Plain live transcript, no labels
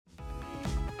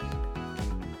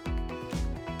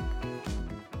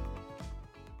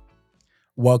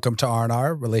Welcome to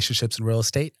R&R, Relationships in Real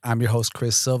Estate. I'm your host,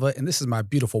 Chris Silva, and this is my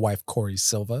beautiful wife, Cori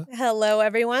Silva. Hello,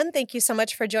 everyone. Thank you so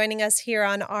much for joining us here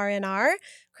on R&R.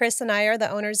 Chris and I are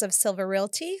the owners of Silva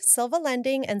Realty, Silva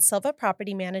Lending, and Silva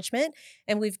Property Management,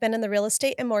 and we've been in the real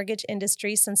estate and mortgage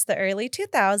industry since the early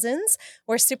 2000s.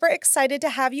 We're super excited to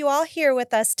have you all here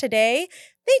with us today.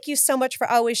 Thank you so much for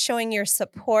always showing your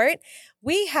support.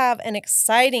 We have an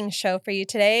exciting show for you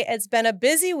today. It's been a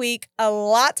busy week, a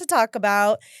lot to talk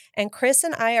about, and Chris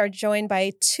and I are joined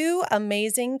by two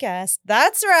amazing guests.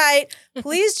 That's right.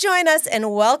 Please join us in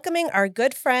welcoming our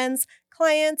good friends,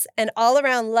 clients, and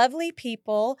all-around lovely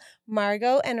people,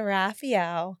 Margaux and Raff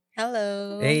Yao.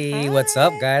 Hello. Hey, Hi. what's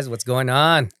up, guys? What's going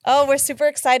on? Oh, we're super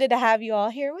excited to have you all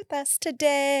here with us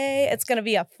today. It's going to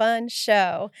be a fun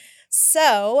show.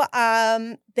 So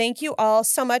thank you all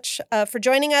so much for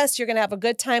joining us. You're going to have a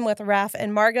good time with Raff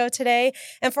and Margaux today.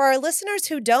 And for our listeners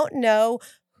who don't know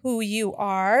who you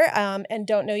are and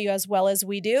don't know you as well as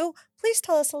we do, please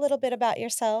tell us a little bit about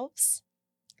yourselves.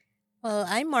 Well,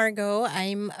 I'm Margaux.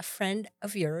 I'm a friend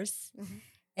of yours.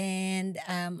 And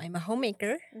I'm a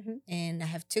homemaker. And I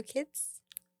have two kids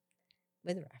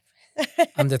with Raff.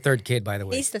 I'm the third kid, by the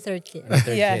way. He's the third kid.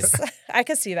 Yes, I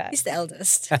could see that. He's the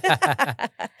eldest.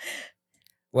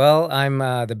 Well, I'm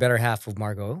the better half of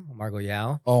Margaux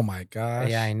Yao. Oh my gosh.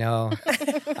 Yeah, I know.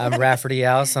 I'm Raff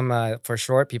Yao. For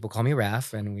short, people call me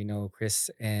Raff, and we know Chris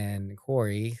and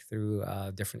Cori through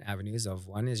different avenues. Of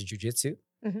one is jiu-jitsu.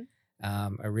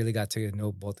 I really got to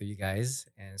know both of you guys,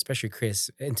 and especially Chris,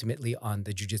 intimately on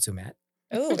the jiu-jitsu mat.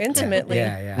 Oh, intimately.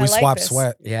 Yeah. We I like swap this.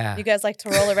 sweat. Yeah. You guys like to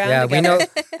roll around Yeah, together.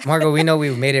 we know, Margaux, we know we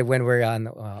made it when we're on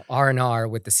R&R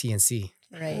with the CNC,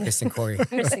 Right. Chris and Cori.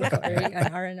 Chris and Cori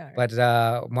on R&R.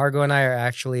 But Margaux and I are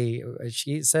actually,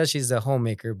 she says she's the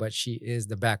homemaker, but she is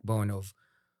the backbone of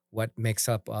what makes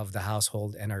up of the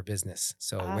household and our business.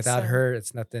 So without Awesome. her,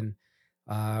 it's nothing.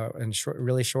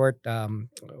 Really short,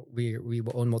 we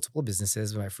own multiple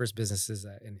businesses. My first business is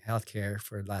in healthcare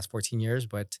for the last 14 years,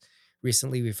 but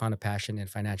recently we found a passion in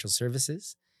financial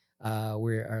services.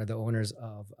 We are the owners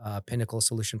of Pinnacle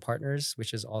Solution Partners,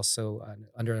 which is also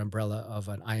under an umbrella of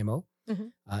an IMO,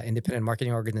 independent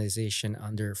marketing organization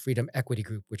under Freedom Equity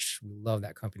Group, which we love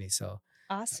that company. So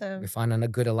Awesome. we found a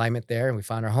good alignment there, and we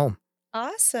found our home.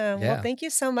 Awesome. Yeah. Well, thank you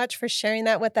so much for sharing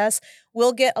that with us.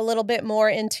 We'll get a little bit more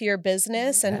into your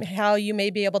business and how you may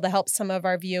be able to help some of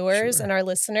our viewers Sure. and our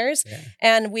listeners. Yeah.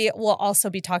 And we will also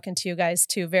be talking to you guys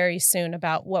too very soon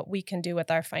about what we can do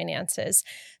with our finances.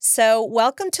 So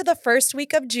welcome to the first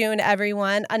week of June,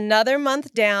 everyone. Another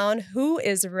month down. Who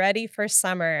is ready for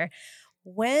summer?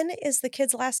 When is the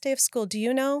kids' last day of school? Do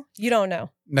you know? You don't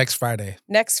know. Next Friday.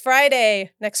 Next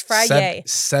Friday.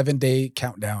 7-day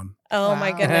countdown. Oh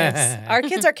my Wow. goodness. Our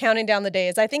kids are counting down the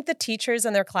days. I think the teachers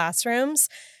in their classrooms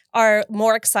are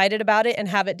more excited about it and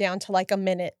have it down to like a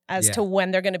minute as to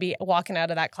when they're going to be walking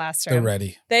out of that classroom. They're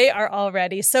ready. They are all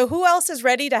ready. So who else is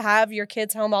ready to have your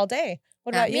kids home all day?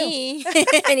 What Not about you? me.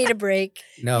 I need a break.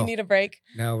 No, You need a break?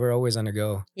 no, we're always on the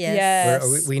go.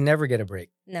 Yes. We never get a break.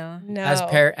 No. No.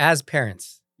 As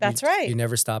parents. That's right. You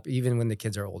never stop, even when the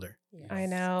kids are older. Yes. I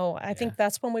know. I think Yeah.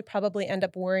 that's when we probably end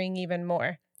up worrying even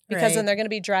more because then Right. they're going to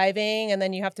be driving and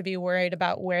then you have to be worried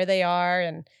about where they are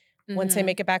and once they Mhm.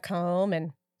 make it back home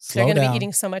and Slow they're going to down. be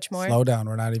eating so much more. Slow down.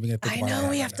 We're not even going to think I about know that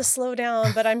we right have to now. slow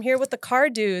down, but I'm here with the car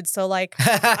dude, so like I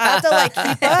have to like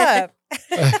keep up.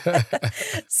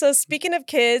 So speaking of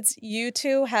kids, you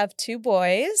two have two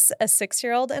boys, a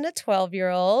 6-year-old and a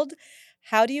 12-year-old.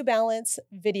 How do you balance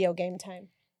video game time?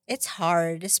 It's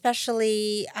hard,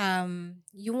 especially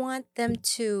you want them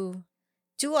to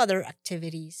do other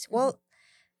activities. Well,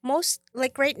 most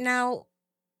like right now,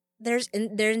 they're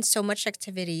in so much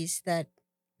activities that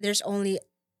there's only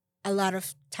a lot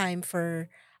of time for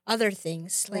other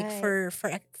things. Like Right.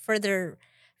 for their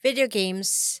video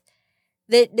games,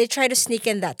 they try to sneak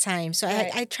in that time. So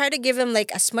Right. I try to give them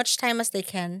like as much time as they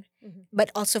can, Mhm. but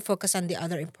also focus on the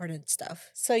other important stuff.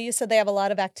 So you said they have a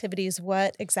lot of activities.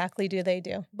 What exactly do they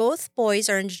do? Both boys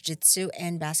are in jiu-jitsu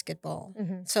and basketball.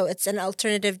 Mhm. So it's an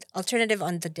alternative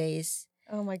on the days.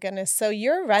 Oh my goodness. So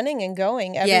you're running and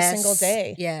going every single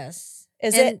day. Yes.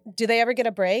 Is And do they ever get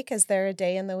a break? Is there a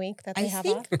day in the week that they I have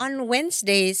think off? on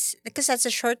Wednesdays, because that's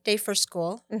a short day for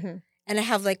school, Mm-hmm. and I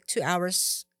have like 2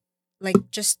 hours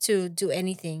like just to do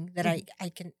anything that I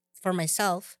can for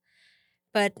myself.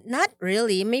 But not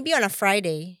really. Maybe on a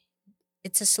Friday.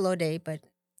 It's a slow day, but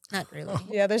not really.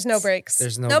 Yeah, there's no breaks.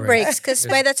 There's No no breaks, because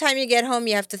by the time you get home,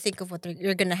 you have to think of what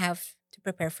you're gonna have to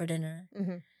prepare for dinner,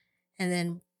 Mhm. and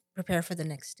then prepare for the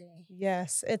next day.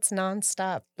 Yes, it's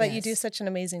nonstop. But you do Yes. such an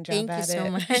amazing job Thank you at so it.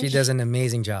 much. She does an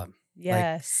amazing job.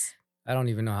 Yes. I don't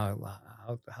even know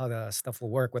how the stuff will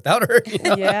work without her. You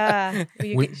know? Yeah.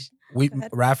 We Go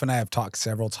ahead. Raph and I have talked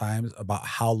several times about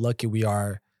how lucky we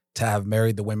are to have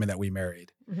married the women that we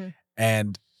married, Mhm.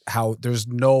 and how there's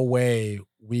no way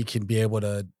we can be able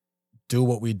to do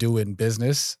what we do in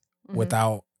business Mhm.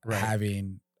 without Right.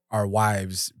 having our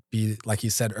wives be, like you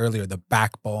said earlier, the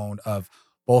backbone of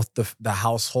both the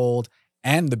household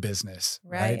and the business.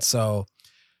 Right. Right. So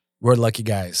we're lucky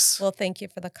guys. Well, thank you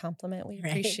for the compliment. We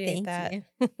Right, appreciate thank that. you.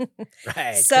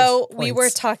 Right. So Chris, we were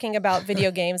points. talking about video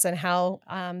games and how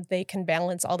they can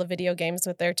balance all the video games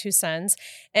with their two sons.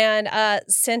 And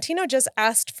Santino just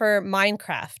asked for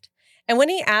Minecraft. And when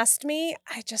he asked me,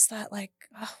 I just thought like,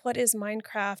 oh, what is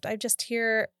Minecraft? I just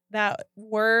hear that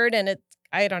word and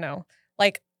I don't know,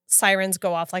 like sirens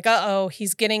go off like, uh-oh,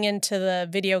 he's getting into the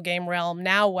video game realm.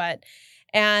 Now what?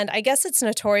 And I guess it's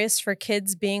notorious for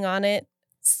kids being on it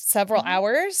several Mhm.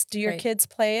 hours. Do your Right. kids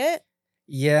play it?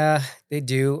 Yeah, they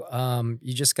do.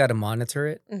 You just got to monitor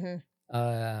it.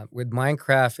 Mm-hmm. With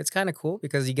Minecraft, it's kind of cool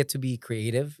because you get to be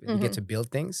creative and you get Mhm. to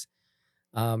build things.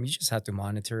 You just have to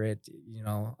monitor it,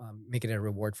 make it a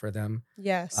reward for them.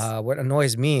 Yes. What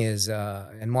annoys me is,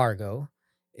 and Margot,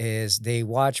 is they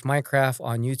watch Minecraft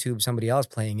on YouTube, somebody else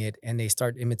playing it, and they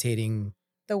start imitating.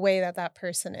 The way that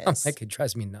person I'm is. like, it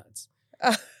drives me nuts.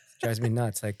 Uh, Drives me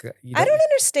nuts. Like, I don't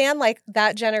understand like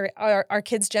that our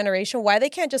kids' generation, why they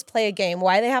can't just play a game,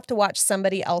 why they have to watch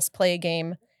somebody else play a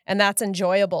game and that's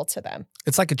enjoyable to them.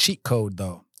 It's like a cheat code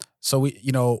though. So we,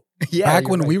 Yeah, back you're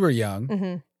when right. we were young, Mm-hmm.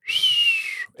 in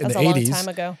That was the a long 80s, time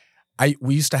ago.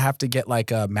 we used to have to get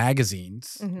like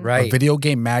magazines, Mhm. a Right. video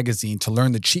game magazine to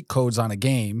learn the cheat codes on a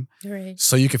game. Right.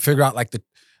 So you could figure out like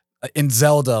in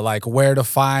Zelda, like where to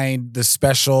find the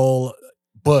special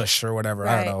bush or whatever.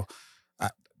 I Right. don't know.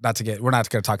 We're not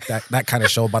going to talk that kind of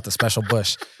show about the special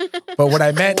bush. But what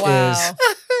I meant Wow. is,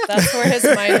 That's where his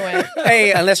mind went.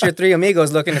 Hey, unless you're three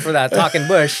amigos looking for that talking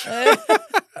bush.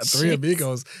 Three Jeez.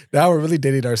 amigos. Now we're really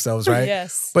dating ourselves, right?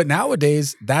 Yes. But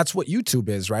nowadays, that's what YouTube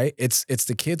is, right? It's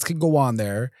the kids can go on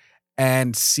there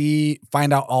and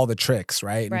find out all the tricks,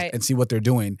 right? Right. And see what they're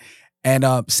doing. And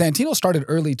Santino started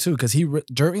early too, because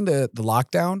during the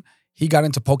lockdown, he got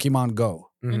into Pokemon Go.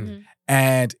 Mhm. Mhm.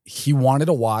 And he wanted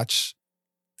to watch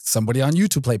somebody on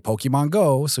YouTube play Pokemon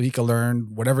Go so he could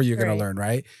learn whatever you're going Right. to learn,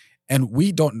 right? And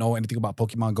we don't know anything about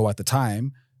Pokemon Go at the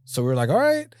time. So we were like, all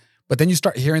right. But then you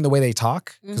start hearing the way they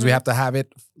talk because we Mhm. have to have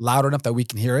it loud enough that we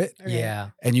can hear it. Right. Yeah.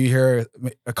 And you hear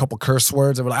a couple curse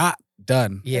words and we're like,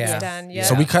 done. Yeah. It's done. Yeah.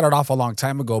 So we cut it off a long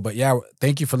time ago. But yeah,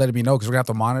 thank you for letting me know because we're going to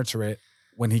have to monitor it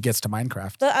when he gets to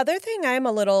Minecraft. The other thing I'm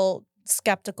a little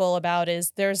skeptical about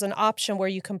is there's an option where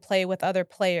you can play with other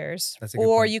players That's a good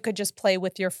or point. you could just play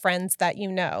with your friends that you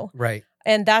know. Right.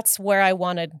 And that's where I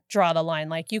want to draw the line.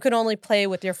 Like you can only play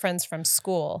with your friends from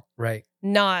school, Right.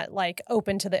 not like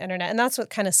open to the internet. And that's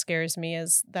what kind of scares me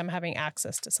is them having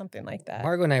access to something like that.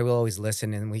 Margot and I will always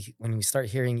listen, and when we start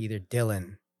hearing either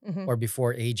Dylan Mhm. or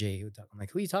before AJ, I'm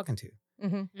like, who are you talking to?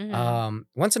 Mhm. Mhm.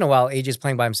 Once in a while, AJ's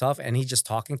playing by himself, and he's just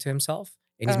talking to himself,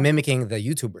 and he's Oh. mimicking the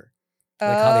YouTuber,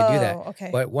 like how they do that. Oh, okay.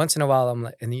 But once in a while, I'm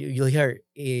like, and you'll hear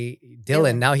Dylan.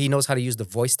 Dylan. Now he knows how to use the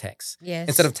voice text. Yes.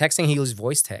 Instead of texting, he uses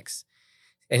voice text,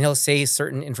 and he'll say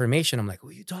certain information. I'm like, who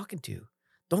are you talking to?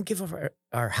 Don't give up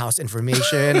our house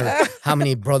information or how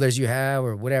many brothers you have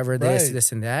or whatever, Right.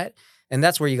 this and that. And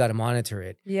that's where you got to monitor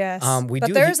it. Yes. we but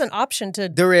do there he- is an option to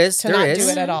There is. not do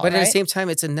it at all, But at the right? same time,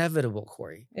 it's inevitable,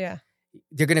 Corey. Yeah.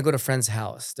 They're going to go to friend's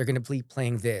house. They're going to be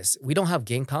playing this. We don't have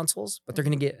game consoles, but they're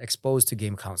going to get exposed to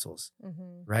game consoles,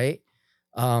 Mhm. right?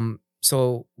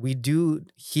 So we do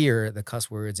hear the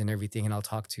cuss words and everything. And I'll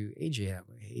talk to AJ. I'm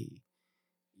like, hey,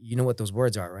 you know what those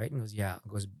words are, right? And he goes, yeah. He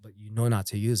goes, but you know not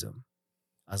to use them.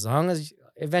 As long as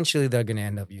eventually they're going to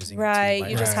end up using it. Right.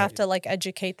 Too, You just Right. have to like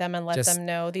educate them and let Just- them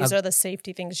know these are the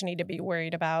safety things you need to be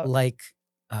worried about. like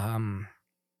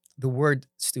the word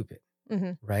stupid,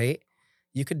 Mhm. right?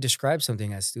 You could describe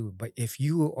something as stupid, but if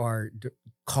you are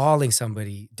calling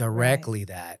somebody directly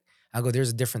that, I'll go, there's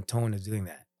a different tone of doing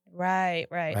that, Right.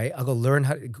 right? I'll go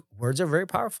learn words are very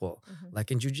powerful. Mhm.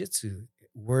 Like in jujitsu,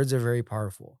 words are very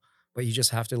powerful, but you just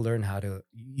have to learn how to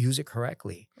use it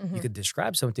correctly. Mhm. You could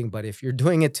describe something, but if you're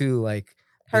doing it to like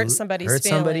Hurt somebody's hurt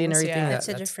somebody and feelings, everything, yeah. That's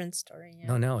a different story.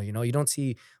 Yeah. no, you don't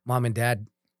see mom and dad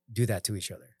do that to each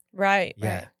other. Right.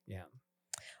 Yeah, Right. yeah.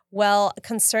 Well,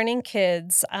 concerning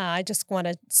kids, I just want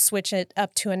to switch it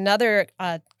up to another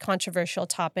controversial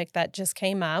topic that just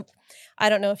came up. I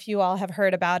don't know if you all have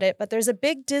heard about it, but there's a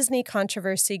big Disney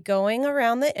controversy going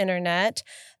around the internet.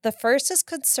 The first is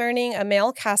concerning a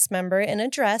male cast member in a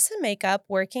dress and makeup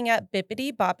working at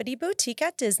Bippity Boppity Boutique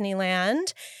at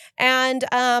Disneyland. And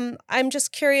I'm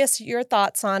just curious your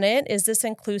thoughts on it. Is this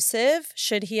inclusive?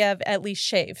 Should he have at least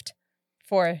shaved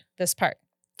for this part?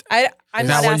 I'm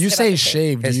now, not when you asking say about the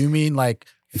shave, do you mean like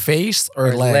face or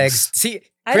Or legs? See,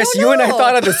 I Chris, don't you and I know.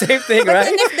 thought of the same thing, But right?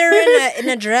 then if they're in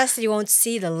a dress, you won't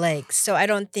see the legs. So I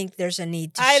don't think there's a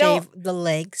need to I don't- shave the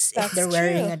legs That's if they're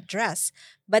wearing true. a dress.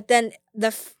 But then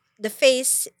the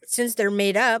face, since they're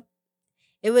made up,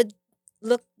 it would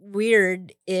look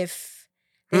weird if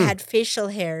they Hmm. had facial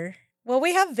hair. Well,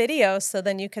 we have videos, so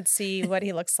then you could see what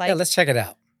he looks like. Yeah, let's check it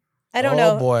out. I don't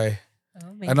Oh know. boy,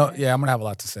 Oh my I know. God. Yeah, I'm gonna have a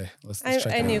lot to say. Let's check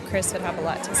I it knew out. Chris would have a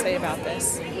lot to say about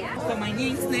this. So my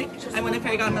name's Nick. I'm one of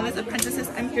Fairy Godmother's apprentices.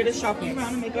 I'm here to shop you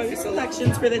around and make all your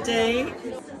selections for the day.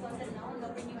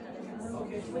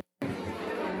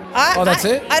 Oh, that's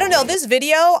it? I don't know. This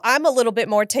video, I'm a little bit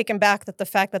more taken back that the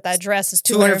fact that dress is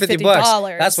 $250.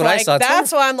 $250. That's what I saw, too.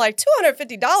 That's why I'm like,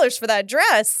 $250 for that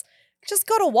dress. Just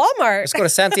go to Walmart, Let's go to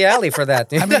Santee Alley for that.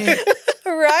 I mean,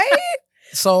 right?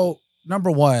 so number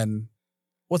one,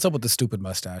 what's up with the stupid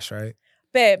mustache, right?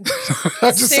 Babe,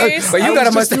 I just- seriously? But you I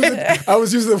got a was just mustache. using- I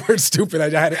was using the word stupid. I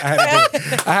had to do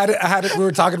it. I had it. We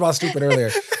were talking about stupid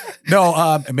earlier.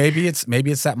 No, maybe it's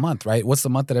that month, right? What's the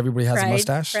month that everybody has a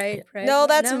mustache? Right. No,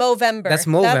 that's Movember. That's That's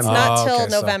Movember. not Oh, till okay,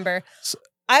 so- November.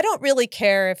 I don't really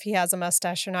care if he has a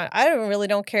mustache or not. I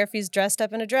don't care if he's dressed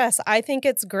up in a dress. I think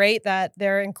it's great that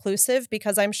they're inclusive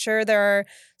because I'm sure there are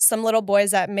some little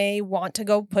boys that may want to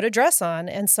go put a dress on.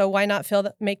 And so why not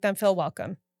make them feel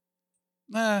welcome?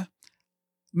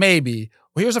 Maybe.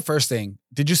 Well, here's the first thing.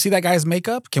 Did you see that guy's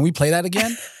makeup? Can we play that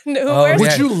again? No, Oh, where's-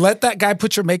 Would yeah. you let that guy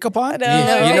put your makeup on?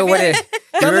 No. You know what it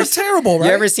That was terrible, right?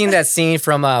 You ever seen that scene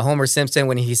from Homer Simpson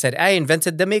when he said, I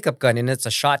invented the makeup gun and it's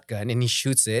a shotgun and he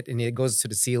shoots it and it goes to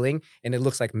the ceiling and it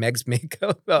looks like Meg's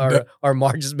makeup or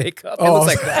Marge's makeup. It looks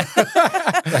like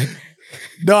that. Like,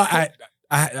 no,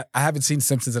 I haven't seen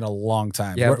Simpsons in a long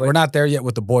time. Yeah, we're but- not there yet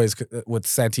with the boys, with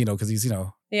Santino, because he's,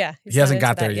 yeah, he's he hasn't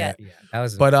not got into there that yet. Yeah, that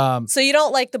was But So you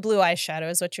don't like the blue eyeshadow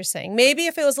is what you're saying. Maybe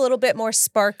if it was a little bit more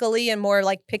sparkly and more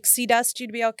like pixie dust,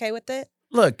 you'd be okay with it.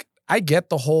 look, I get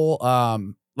the whole,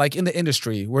 like in the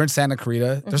industry, we're in Santa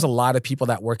Clarita. There's a lot of people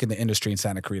that work in the industry in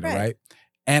Santa Clarita, Right. right?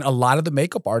 And a lot of the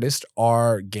makeup artists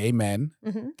are gay men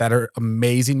Mm-hmm. that are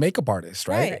amazing makeup artists,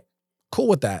 right? Right. Cool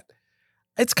with that.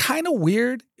 It's kind of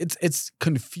weird. It's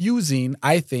confusing,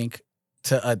 I think,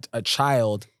 to a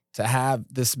child to have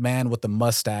this man with the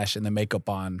mustache and the makeup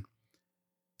on.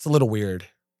 It's a little weird.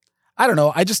 I don't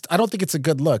know. I don't think it's a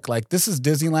good look. Like, this is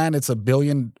Disneyland. It's a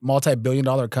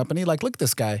multi-billion-dollar company. Like, look at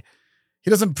this guy. He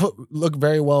doesn't look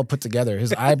very well put together.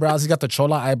 His eyebrows, he's got the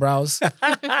chola eyebrows.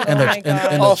 Oh my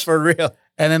God. oh, for real.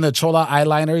 And then the chola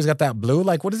eyeliner, he's got that blue.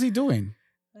 Like, what is he doing?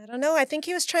 I don't know. I think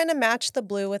he was trying to match the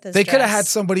blue with his They could have had dress.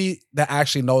 somebody that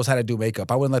actually knows how to do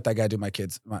makeup. I wouldn't let that guy do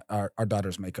our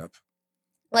daughter's makeup.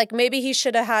 Like maybe he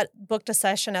should have had booked a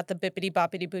session at the Bippity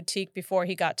Boppity Boutique before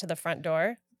he got to the front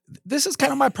door. This is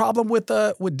kind of my problem with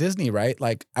Disney, right?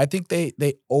 Like, I think they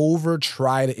over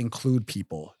try to include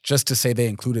people just to say they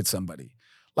included somebody.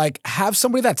 Like, have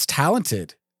somebody that's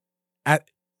talented at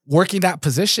working that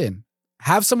position.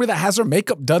 Have somebody that has their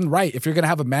makeup done right. If you're gonna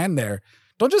have a man there,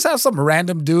 don't just have some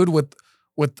random dude with.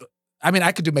 I mean,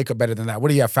 I could do makeup better than that. What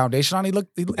do you have? Foundation on? He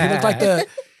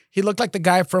looked like the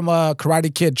guy from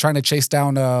Karate Kid trying to chase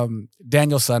down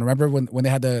Daniel's son. Remember when they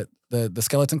had the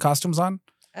skeleton costumes on?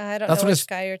 I don't That's know what which his-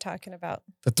 guy you're talking about.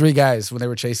 The three guys when they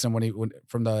were chasing him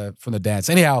from the dance.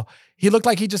 Anyhow, he looked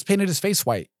like he just painted his face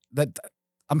white. That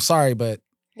I'm sorry, but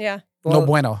Yeah. no Well,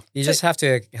 bueno. You just have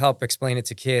to help explain it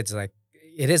to kids. Like,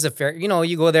 it is a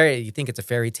you go there, you think it's a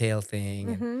fairy tale thing.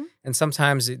 Mm-hmm. And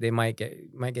sometimes they might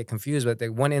get confused. But the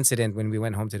one incident when we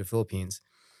went home to the Philippines,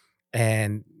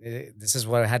 and this is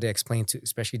what I had to explain to,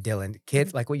 especially Dylan.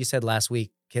 Kids, like what you said last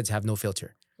week, kids have no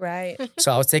filter. Right.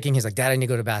 So I was he's like, Dad, I need to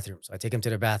go to the bathroom. So I take him to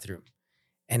the bathroom.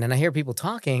 And then I hear people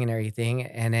talking and everything.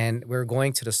 And then we're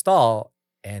going to the stall.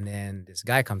 And then this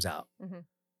guy comes out. Mhm.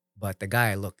 But the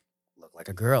guy looked like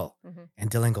a girl. Mhm.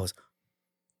 And Dylan goes,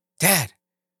 Dad,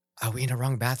 are we in the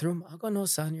wrong bathroom? I'll go, no,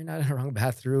 son, you're not in the wrong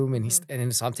bathroom. And and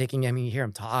then so I'm taking him, and you hear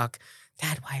him talk.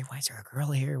 Dad, why is there a girl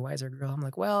here? Why is there a girl? I'm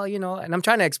like, well, and I'm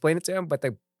trying to explain it to him, but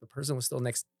the person was still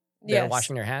next there Yes.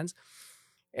 washing their hands.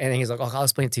 And then he's like, oh, I'll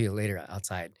explain it to you later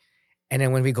outside. And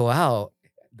then when we go out,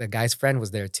 the guy's friend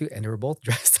was there too, and they were both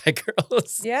dressed like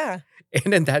girls. Yeah.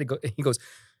 And then he goes,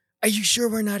 are you sure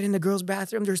we're not in the girls'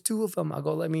 bathroom? There's 2 of them. I'll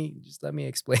go, let me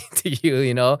explain to you,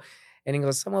 you know? And he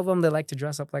goes, some of them, they like to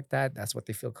dress up like that. That's what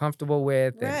they feel comfortable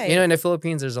with. And, Right. you know, in the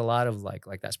Philippines, there's a lot of like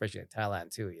that, especially in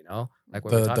Thailand too, you know? Like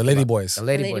what we're The talking Lady about. Boys. The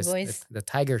Lady Lady Boys. Boys. The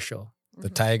Tiger Show. The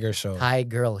Tiger Show. Thai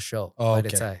Girl Show. Oh, But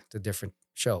it's okay. a different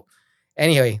show.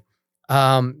 Anyway,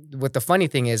 what the funny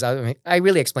thing is, I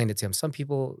really explained it to him. Some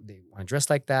people, they want to dress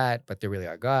like that, but they really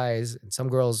are guys. And some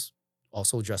girls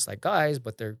also dress like guys,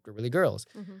 but they're really girls.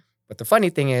 Mhm. But the funny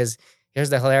thing is, here's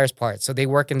the hilarious part. So they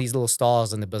work in these little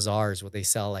stalls in the bazaars where they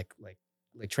sell like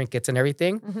trinkets and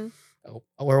everything. Mhm.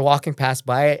 We're walking past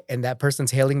by it, and that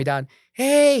person's hailing me down.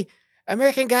 Hey,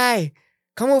 American guy,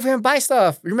 come over here and buy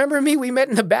stuff. Remember me? We met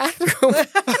in the bathroom.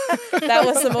 That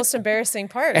was the most embarrassing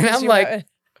part. And 'cause I'm you like,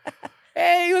 were-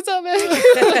 hey, what's up,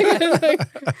 man?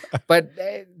 But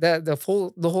the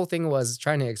whole thing was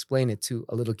trying to explain it to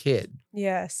a little kid.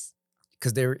 yes.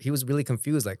 Because he was really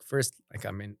confused. Like first, like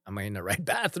am I in the right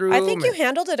bathroom? I think you And-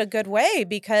 handled it a good way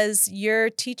because you're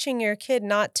teaching your kid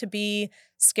not to be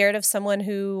scared of someone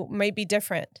who might be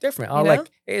different. different. You I'm know?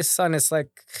 like, hey son, it's like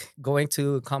going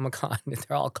to Comic-Con.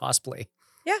 They're all cosplay.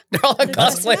 Yeah. They're all in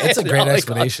That's cosplay. nice. It's a They're great all in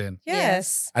explanation.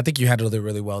 Yes. I think you handled it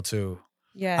really well too.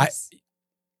 Yes.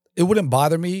 It wouldn't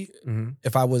bother me Mhm.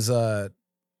 if I was,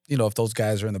 if those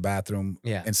guys are in the bathroom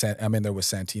Yeah. and I'm in there with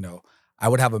Santino. I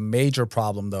would have a major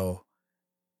problem though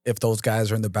if those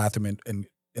guys are in the bathroom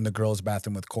in the girls'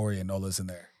 bathroom with Cori and Nola's in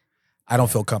there. I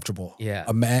don't feel comfortable. Yeah.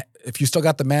 A man, if you still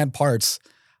got the man parts,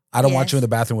 I don't want you in Yes. the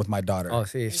bathroom with my daughter. Oh,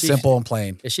 see, Simple and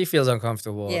plain. If she feels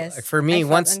uncomfortable, Yes. like for I me,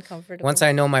 felt uncomfortable. once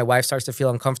I know my wife starts to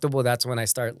feel uncomfortable, that's when I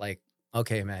start like,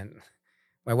 okay, man,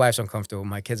 my wife's uncomfortable,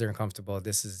 my kids are uncomfortable.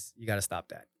 You got to stop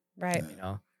that. Right. You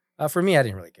know, for me, I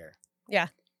didn't really care.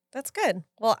 That's good.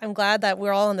 Well, I'm glad that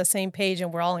we're all on the same page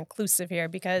and we're all inclusive here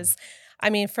because, I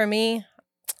mean, for me,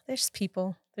 they're just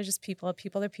people. They're just people.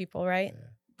 People are people, right?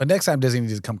 But next time Disney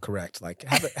needs to come correct. Like,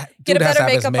 Get a dude has better to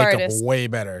have his makeup makeup artist. way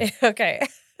better. Okay.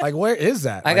 Like, where is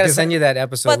that? I Like, got to is send that, you that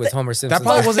episode But with the- Homer Simpson. That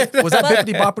probably was that But-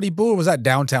 Bippity Boppity Boo or was that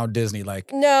downtown Disney?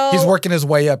 Like, No. he's working his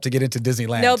way up to get into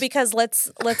Disneyland. No, because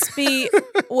let's be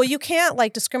well, you can't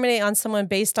like discriminate on someone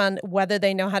based on whether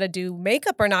they know how to do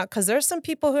makeup or not. Because there's some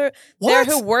people who are there What?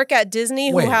 who work at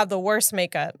Disney Wait. who have the worst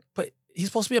makeup. But he's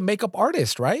supposed to be a makeup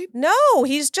artist, right? No,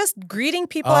 he's just greeting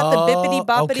people at the Bippity Oh,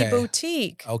 Boppity okay.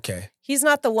 Boutique. Okay. He's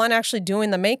not the one actually doing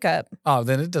the makeup. Oh,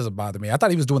 then it doesn't bother me. I thought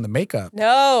he was doing the makeup.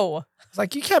 No. It's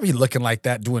like, you can't be looking like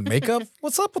that doing makeup.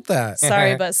 What's up with that?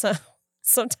 Sorry, but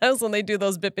sometimes when they do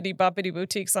those Bippity Boppity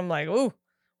Boutiques, I'm like, ooh,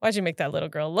 why'd you make that little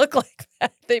girl look like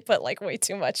that? They put like way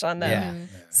too much on them. Yeah.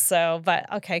 Mhm. So,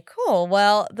 but okay, cool.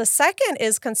 Well, the second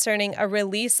is concerning a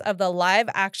release of the live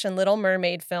action Little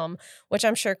Mermaid film, which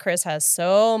I'm sure Chris has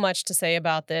so much to say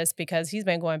about this because he's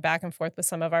been going back and forth with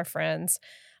some of our friends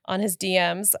on his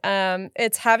DMs.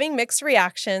 It's having mixed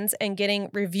reactions and getting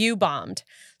review bombed.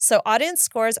 So audience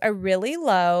scores are really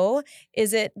low.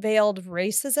 Is it veiled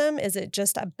racism? Is it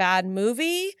just a bad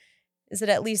movie? Is it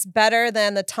at least better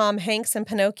than the Tom Hanks and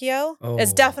Pinocchio?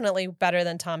 It's Oh. definitely better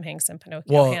than Tom Hanks and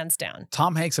Pinocchio, Well, hands down.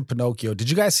 Tom Hanks and Pinocchio. Did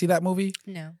you guys see that movie?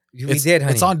 No. We did,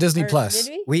 honey. It's on Disney Or Plus.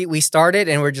 Did we? We started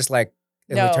and we're just like,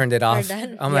 and No, we turned it off.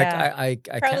 done. I'm like, Yeah. I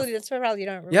Probably can't. that's why probably you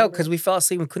don't remember. Yeah, because we fell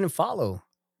asleep and couldn't follow.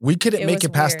 We couldn't It make was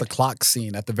it past the weird. clock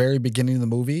scene at the very beginning of the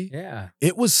movie. Yeah.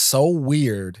 It was so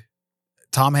weird.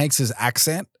 Tom Hanks's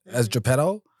accent as Mm-hmm.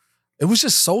 Geppetto. It was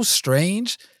just so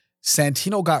strange.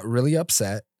 Santino got really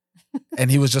upset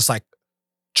and he was just like,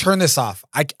 turn this off.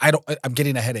 I'm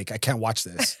getting a headache. I can't watch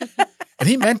this. And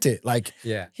he meant it. Like,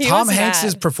 Yeah. He Tom was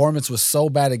Hanks's mad. performance was so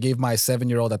bad it gave my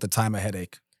 7-year-old at the time a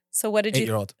headache. So what did you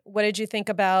 8-year-old. what did you think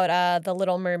about the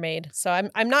Little Mermaid? So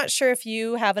I'm not sure if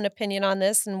you have an opinion on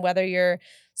this and whether your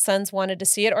sons wanted to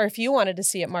see it or if you wanted to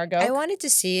see it, Margaux. I wanted to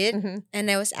see it, Mhm. and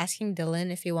I was asking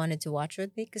Dylan if he wanted to watch it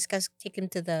with me because I take him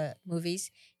to the movies.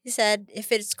 He said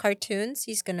if it's cartoons,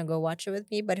 he's gonna go watch it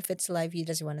with me, but if it's live, he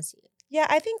doesn't want to see it. Yeah,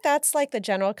 I think that's like the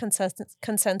general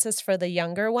consensus for the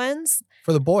younger ones.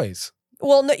 For the boys.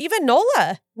 Well, no, even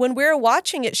Nola, when we were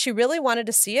watching it, she really wanted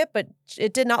to see it, but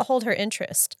it did not hold her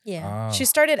interest. Yeah. Oh. She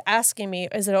started asking me,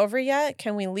 "Is it over yet?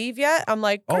 Can we leave yet?" I'm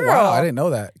like, Oh, "Girl, wow. I didn't know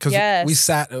that. Because Yes. we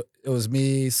sat, it was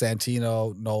me,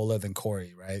 Santino, Nola, then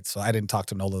Cori, right? So I didn't talk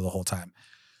to Nola the whole time.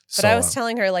 But I was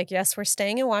telling her, like, yes, we're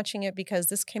staying and watching it because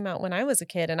this came out when I was a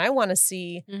kid and I want to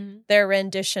see Mm-hmm. their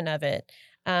rendition of it.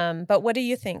 But what do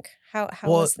you think? How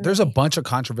well, was the there's a movie? bunch of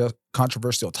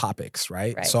controversial topics,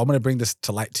 right? Right. So I'm going to bring this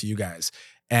to light to you guys.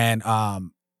 And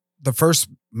the first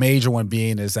major one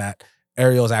being is that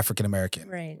Ariel's African American,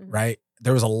 Right. right?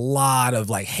 There was a lot of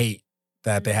like hate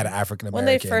that they had an African When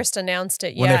they American. first announced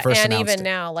it, When they yeah, first and announced even it.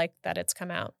 now, like that it's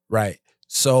come out. Right.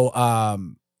 So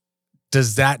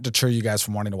does that deter you guys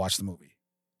from wanting to watch the movie?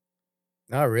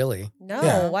 Not really. No,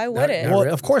 Yeah. why would it? Not Well,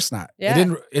 really. of course not. Yeah.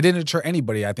 It didn't deter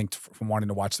anybody, I think, from wanting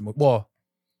to watch the movie. Well,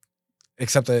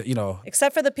 except the,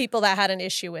 Except for the people that had an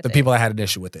issue with the it. people that had an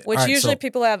issue with it. Which All right, usually so-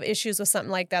 people have issues with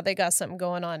something like that. They got something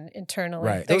going on internally.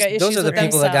 Right. They got Those issues are the with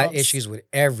people that got themselves. issues with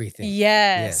everything.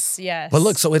 Yes, yes. But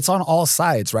look, so it's on all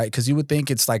sides, right? Because you would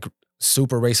think it's like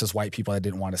super racist white people that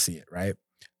didn't want to see it, right?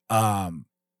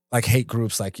 Like hate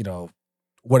groups, like,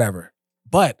 whatever.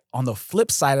 But on the flip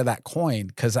side of that coin,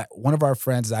 because one of our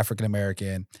friends is African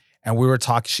American, and we were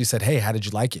talking, she said, "Hey, how did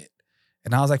you like it?"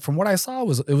 And I was like, from what I saw,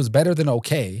 it was better than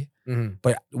okay. Mhm.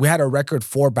 But we had a record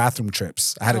 4 bathroom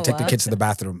trips. I had to Oh, take the wow. kids to the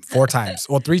bathroom 4 times.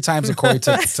 Well, 3 times, and Corey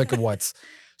took them once.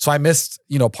 So I missed,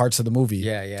 parts of the movie.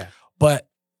 Yeah. But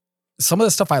some of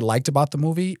the stuff I liked about the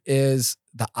movie is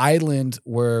the island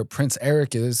where Prince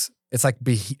Eric is. It's like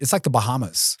the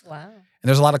Bahamas, Wow. and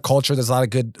there's a lot of culture. There's a lot of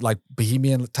good like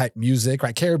Bohemian type music,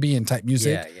 right? Caribbean type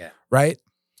music, Yeah. right?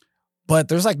 But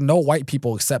there's like no white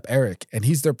people except Eric, and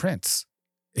he's their prince.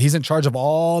 He's in charge of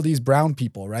all these brown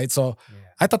people, right? So Yeah.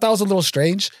 I thought that was a little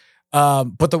strange.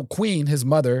 But the queen, his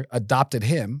mother, adopted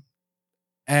him,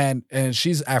 and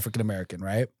she's African American,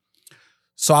 right?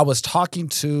 So I was talking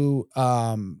to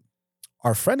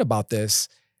our friend about this.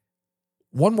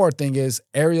 One more thing is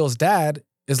Ariel's dad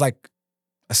is like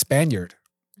a Spaniard,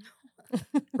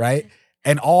 right?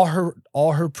 And all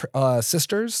her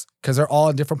sisters, because they're all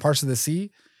in different parts of the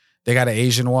sea, they got an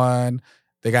Asian one,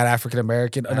 they got African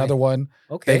American, another one.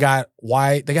 Okay. They got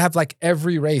white. They have like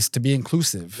every race to be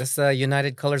inclusive. That's the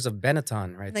United Colors of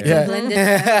Benetton right Like there. a blended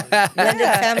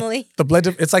Yeah. family. The blend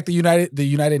of, it's like the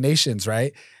United Nations,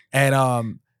 right?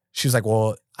 And she was like,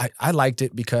 well, I liked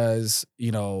it because,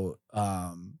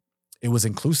 it was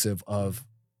inclusive of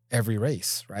every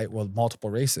race, right? Well, multiple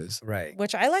races. Right.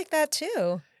 Which I like that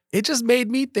too. It just made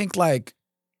me think like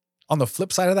on the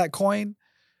flip side of that coin,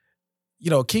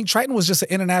 King Triton was just an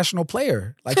international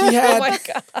player. Like he Oh had my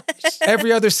gosh.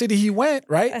 every other city he went,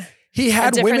 right? He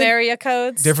had different women, area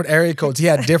codes. different area codes. He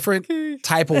had different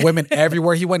type of women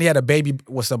everywhere he went. He had a baby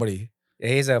with somebody. Yeah,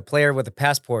 he's a player with a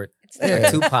passport. It's Yeah.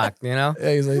 Like Tupac, Yeah,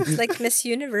 It's like Miss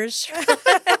Universe.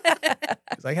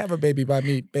 he's like, have a baby by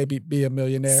me, baby, be a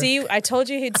millionaire. See, I told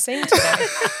you he'd sing today.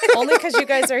 Only because you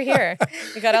guys are here.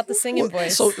 You got out the singing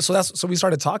voice. So we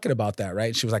started talking about that,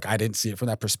 right? She was like, I didn't see it from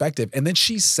that perspective. And then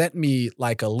she sent me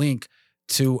like a link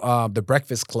to the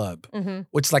Breakfast Club, Mhm.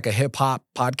 which is like a hip hop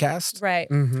podcast. Right.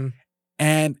 Mm-hmm.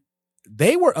 And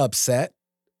they were upset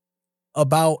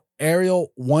about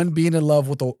Ariel being in love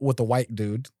with a white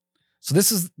dude. So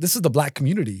this is the black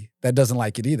community that doesn't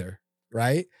like it either,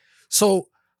 right? So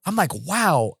I'm like,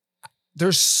 wow,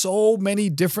 there's so many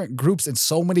different groups and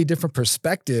so many different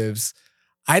perspectives.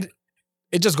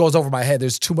 It just goes over my head.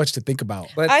 There's too much to think about.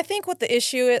 But I think what the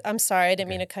issue is, I'm sorry, I didn't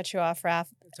mean to cut you off, Raff.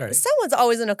 sorry. Someone's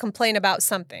always going to complain about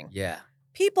something. Yeah.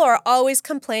 People are always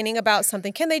complaining about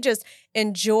something. Can they just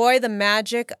enjoy the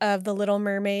magic of the Little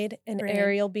Mermaid and Right.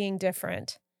 Ariel being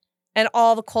different and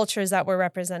all the cultures that were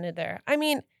represented there? I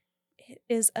mean, it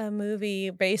is a movie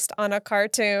based on a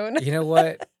cartoon. You know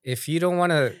what? If you don't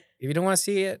want to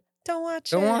see it, Don't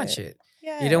watch it. don't watch it.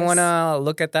 Yes. You don't want to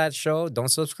look at that show, don't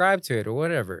subscribe to it or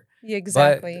whatever. Yeah,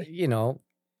 exactly. But,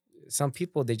 some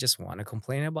people, they just want to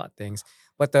complain about things.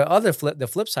 But the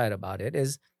flip side about it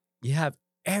is you have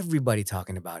everybody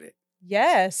talking about it.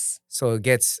 Yes. So it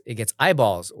gets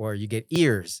eyeballs or you get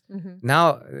ears. Mhm.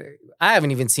 Now, I haven't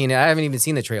even seen it. I haven't even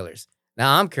seen the trailers.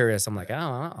 Now I'm curious. I'm like, oh,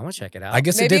 I want to check it out. I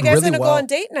guess Maybe it you did guys really gonna well. go on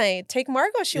date night. Take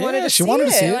Margaux. She wanted Yeah, to she see wanted to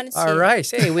it. see it. I wanna see All it. right.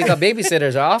 Hey, we got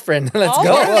babysitters offering. Let's All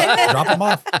go. right. Drop them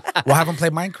off. We'll have them play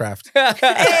Minecraft.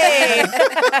 Hey.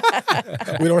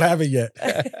 We don't have it yet.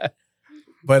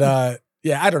 But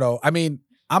yeah, I don't know. I mean,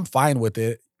 I'm fine with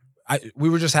it. We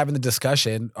were just having the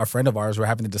discussion. A friend of ours were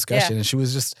having the discussion, and she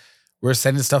was just, we were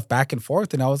sending stuff back and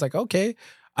forth, and I was like, okay.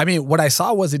 I mean, what I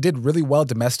saw was it did really well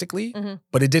domestically, Mhm.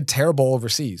 but it did terrible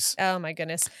overseas. Oh my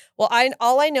goodness. Well,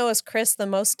 all I know is Chris.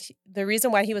 The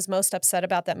reason why he was most upset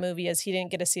about that movie is he didn't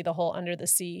get to see the whole Under the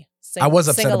Sea. I was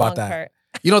upset sing-along about that. part.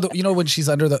 You know when she's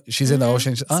in the Mhm.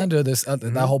 ocean, she's under this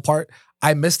that whole part.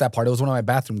 I missed that part. It was one of my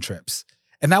bathroom trips.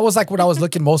 And that was like what I was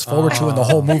looking most forward to in the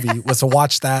whole movie was to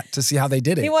watch that, to see how they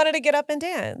did it. He wanted to get up and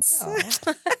dance.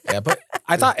 Yeah, but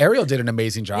I thought Ariel did an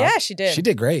amazing job. Yeah, she did. She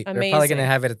did great. Amazing. They're probably going to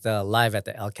have it live at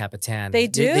the El Capitan. They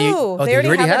do. They already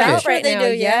have it out Sure right they now. do,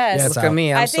 yeah. Yes. Yeah, Look out. at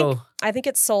me. I I'm think so... I think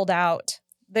it's sold out.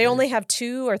 They only have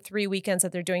 2 or 3 weekends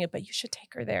that they're doing it, but you should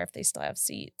take her there if they still have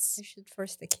seats. You should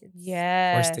force the kids.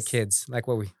 Yes. Force the kids. Like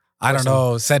what we... I don't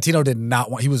know. Santino did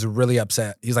not want, he was really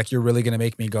upset. He's like, you're really going to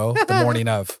make me go the morning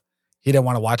of. He didn't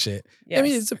want to watch it. Yes. I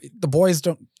mean, the boys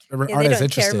don't, Yeah, they aren't as don't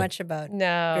interested. care much about girl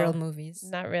No, movies.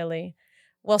 not really.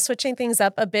 Well, switching things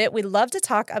up a bit, we'd love to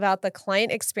talk about the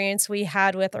client experience we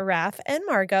had with Raff and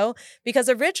Margaux, because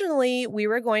originally we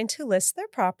were going to list their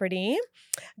property.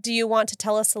 Do you want to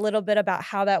tell us a little bit about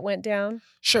how that went down?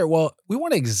 Sure. Well, we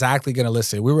weren't exactly going to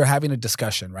list it. We were having a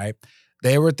discussion, right?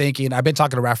 They were thinking, I've been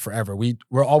talking to Raff forever.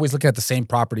 We're always looking at the same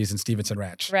properties in Stevenson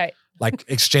Ranch. Right. Like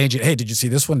exchanging, hey, did you see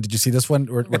this one? Did you see this one?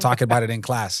 We're talking about it in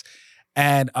class.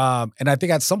 And I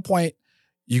think at some point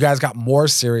you guys got more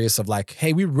serious of like,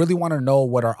 hey, we really want to know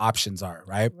what our options are,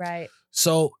 right? Right.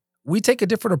 So we take a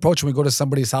different approach when we go to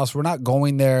somebody's house. We're not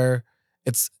going there.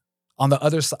 It's on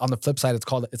the flip side,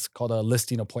 it's called a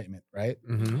listing appointment, right?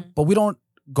 Mm-hmm. But we don't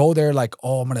go there like,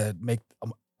 oh, I'm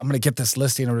gonna get this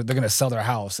listing or they're gonna sell their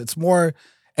house. It's more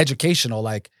educational,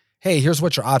 like, hey, here's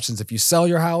what your options. If you sell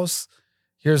your house,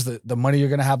 here's the money you're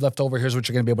gonna have left over. Here's what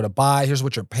you're gonna be able to buy. Here's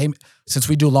what your payment. Since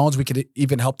we do loans, we could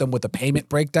even help them with the payment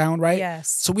breakdown, right? Yes.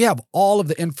 So we have all of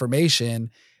the information.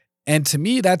 And to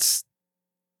me, that's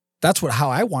what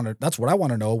I want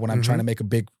to know when I'm trying to make a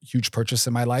big, huge purchase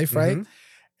in my life, right?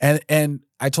 And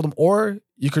I told them, or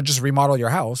you could just remodel your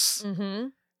house. Mm-hmm.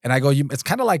 And I go, it's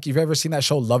kind of like, you've ever seen that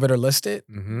show, Love It or List It?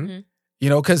 Mm-hmm. You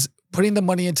know, because putting the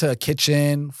money into a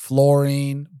kitchen,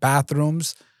 flooring,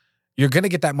 bathrooms, you're going to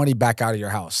get that money back out of your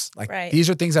house. Like Right.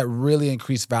 these are things that really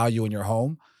increase value in your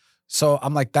home. So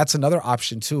I'm like, that's another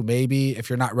option too. Maybe if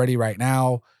you're not ready right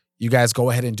now, you guys go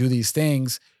ahead and do these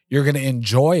things. You're going to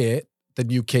enjoy it, the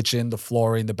new kitchen, the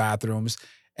flooring, the bathrooms.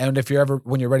 And if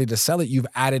when you're ready to sell it, you've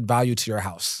added value to your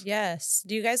house. Yes.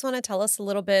 Do you guys want to tell us a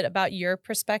little bit about your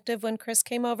perspective when Chris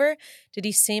came over? Did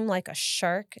he seem like a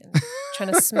shark and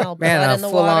trying to smell blood Man, in the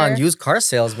full water? on used car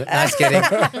salesman. No, just kidding.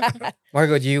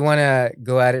 Margaux, do you want to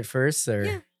go at it first,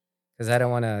 or because I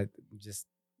don't want to just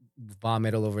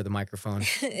vomit all over the microphone?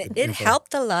 It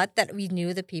helped a lot that we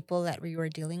knew the people that we were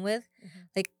dealing with.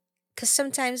 Like, because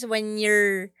sometimes when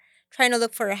you're trying to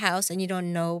look for a house and you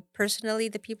don't know personally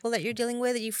the people that you're dealing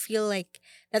with, you feel like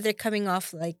that they're coming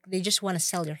off like they just want to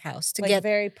sell your house to like get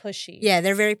very pushy. Yeah,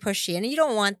 they're very pushy, and you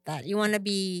don't want that. You want to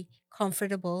be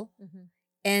comfortable,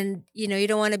 and you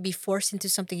don't want to be forced into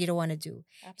something you don't want to do.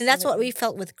 Absolutely. And that's what we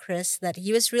felt with Chris, that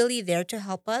he was really there to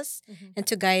help us and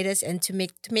to guide us and to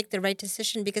make the right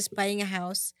decision, because buying a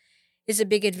house is a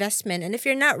big investment, and if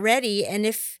you're not ready, and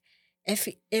if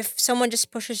someone just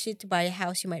pushes you to buy a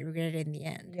house, you might regret it in the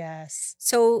end. Yes.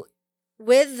 So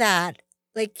with that,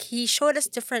 like, he showed us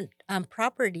different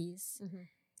properties,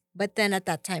 but then at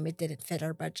that time it didn't fit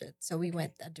our budget, so we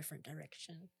went a different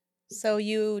direction. So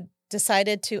you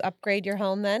decided to upgrade your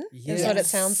home then? Is what it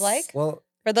sounds like. Well,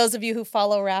 for those of you who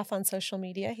follow Raff on social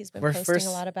media, he's been posting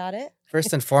a lot about it.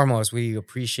 First and foremost, we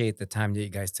appreciate the time that you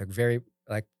guys took.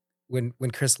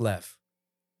 When Chris left,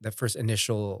 the first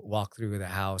initial walk through the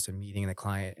house and meeting the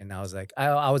client, and I was like,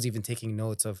 I was even taking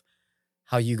notes of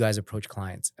how you guys approach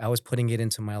clients. I was putting it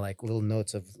into my like little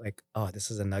notes of like, oh, this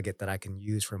is a nugget that I can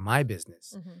use for my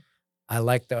business. I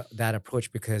like that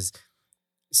approach, because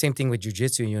same thing with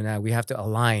jiu-jitsu, you and I, we have to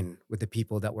align with the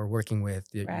people that we're working with.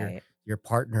 Your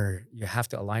partner, you have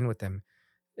to align with them.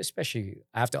 Especially,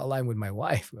 I have to align with my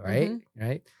wife, right?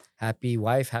 Right? Happy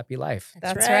wife, happy life.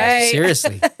 That's right.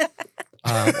 Seriously.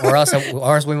 Or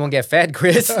else we won't get fed,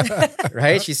 Chris.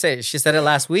 Right? She said it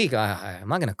last week. I'm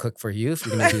not gonna cook for you if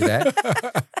you're gonna do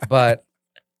that. But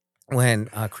when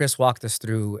Chris walked us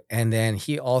through, and then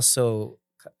he also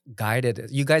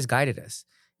you guys guided us.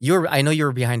 I know you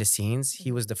were behind the scenes.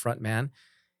 He was the front man.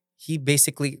 He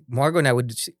basically, Margaux and I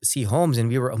would see homes, and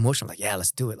we were emotional, like, yeah,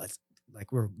 let's do it.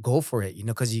 We're go for it,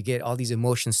 because you get all these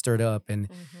emotions stirred up, and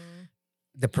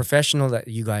the professional that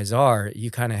you guys are, you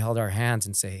kind of held our hands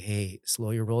and say, hey, slow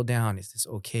your roll down. Is this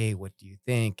okay? What do you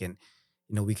think? And,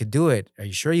 we could do it. Are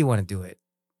you sure you want to do it?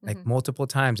 Like multiple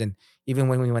times. And even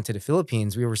when we went to the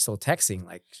Philippines, we were still texting,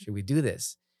 like, should we do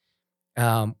this?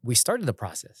 We started the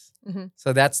process.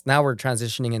 So now we're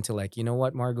transitioning into like, you know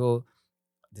what, Margaux,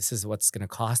 this is what's going to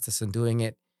cost us in doing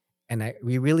it. And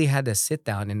we really had to sit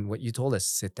down, and what you told us,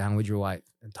 sit down with your wife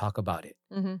and talk about it.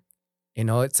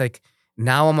 It's like,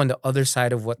 now I'm on the other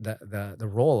side of what the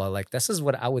role. Like, this is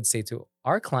what I would say to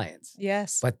our clients.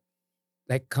 Yes. But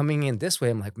like coming in this way,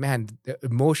 I'm like, man, the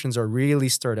emotions are really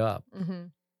stirred up.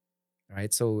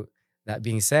 Right. So that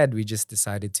being said, we just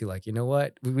decided to, like, you know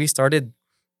what? We started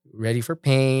ready for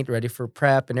paint, ready for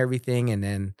prep and everything. And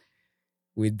then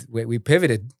we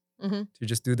pivoted to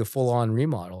just do the full on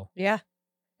remodel. Yeah.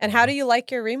 And how do you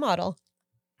like your remodel?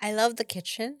 I love the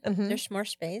kitchen. There's more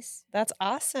space. That's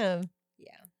awesome.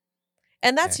 Yeah.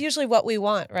 And that's usually what we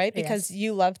want, right? Because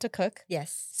you love to cook.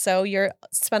 Yes. So you're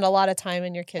spend a lot of time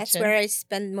in your kitchen. That's where I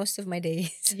spend most of my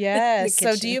days. Yes. The So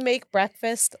do kitchen. you make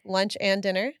breakfast, lunch, and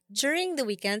dinner? During the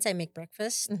weekends, I make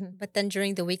breakfast. Mhm. But then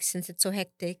during the week, since it's so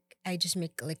hectic, I just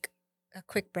make like a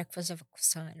quick breakfast of a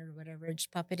croissant or whatever.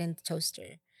 Just pop it in the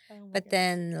toaster. But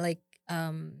then like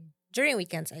during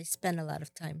weekends, I spend a lot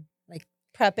of time like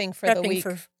prepping for the week.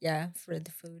 for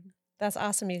the food. That's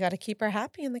awesome. You got to keep her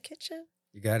happy in the kitchen.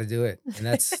 You got to do it, and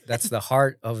that's the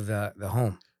heart of the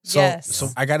home. So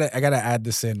I gotta add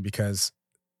this in because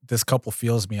this couple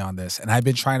feels me on this, and I've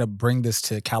been trying to bring this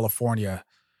to California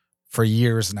for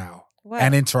years now, What?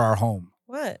 and into our home.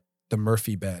 What? The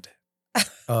Murphy bed.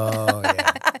 Oh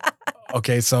yeah.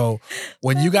 Okay, so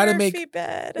when you got to make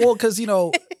bed. well, because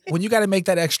when you got to make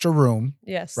that extra room,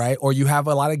 Yes. right, or you have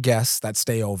a lot of guests that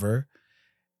stay over,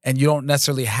 and you don't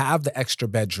necessarily have the extra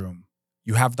bedroom,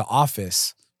 you have the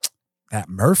office. That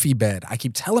Murphy bed. I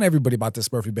keep telling everybody about this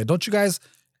Murphy bed. Don't you guys?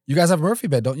 You guys have a Murphy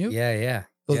bed, don't you? Yeah.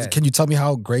 Can you tell me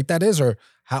how great that is, or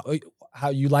how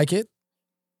you like it?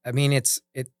 I mean, it's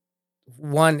a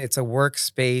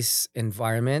workspace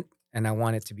environment, and I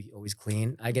want it to be always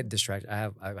clean. I get distracted. I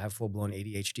have full blown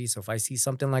ADHD, so if I see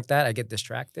something like that, I get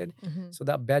distracted. Mm-hmm. So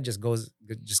that bed just goes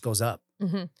up,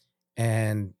 Mm-hmm.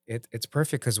 and it's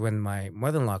perfect because when my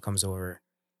mother-in-law comes over,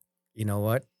 you know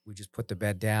what? We just put the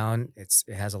bed down. It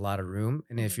has a lot of room,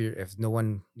 and if no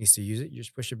one needs to use it, you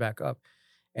just push it back up.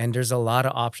 And there's a lot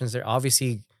of options there.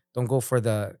 Obviously, don't go for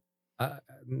the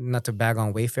not to bag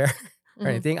on Wayfair or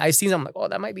anything. I see them like, oh,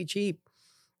 that might be cheap.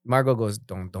 Margaux goes,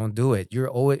 don't do it. You're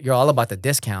all about the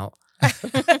discount,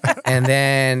 and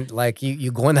then like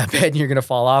you go in that bed and you're gonna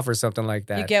fall off or something like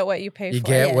that. You get what you pay for. You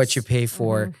get what you pay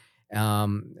for.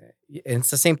 And it's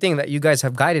the same thing that you guys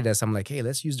have guided us. I'm like, hey,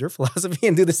 let's use their philosophy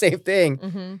and do the same thing.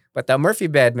 Mm-hmm. But that Murphy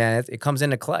bed, man, it comes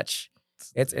in a clutch.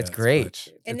 It's great. Clutch.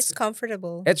 And it's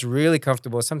comfortable. It's really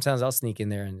comfortable. Sometimes I'll sneak in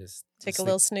there and just Take a sleep.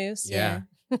 little snooze. Yeah.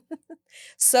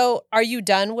 So are you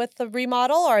done with the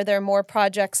remodel, or are there more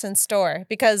projects in store?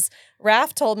 Because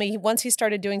Raff told me once he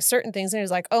started doing certain things and he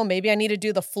was like, oh, maybe I need to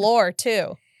do the floor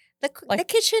too. The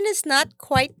kitchen is not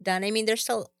quite done. I mean, there's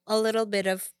still a little bit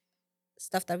of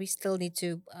stuff that we still need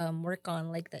to work on,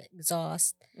 like the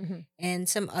exhaust and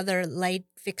some other light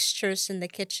fixtures in the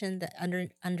kitchen, the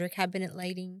under cabinet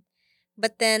lighting.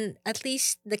 But then at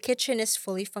least the kitchen is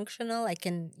fully functional. I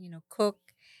can cook,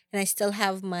 and I still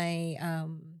have my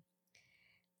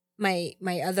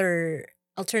my other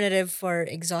alternative for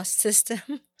exhaust system.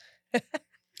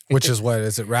 Which is what?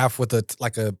 Is it Raff with a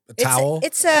towel?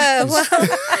 It's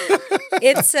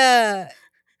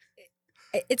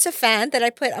a fan that I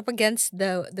put up against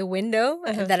the window,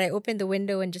 and that I open the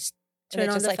window and just turn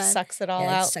on just the like fan. sucks it all It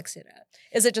out. sucks it out.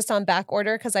 Is it just on back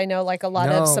order? Because I know like a lot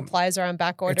of No, supplies are on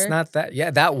back order. It's not that.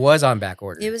 Yeah, that was on back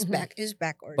order. It was back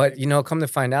ordered. But come to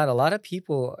find out, a lot of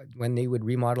people, when they would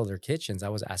remodel their kitchens, I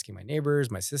was asking my neighbors,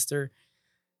 my sister,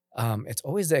 it's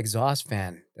always the exhaust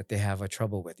fan that they have a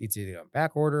trouble with. It's either on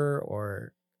back order,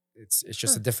 or it's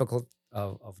just a difficult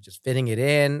of just fitting it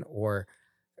in, or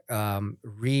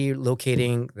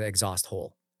relocating the exhaust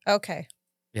hole. Okay.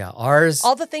 Yeah, ours.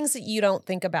 All the things that you don't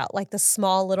think about, like the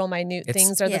small little minute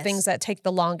things, are the things that take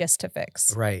the longest to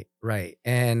fix. Right.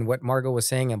 And what Margaux was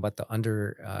saying about the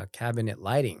under cabinet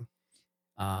lighting,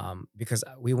 because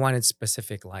we wanted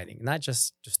specific lighting, not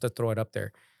just to throw it up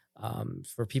there.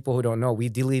 For people who don't know, we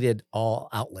deleted all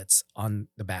outlets on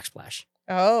the backsplash.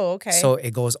 Oh, okay. So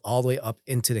it goes all the way up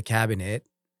into the cabinet.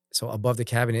 So above the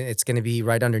cabinet, it's going to be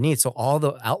right underneath. So all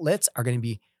the outlets are going to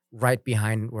be right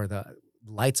behind where the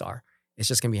lights are. It's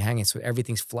just going to be hanging. So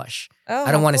everything's flush. Oh,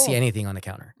 I don't want to cool. see anything on the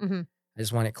counter. Mm-hmm. I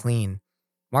just want it clean.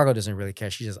 Margaux doesn't really care. I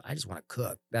just want to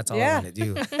cook. That's all I Yeah. want to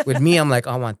do. With me, I'm like,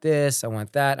 I want this. I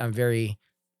want that. I'm very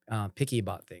picky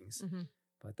about things. Mm-hmm.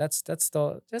 But that's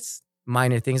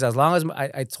minor things. As long as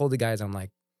I told the guys, I'm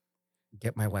like,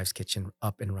 get my wife's kitchen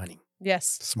up and running.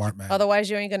 Yes. Smart man. Otherwise,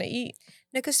 you ain't going to eat.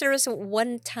 No, because there was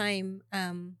one time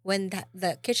when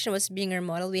the kitchen was being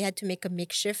remodeled, we had to make a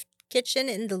makeshift kitchen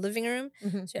in the living room.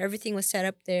 Mhm. So everything was set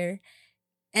up there.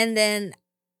 And then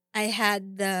I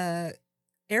had the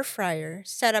air fryer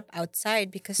set up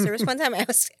outside because there was one time I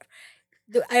was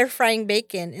air frying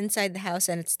bacon inside the house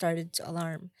and it started to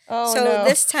alarm. Oh, So no.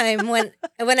 this time when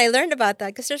I learned about that,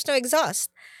 because there's no exhaust,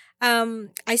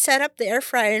 I set up the air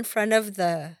fryer in front of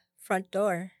the front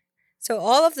door. So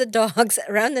all of the dogs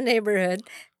around the neighborhood,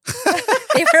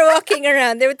 they were walking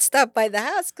around. They would stop by the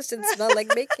house because it smelled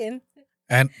like bacon.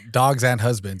 And dogs and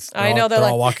husbands. I know, they're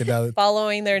all like- walking down.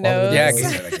 Following their Following nose. their Yeah, nose.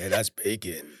 because they're like, hey, that's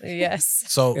bacon. Yes.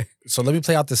 So let me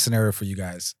play out this scenario for you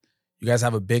guys. You guys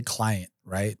have a big client,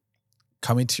 right?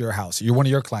 coming to your house. You're one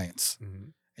of your clients,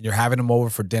 Mhm. and you're having them over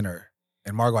for dinner.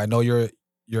 And Margaux, I know you're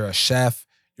a chef.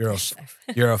 You're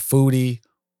a foodie.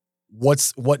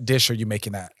 What dish are you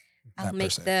making that? I'll make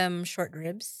person? them short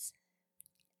ribs.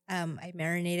 I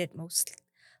marinated most.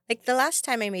 Like the last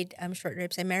time I made short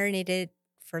ribs, I marinated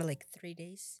for like 3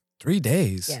 days. 3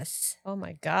 days. Yes. Oh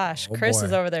my gosh. Oh, Chris boy.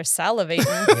 is over there salivating.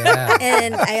 Yeah.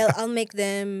 And I'll make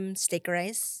them steak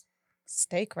rice.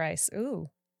 Steak rice. Ooh.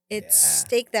 It's Yeah.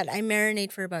 steak that I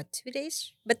marinate for about 2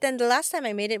 days. But then the last time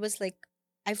I made it was like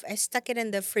I stuck it in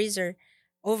the freezer,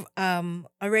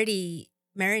 already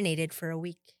marinated for a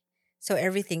week. So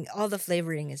everything, all the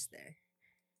flavoring is there.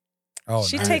 Oh,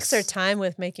 She nice. takes her time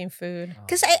with making food.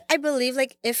 Because I believe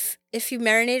like if you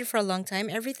marinate it for a long time,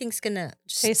 everything's gonna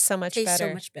just Tastes so much taste better.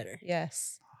 so much better.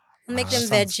 Yes. I'll make Wow, them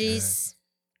sounds veggies,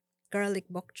 garlic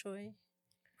bok choy.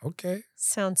 Okay.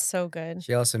 Sounds so good.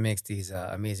 She also makes these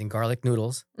amazing garlic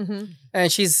noodles, Hmm.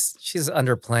 and she's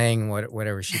underplaying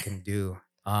whatever she can do.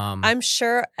 I'm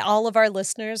sure all of our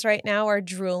listeners right now are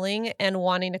drooling and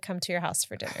wanting to come to your house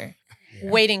for dinner, yeah.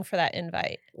 waiting for that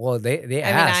invite. Well, they I mean,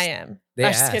 asked. I am. They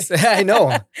I'm just asked. kidding. I know.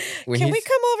 When Can we he's-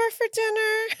 come over for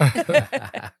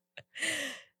dinner?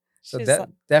 So She's that like-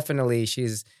 definitely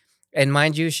she's, and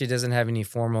mind you, she doesn't have any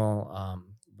formal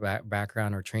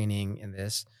background or training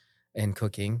in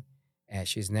cooking, and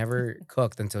she's never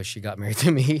cooked until she got married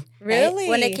to me. Really?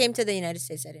 When I came to the United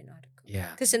States, I didn't know how to cook.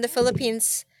 Yeah, Because in the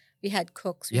Philippines, we had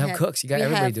cooks. you have cooks. You got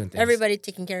everybody doing things. Everybody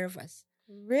taking care of us.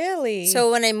 Really?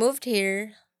 So when I moved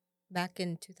here back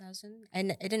in 2000, I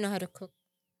didn't know how to cook.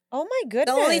 oh my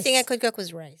goodness. The only thing I could cook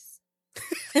was rice.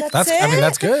 That's I mean, it?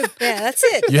 that's good. Yeah, that's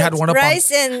it. You had That's one up on-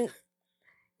 rice and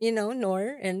Nor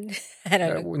and I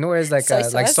don't know. No, it's like Soy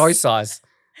like sauce? soy sauce,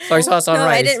 soy sauce on no,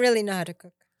 rice. I didn't really know how to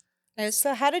cook.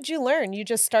 So how did you learn? You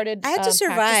just started I had to practicing?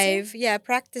 survive. Yeah,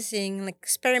 practicing, like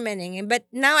experimenting. But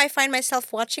now I find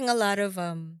myself watching a lot of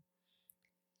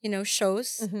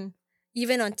shows, Mhm.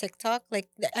 even on TikTok. Like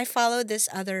I follow this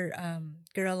other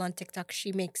girl on TikTok.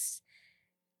 She makes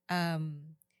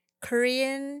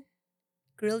Korean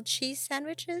grilled cheese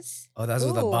sandwiches. Oh, those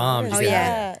are the Ooh, bombs. what is Oh,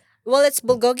 yeah. that? Well, it's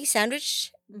bulgogi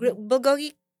sandwich, Mhm.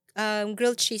 bulgogi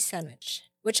grilled cheese sandwich,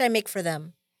 which I make for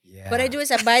them. Yeah. What I do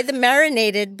is I buy the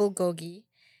marinated bulgogi,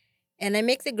 and I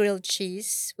make the grilled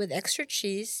cheese with extra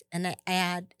cheese, and I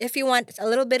add, if you want a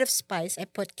little bit of spice, I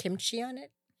put kimchi on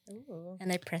it, Ooh.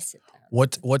 and I press it down.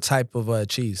 What type of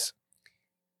cheese?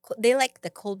 They like the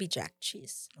Colby Jack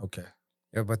cheese. Okay.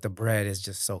 Yeah, but the bread is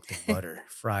just soaked in butter,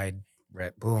 fried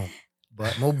bread. Boom.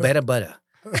 But more butter.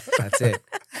 That's it.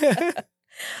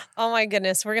 Oh my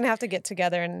goodness. We're going to have to get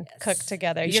together and cook Yes.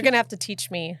 together. You You're should- going to have to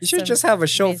teach me. You should some just have a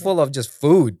show amazing- full of just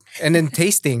food and then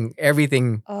tasting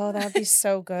everything Oh, that'd be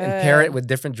so good. and pair it with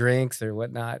different drinks or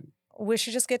whatnot. We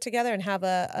should just get together and have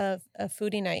a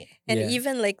foodie night. And Yeah.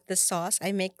 even like the sauce,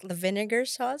 I make the vinegar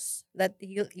sauce that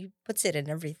he puts it in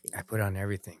everything. I put on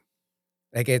everything.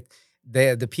 Like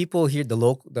the people here,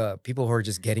 the people who are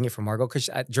just getting it from Margaux, because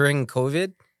during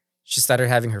COVID, she started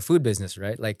having her food business,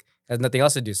 right? Like has nothing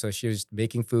else to do, so she was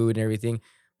making food and everything.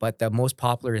 But the most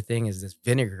popular thing is this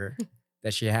vinegar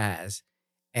that she has,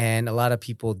 and a lot of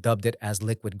people dubbed it as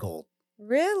liquid gold.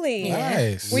 Really? Yeah.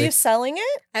 Nice. Were you selling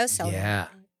it? I was selling. Yeah.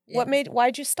 it.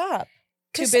 Why'd you stop?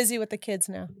 Too 'Cause- busy with the kids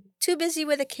now. Too busy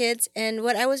with the kids, and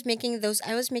what I was making those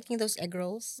egg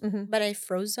rolls, Mhm. but I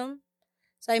froze them.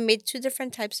 So I made 2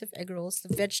 different types of egg rolls.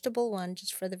 The vegetable one,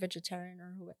 just for the vegetarian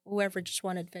or whoever just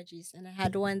wanted veggies, and I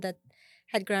had one that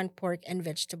had ground pork and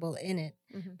vegetable in it.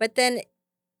 Mhm. But then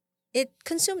it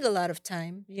consumed a lot of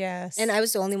time, Yes. and I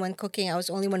was the only one cooking. I was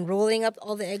the only one rolling up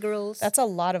all the egg rolls. That's a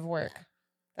lot of work.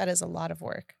 That is a lot of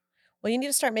work. Well, you need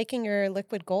to start making your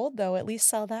liquid gold, though. At least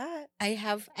sell that. I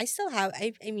still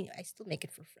make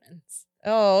it for friends.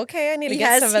 Oh, okay. I need to He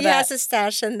get some of he that. has a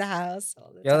stash in the house.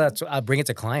 All the Yeah, time. that's I'll bring it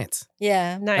to clients.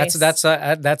 Yeah. Nice.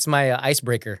 That's my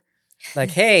icebreaker.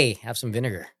 Like, hey, have some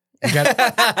vinegar. You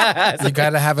got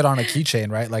to have it on a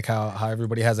keychain, right? Like how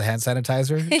everybody has a hand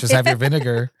sanitizer. Just have your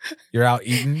vinegar. You're out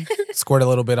eating. Squirt a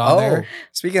little bit on there.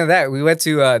 Speaking of that, we went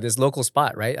to this local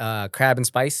spot, right? Crab and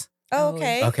Spice. Oh,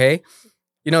 okay. Okay.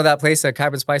 You know that place,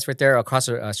 Crab and Spice, right there across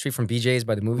the street from BJ's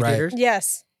by the movie Right. theaters?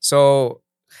 Yes. So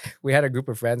we had a group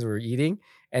of friends, we were eating,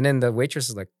 and then the waitress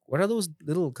is like, what are those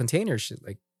little containers? She's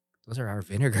like, those are our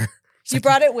vinegar. You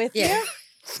brought it with Yeah. you?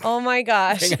 Oh my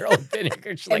gosh. Bring our own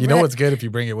vinegar. She's like, You know what's good if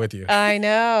you bring it with you. I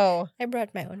know. I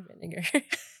brought my own vinegar.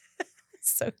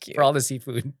 So cute. for all the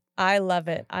seafood. I love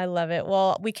it. I love it.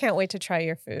 Well, we can't wait to try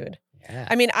your food. Yeah.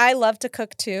 I mean, I love to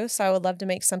cook too, so I would love to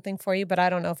make something for you, but I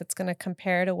don't know if it's going to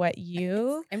compare to what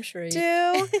you I'm sure.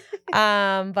 do.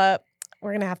 But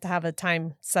we're gonna have to have a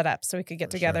time set up so we could get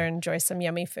For together sure. and enjoy some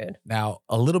yummy food. Now,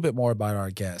 a little bit more about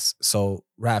our guests. So,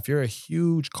 Raff, you're a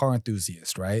huge car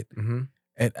enthusiast, right? Mm-hmm.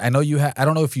 And I know you have. I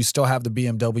don't know if you still have the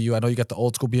BMW. I know you got the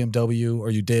old school BMW,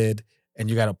 or you did, and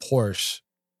you got a Porsche.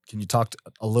 Can you talk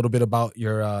a little bit about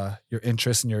your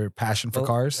interest and your passion for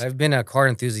cars? I've been a car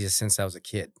enthusiast since I was a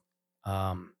kid.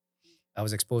 I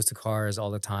was exposed to cars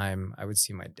all the time. I would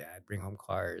see my dad bring home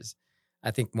cars.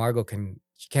 I think Margaux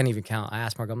she can't even count. I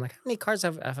asked Margaux, I'm like, how many cars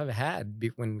have I ever had?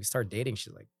 When we started dating,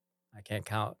 she's like, I can't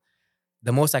count.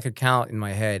 The most I could count in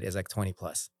my head is like 20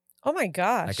 plus, Oh my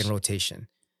gosh. like in rotation.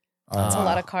 That's a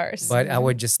lot Wow. of cars. But I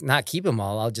would just not keep them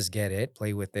all. I'll just get it,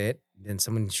 play with it. Then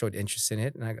someone showed interest in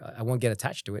it, and I won't get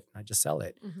attached to it. I just sell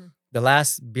it. Mm-hmm. The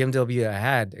last BMW I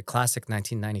had, a classic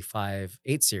 1995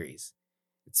 8 Series.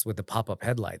 It's with the pop-up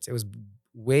headlights. It was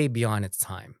way beyond its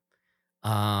time.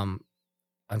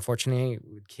 Unfortunately,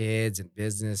 with kids and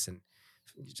business and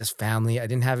just family, I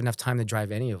didn't have enough time to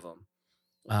drive any of them.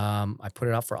 I put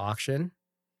it out for auction,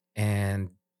 and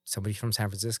somebody from San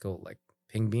Francisco like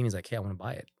pinged me. He's like, "Hey, I want to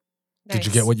buy it." Did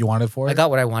you get what you wanted for it? I got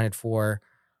what I wanted for,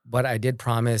 but I did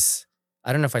promise.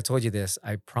 I don't know if I told you this.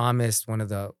 I promised one of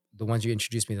the ones you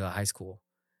introduced me to the high school,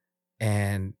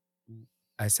 and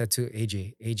I said to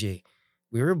AJ,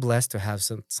 we were blessed to have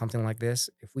something like this.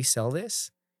 If we sell this,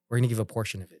 we're gonna give a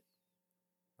portion of it,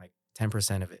 like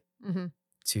 10% of it, Mm-hmm.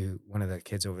 to one of the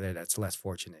kids over there that's less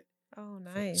fortunate. Oh,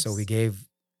 nice. So we gave,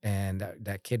 and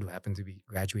that kid who happened to be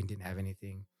graduating didn't have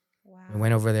anything. Wow. We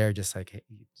went over there just like, hey,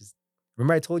 just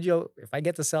remember I told you if I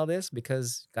get to sell this,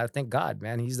 because gotta thank God,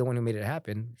 man, he's the one who made it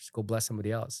happen. Just go bless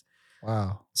somebody else.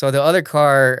 Wow. So the other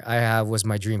car I have was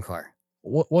my dream car.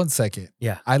 1 second.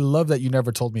 Yeah. I love that you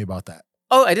never told me about that.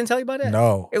 Oh, I didn't tell you about it.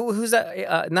 No. Who's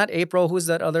that? Not April. Who's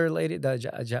that other lady? The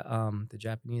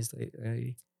Japanese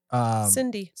lady.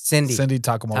 Cindy. Cindy.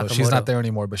 Takamoto. She's Takamoto. not there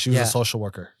anymore, but she was Yeah. a social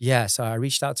worker. Yeah. So I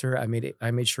reached out to her.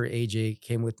 I made sure AJ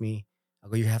came with me. I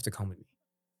go, you have to come with me.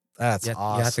 That's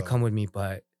awesome. You have to come with me,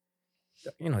 but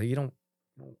you don't.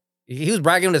 He was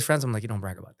bragging with his friends. I'm like, you don't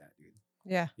brag about that, dude.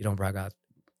 Yeah. You don't brag out.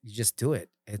 You just do it.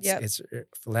 It's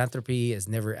philanthropy is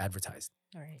never advertised.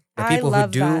 All right. The I people who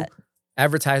love do that.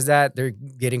 advertise that, they're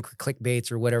getting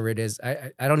clickbaits or whatever it is.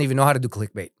 I don't even know how to do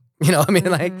clickbait. You know what I mean?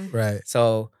 Like, Mhm. Right.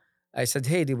 so I said,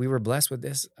 hey, dude, we were blessed with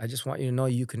this. I just want you to know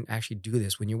you can actually do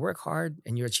this. When you work hard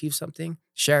and you achieve something,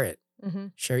 share it.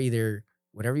 Mhm. Share either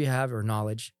whatever you have or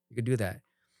knowledge. You could do that.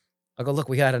 I'll go, look,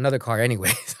 we got another car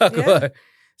anyway.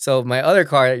 So my other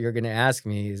car that you're going to ask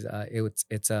me is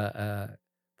it's a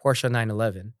Porsche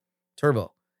 911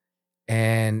 Turbo.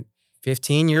 And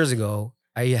 15 years ago,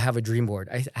 I have a dream board.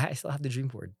 I still have the dream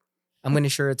board. I'm going to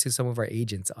show it to some of our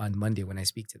agents on Monday when I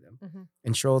speak to them Mhm.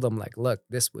 and show them like, look,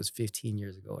 this was 15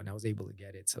 years ago and I was able to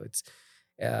get it. So it's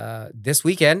this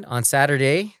weekend on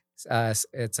Saturday.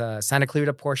 It's Santa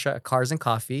Clarita Porsche Cars and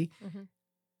Coffee. Mhm.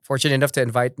 Fortunate enough to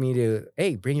invite me to,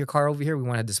 hey, bring your car over here. We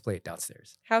want to display it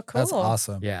downstairs. How cool. That's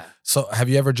awesome. Yeah. So have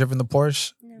you ever driven the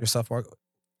Porsche No. yourself, Margaux?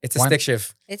 It's a Why- stick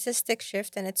shift. It's a stick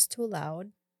shift and it's too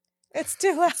loud. It's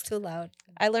too loud. It's too loud.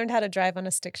 I learned how to drive on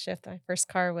a stick shift. My first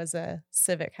car was a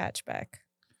Civic hatchback.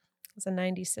 It was a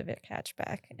 90 Civic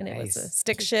hatchback. And it was a Nice.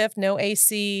 stick shift, no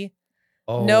AC,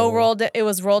 Oh, no it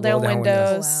was roll down Roll down windows.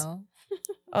 windows. Wow.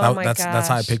 Oh my that's gosh.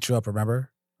 how I picked you up, remember?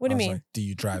 What do I you was mean? like, do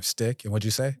you drive stick? And what'd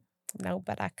you say? No,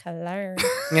 but I can learn.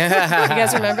 You You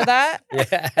guys remember that?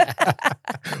 Yeah.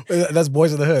 That's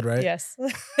Boys in the Hood, right? Yes.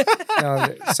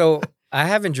 No, so I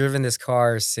haven't driven this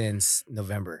car since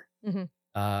November. Mhm.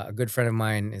 A good friend of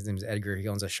mine, his name is Edgar. He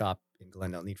owns a shop in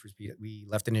Glendale, Need for Speed. We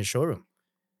left it in his showroom.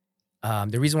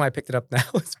 The reason why I picked it up now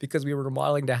is because we were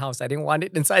remodeling the house. I didn't want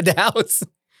it inside the house.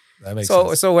 That makes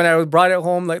sense. So when I brought it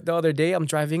home like the other day, I'm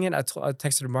driving it. I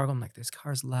texted Margaux. I'm like, this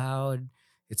car's loud.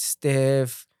 It's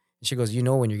stiff. And she goes,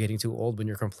 when you're getting too old when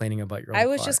you're complaining about your own I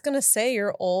was car. just going to say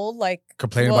you're old. Like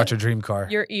Complaining what? about your dream car.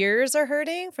 Your ears are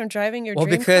hurting from driving your Well,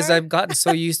 dream because car? I've gotten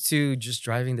so used to just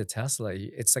driving the Tesla.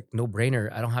 It's like no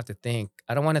brainer. I don't have to think.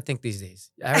 I don't want to think these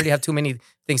days. I already have too many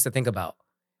things to think about.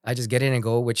 I just get in and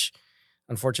go, which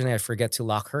unfortunately I forget to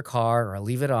lock her car or I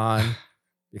leave it on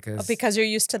because you're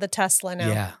used to the Tesla now.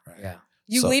 yeah, Right. yeah.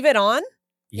 You So- leave it on?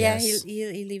 Yeah, Yes.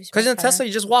 he leaves. Because my in car. Tesla,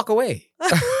 you just walk away.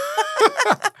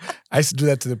 I used to do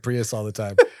that to the Prius all the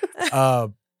time.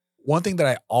 One thing that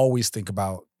I always think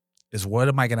about is what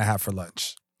am I going to have for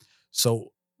lunch?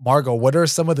 So, Margaux, what are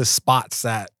some of the spots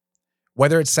that,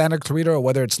 whether it's Santa Clarita or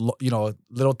whether it's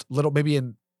little maybe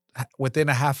within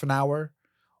a half an hour,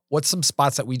 what's some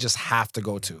spots that we just have to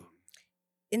go to?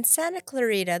 In Santa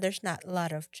Clarita, there's not a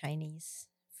lot of Chinese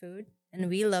food, and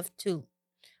we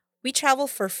travel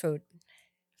for food.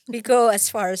 We go as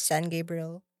far as San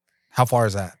Gabriel. How far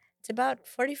is that? It's about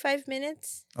 45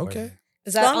 minutes. Okay. Is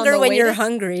It's that on longer the when way you're to-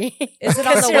 hungry. Is it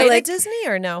on Because the you're way like- to Disney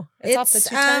or no? It's off the It's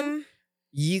 210.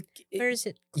 You where is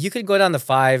it? you could go down the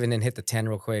 5 and then hit the 10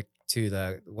 real quick to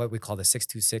the what we call the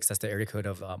 626. That's the area code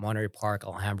of Monterey Park,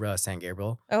 Alhambra, San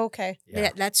Gabriel. Oh, okay. Yeah.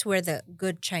 That's where the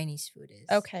good Chinese food is.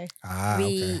 Okay.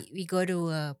 We go to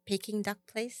a Peking duck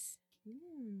place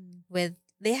with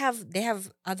they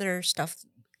have other stuff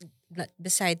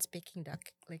besides Peking duck.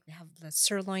 Like they have the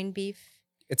sirloin beef.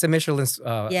 It's a Michelin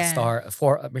Yeah.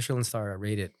 star, Michelin star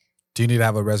rated. Do you need to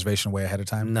have a reservation way ahead of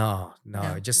time? No,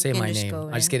 No, just we say can my just name. go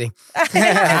I'm just in. kidding.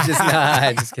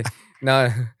 Just kidding.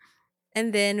 No.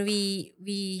 And then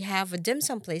we have a dim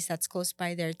sum place that's close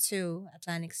by there too,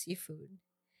 Atlantic Seafood.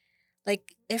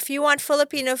 Like if you want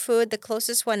Filipino food, the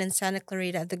closest one in Santa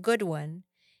Clarita, the good one,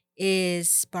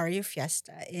 is Barrio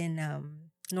Fiesta in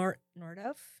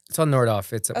Nordhoff. It's on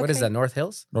Nordhoff. It's what is Okay. that? North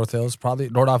Hills? North Hills, probably.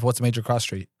 Nordoff, what's a major cross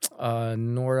street?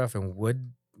 Nordhoff and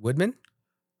Woodman.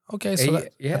 Okay, so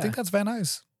Eh, I think that's Van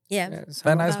Nuys. Yeah, it's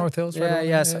Van on- Nuys, North Hills, right? Yeah, over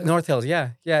yeah, there? North Hills.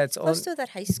 Yeah, yeah. It's on. close to that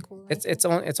high school. I think.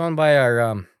 It's owned by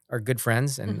our good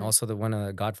friends and Mhm. also one of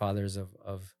the godfathers of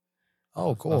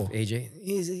Oh, cool. of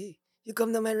AJ. You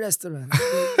come to my restaurant.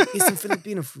 Eat some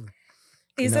Filipino food.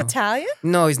 He's know? Italian?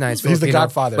 No, he's not. He's the Filipino,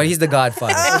 godfather. But he's the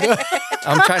godfather.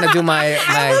 I'm trying to do my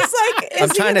I was like, I'm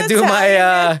is he trying an to do my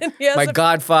Italian? He has my a-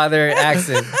 godfather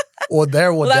accent. Well,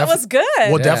 there Well, that was good.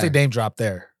 we'll Yeah. definitely name drop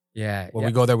there. Yeah. When yeah.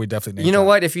 we go there, we definitely name You know drop.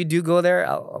 what? If you do go there,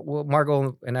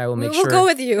 Margaux and I will make we'll sure. go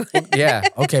with you. Yeah.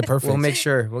 Okay, perfect. We'll make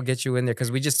sure we'll get you in there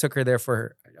because we just took her there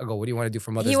for. I go. What do you want to do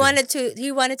for Mother's He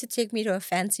Day? wanted to take me to a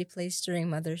fancy place during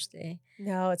Mother's Day.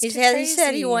 No, it's He too said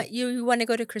crazy. you want to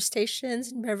go to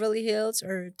Crustaceans in Beverly Hills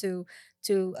or to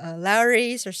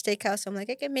Lowry's or Steakhouse. I'm like,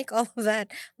 I can make all of that.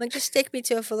 I'm like, just take me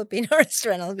to a Filipino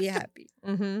restaurant. I'll be happy.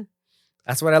 Mm-hmm.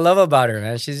 That's what I love about her,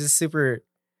 man. She's just super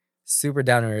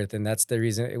down to earth, and that's the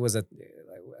reason it was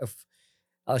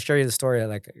I'll show you the story,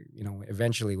 like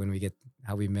eventually when we get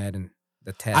how we met and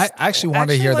the test. I actually want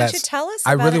to hear why that. don't you tell us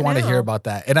I about really it want to hear now? about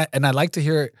that, and I'd like to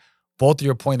hear both of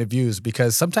your point of views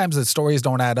because sometimes the stories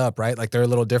don't add up, right? Like they're a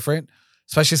little different,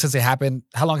 especially since they happened.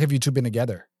 How long have you two been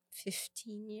together?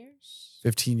 15 years.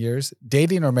 15 years,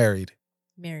 dating or married?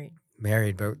 Married.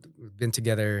 Married, but we've been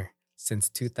together since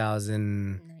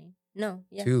 2002, 9. No,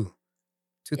 yeah.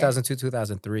 2002,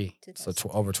 2003. So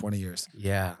over 20 years.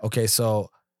 Yeah. Okay, so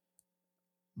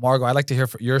Margaux, I'd like to hear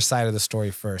your side of the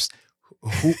story first.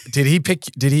 Who did he pick?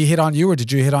 Did he hit on you or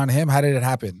did you hit on him? How did it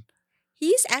happen?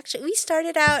 We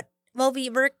started out, well, we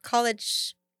were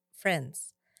college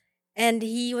friends. And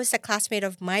he was a classmate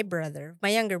of my brother, my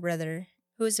younger brother,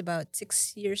 who's about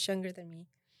 6 years younger than me.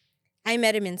 I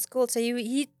met him in school. So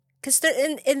because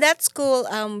in that school,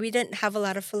 we didn't have a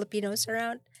lot of Filipinos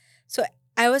around. So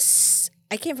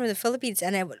I came from the Philippines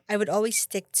and I would always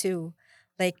stick to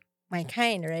like my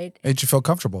kind, right? Made you feel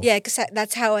comfortable? Yeah, because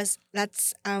that's how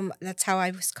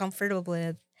I was comfortable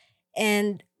with.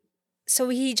 And so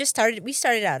we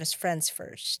started out as friends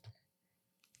first.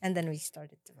 And then we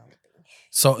started developing.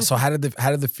 So how did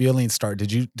the feeling start?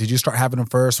 Did you start having them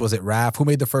first? Was it Raff? Who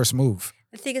made the first move?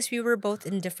 The thing is, we were both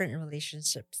in different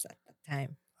relationships at the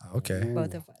time. Okay.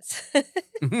 Both of us.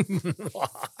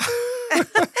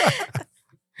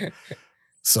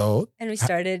 So And we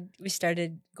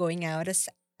started going out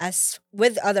as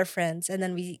with other friends, and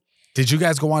then we did you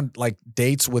guys go on like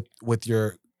dates with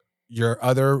your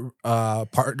other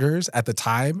partners at the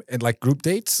time and like group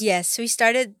dates? yes, we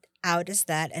started out as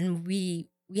that, and we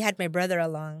had my brother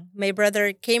along. My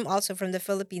brother came also from the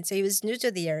Philippines, so he was new to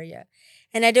the area,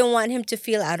 and I didn't want him to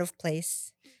feel out of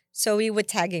place, so we would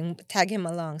tag him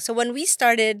along. So when we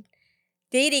started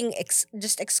dating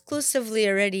just exclusively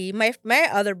already, my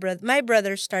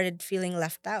brother started feeling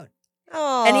left out.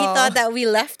 Oh, And he thought that we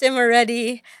left him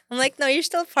already. I'm like, no, you're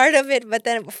still part of it. But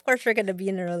then, of course, we're going to be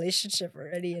in a relationship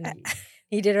already. And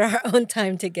we did our own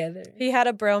time together. he had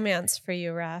a bromance for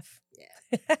you, Raff.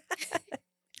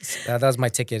 That was my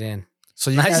ticket in.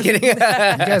 So you Not guys, just kidding. you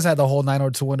guys had the whole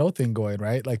 90210 thing going,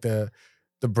 right? Like the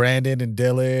Brandon and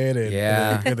Dylan and,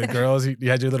 Yeah. and the girls. You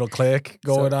had your little clique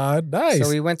going on. Nice. So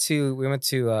we went to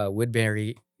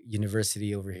Woodbury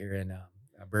University over here in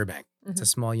Burbank. It's a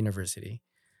small university.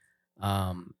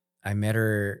 I met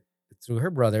her through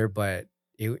her brother, but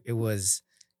it was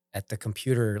at the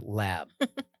computer lab,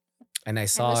 and I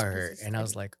saw was her, busy and I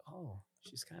was studying. like, "Oh,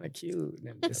 she's kind of cute,"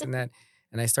 and this and that.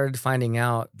 And I started finding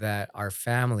out that our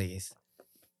families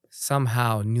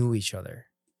somehow knew each other.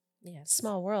 Yes.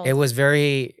 Small world. It was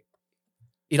very,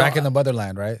 Back in the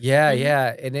motherland, right? yeah, Mhm.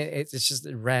 yeah, and it's just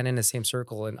it ran in the same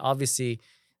circle. And obviously,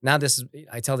 now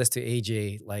I tell this to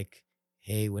AJ, like,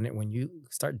 hey, when you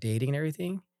start dating and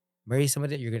everything, marry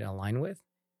somebody that you're going to align with,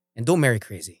 and don't marry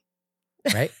crazy,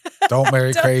 right? Don't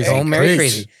marry crazy. Don't marry Preach.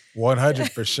 crazy.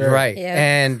 100 for sure. Right.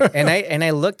 Yeah. And I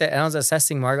looked at, and I was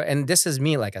assessing Margaux, and this is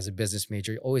me, like as a business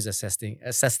major, always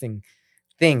assessing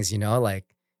things, like,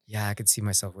 yeah, I could see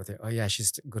myself with her. Oh yeah,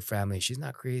 she's a good family. She's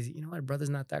not crazy. You know what? Brother's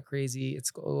not that crazy. It's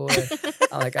good.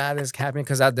 I'm like, this is happening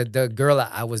because the girl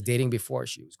that I was dating before,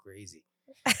 she was crazy.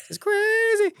 She's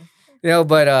crazy.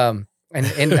 But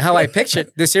and how I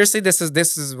pictured this. Seriously, this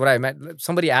is what I meant.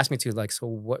 Somebody asked me to, like, so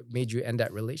what made you end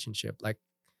that relationship? Like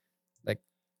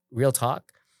real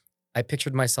talk. I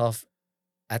pictured myself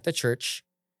at the church,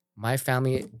 my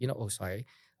family,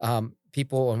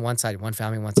 people on one side, one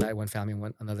family on one side, one family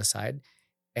on another side.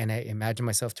 And I imagined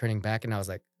myself turning back and I was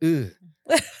like, ooh.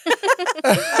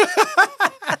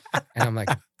 And I'm like,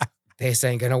 this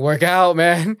ain't gonna work out,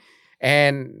 man.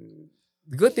 And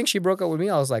the good thing she broke up with me,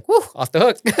 I was like, whoo, off the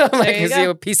hook. I'm like, see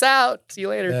you, peace out. See you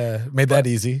later. Yeah, made that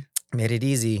easy. Made it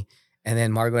easy. And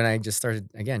then Margaux and I just started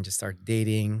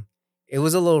dating. It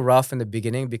was a little rough in the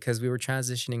beginning because we were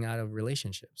transitioning out of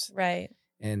relationships. Right.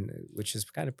 And which is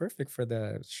kind of perfect for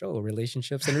the show,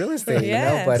 relationships and real estate,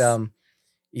 Yes. But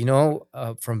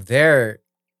from there,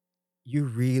 you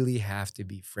really have to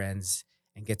be friends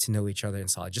and get to know each other in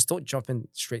solid. Just don't jump in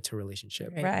straight to a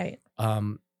relationship. Right.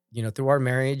 Through our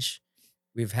marriage,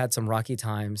 we've had some rocky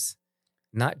times,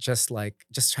 not just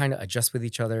trying to adjust with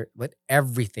each other, but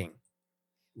everything.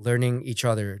 Learning each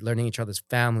other's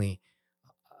family,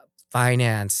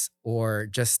 finance, or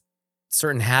just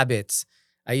certain habits.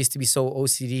 I used to be so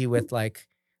OCD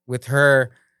with her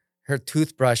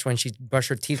toothbrush. When she brushed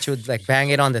her teeth, she would like bang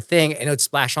it on the thing and it would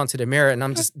splash onto the mirror, and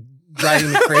I'm just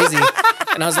driving me crazy.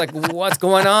 And I was like, what's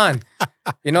going on?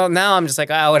 Now I'm just like,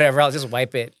 whatever, I'll just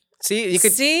wipe it. See, you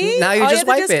could now you all just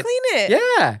you have wipe to do is it. clean it.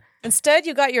 Yeah. Instead,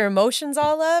 you got your emotions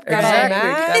all up, got Exactly. all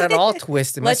mad. Got it all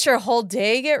twisted. Let your whole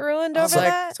day get ruined I was over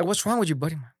like, that. so what's wrong with you,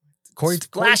 buddy? Corey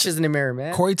Splashes in the mirror,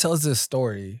 man. Corey tells this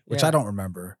story, which Yeah. I don't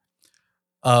remember,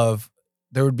 of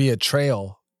there would be a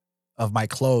trail of my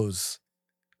clothes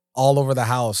all over the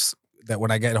house that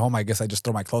when I get home, I guess I just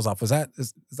throw my clothes off. Is that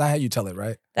how you tell it,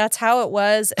 right? That's how it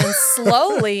was. And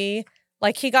slowly,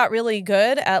 he got really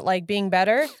good at being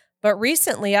better. But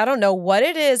recently, I don't know what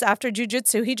it is after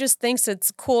jujitsu, he just thinks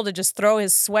it's cool to just throw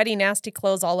his sweaty, nasty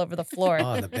clothes all over the floor.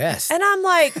 Oh, the best. And I'm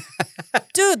like,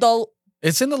 dude,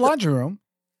 It's in the laundry room.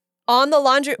 on the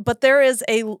laundry, but there is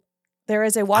a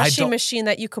washing machine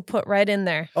that you could put right in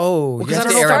there. Oh, Well, you 'cause have I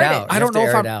to don't air know it if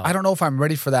out. I don't know if I'm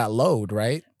ready for that load,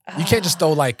 right? You can't just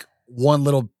throw one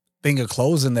little thing of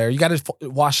clothes in there. You got to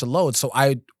wash the load. So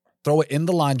I throw it in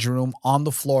the laundry room on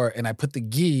the floor, and I put the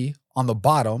gi on the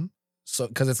bottom, so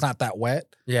because it's not that wet.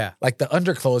 Yeah. Like the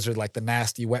underclothes are like the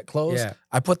nasty wet clothes. Yeah.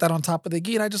 I put that on top of the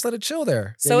gi and I just let it chill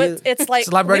there. So it's like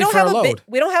So I'm ready for a load.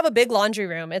 we don't have a big laundry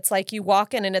room. It's like you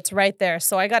walk in and it's right there.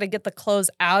 So I got to get the clothes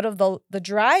out of the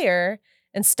dryer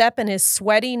and step in his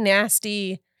sweaty,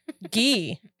 nasty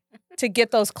gi to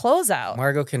get those clothes out.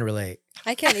 Margaux can relate.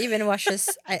 I can't even wash his.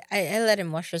 I let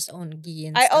him wash his own gi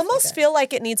and I stuff almost like that. feel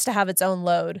like it needs to have its own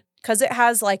load because it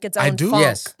has its own I do, funk.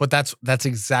 yes. But that's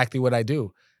exactly what I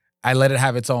do. I let it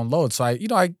have its own load. So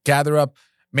I gather up.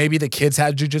 Maybe the kids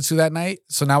had jujitsu that night,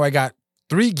 so now I got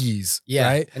 3 gis. Yeah.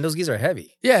 Right. And those gis are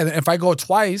heavy. Yeah. And if I go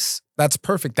twice, that's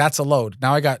perfect. That's a load.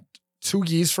 Now I got 2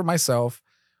 gis for myself,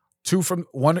 2 from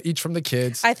one each from the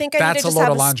kids. I think I need That's to a just load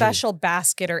have of a laundry. special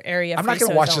basket or area. I'm for not you gonna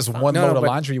so it wash don't just funk. one No, load of but-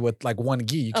 laundry with 1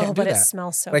 gi. You can't do but it that.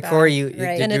 smells so Like bad. Corey, Right. the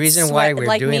And it's reason why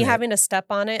we're doing me it, having to step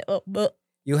on it.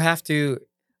 you have to.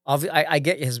 I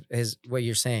get his what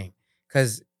you're saying,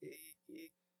 because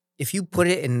if you put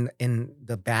it in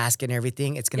the basket and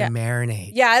everything, it's gonna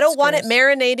marinate. Yeah, I don't It's want it gross.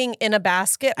 marinating in a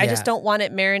basket. I just Yeah. don't want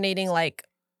it marinating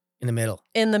In the middle.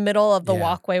 in the middle of the Yeah.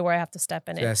 walkway where I have to step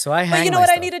in it. Yeah. So I hang. But you know my what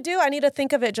I stuff. need to do? I need to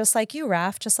think of it just like you,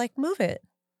 Raff. Just move it.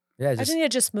 Yeah. I Just just need to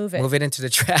just move it. move it into the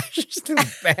trash. Just in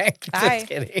the bag. Bye. Just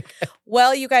kidding.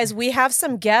 Well, you guys, we have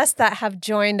some guests that have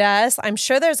joined us. I'm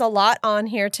sure there's a lot on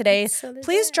here today. So there's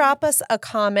Please that. drop us a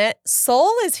comment.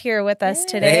 Soul is here with us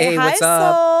today. Hey, hi, what's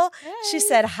up? Soul. She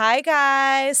said, hi,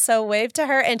 guys. So wave to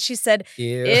her. And she said,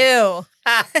 Ew. ew,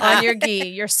 on your gi,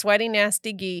 your sweaty,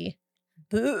 nasty gi.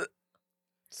 Boo.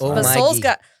 Oh But my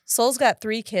Soul's got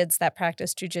 3 kids that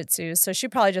practice jujitsu, so she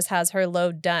probably just has her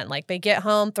load done. They get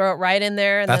home, throw it right in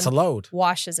there, and That's a then load.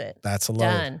 washes it. That's a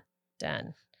load.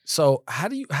 Done. So how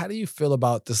do you feel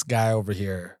about this guy over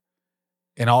here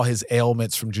and all his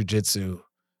ailments from jujitsu?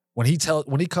 When he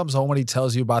comes home and he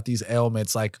tells you about these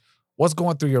ailments, what's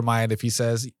going through your mind if he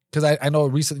says? Because I know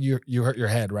recently you hurt your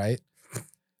head, right?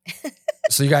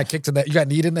 So you got kicked in you got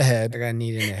kneed in the I head. got a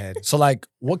need in the head. So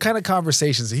what kind of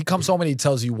conversations? He comes home and he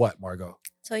tells you what, Margaux?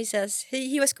 So he says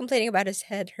he was complaining about his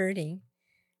head hurting.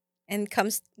 And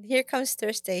here comes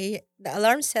Thursday. The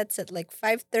alarm sets at like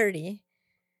 5:30.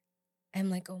 I'm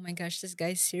like, oh my gosh, this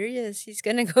guy's serious. He's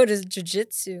gonna go to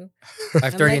jiu-jitsu.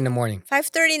 5:30 in the morning.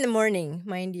 5:30 in the morning,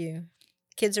 mind you.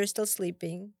 Kids are still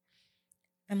sleeping.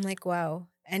 I'm like, wow.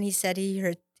 And he said he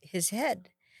hurt his head.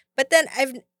 But then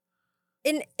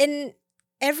in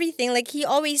everything, like he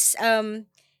always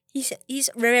he's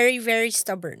very, very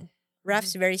stubborn.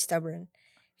 Raph's very stubborn.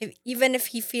 Even if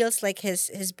he feels like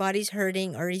his body's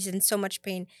hurting or he's in so much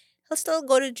pain, he'll still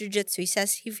go to jiu-jitsu. He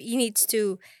says he needs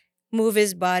to move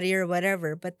his body or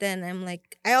whatever. But then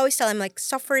I always tell him, like,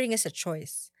 suffering is a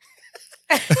choice.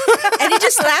 And he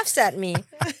just laughs at me.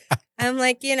 I'm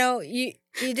like, you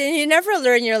never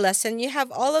learn your lesson. You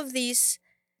have all of these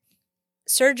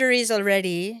surgeries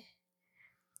already.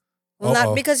 Well,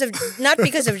 not because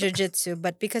of jiu-jitsu,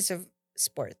 but because of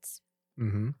sports.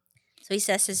 Mm-hmm. So he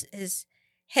says his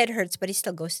head hurts, but he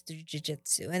still goes to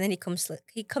jiu-jitsu. And then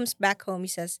he comes back home. He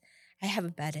says, I have a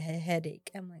bad headache.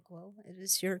 I'm like, well, it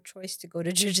is your choice to go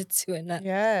to jiu-jitsu and not.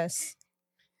 Yes.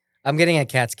 I'm getting a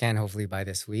CAT scan hopefully by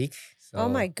this week. So. Oh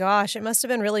my gosh, it must have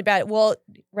been really bad. Well,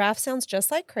 Raff sounds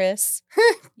just like Chris.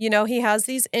 He has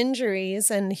these injuries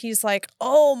and he's like,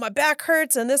 oh, my back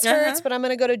hurts and this hurts, but I'm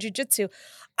going to go to jiu-jitsu.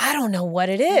 I don't know what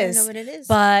it is. I don't know what it is.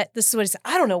 But this is what he said.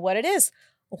 I don't know what it is.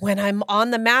 When I'm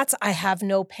on the mats, I have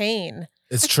no pain.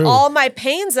 It's true. All my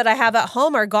pains that I have at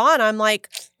home are gone. I'm like,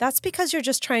 that's because you're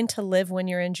just trying to live when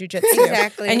you're in jiu-jitsu.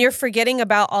 Exactly. And you're forgetting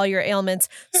about all your ailments.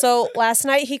 So last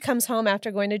night he comes home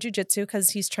after going to jiu-jitsu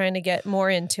because he's trying to get more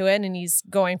into it. And he's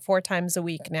going 4 times a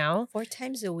week now. 4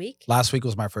 times a week? Last week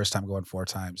was my first time going 4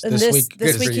 times. And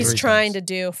this week he's trying to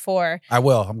do 4. I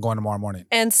will. I'm going tomorrow morning.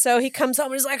 And so he comes home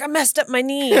and he's like, I messed up my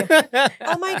knee.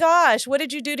 Oh my gosh, what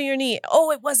did you do to your knee?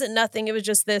 Oh, it wasn't nothing. It was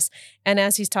just this. And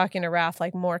as he's talking to Raff,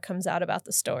 like more comes out about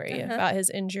the story, about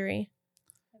his injury.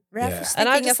 Raff is and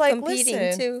I'm thinking just of like, competing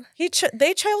listen, too.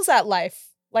 They chose that life.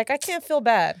 Like, I can't feel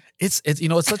bad. It's it's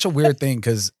such a weird thing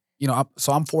because,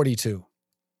 I'm 42.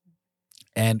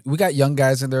 And we got young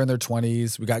guys in there in their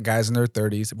 20s. We got guys in their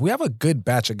 30s. We have a good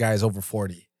batch of guys over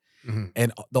 40. Mm-hmm.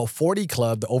 And the 40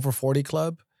 club, the over 40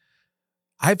 club,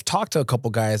 I've talked to a couple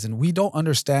guys and we don't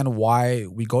understand why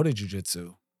we go to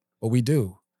jiu-jitsu, but we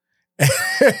do.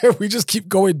 We just keep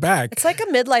going back. It's like a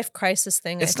midlife crisis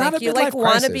thing. It's I not think. a midlife You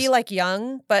want to crisis. be like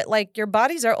young, but like your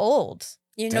bodies are old.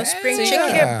 Spring So chicken. you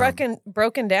can get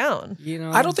broken down.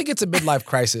 I don't think it's a midlife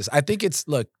crisis. I think it's,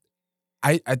 look,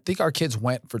 I think our kids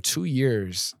went for 2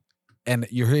 years and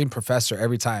you're hearing professor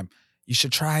every time. You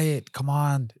should try it. Come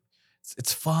on.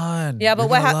 It's fun. Yeah, but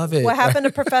what what happened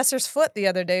to Professor's foot the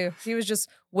other day? He was just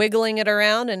wiggling it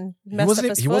around and messed up his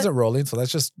foot. He wasn't rolling, so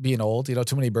that's just being old.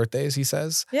 Too many birthdays, he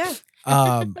says. Yeah.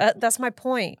 That's my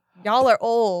point. Y'all are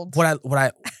old.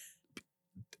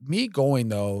 Me going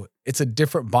though, it's a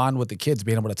different bond with the kids,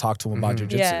 being able to talk to them about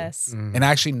jiu-jitsu. Yes. And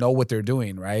actually know what they're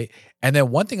doing, right? And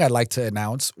then one thing I'd like to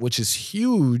announce, which is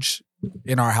huge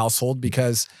in our household,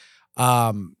 because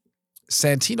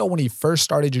Santino, when he first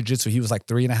started jiu-jitsu, he was like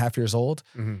 3.5 years old.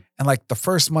 Mm-hmm. And like the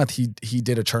first month he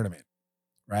did a tournament,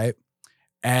 right?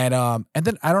 And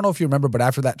then I don't know if you remember, but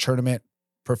after that tournament,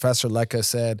 Professor Lecca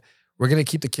said, we're going to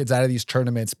keep the kids out of these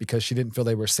tournaments because she didn't feel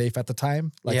they were safe at the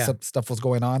time. Like some stuff was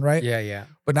going on, right? Yeah.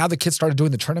 But now the kids started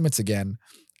doing the tournaments again.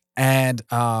 And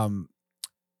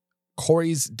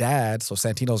Cori's dad, so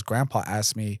Santino's grandpa,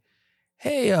 asked me,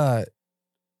 hey,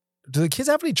 do the kids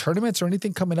have any tournaments or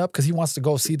anything coming up? Because he wants to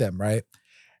go see them, right?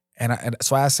 And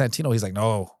so I asked Santino, he's like,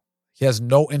 no, he has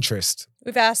no interest.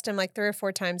 We've asked him like 3 or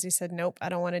 4 times. He said, nope, I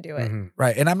don't want to do it. Mm-hmm.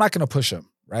 Right. And I'm not going to push him,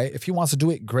 right? If he wants to do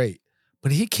it, great.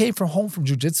 But he came home from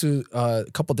jiu-jitsu a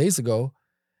couple days ago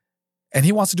and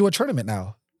he wants to do a tournament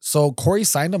now. So Cori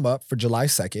signed him up for July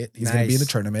 2nd. He's going to be in the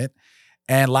tournament.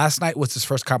 And last night was his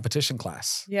first competition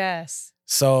class. Yes.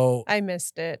 So I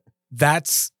missed it.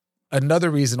 That's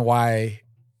another reason why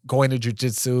going to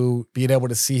jiu-jitsu, being able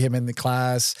to see him in the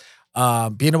class,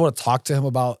 being able to talk to him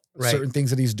about certain things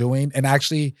that he's doing. And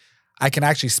actually, I can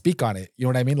actually speak on it. You know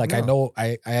what I mean? Like I know,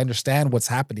 I understand what's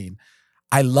happening.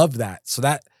 I love that. So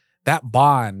that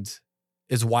bond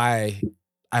is why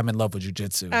I'm in love with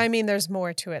jiu-jitsu. I mean, there's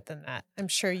more to it than that. I'm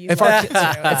sure you. It's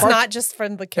not just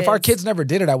from the kids. If our kids never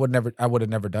did it, I would have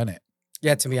never done it.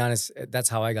 Yeah, to be honest, that's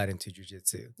how I got into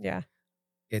jiu-jitsu. Yeah.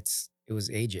 It was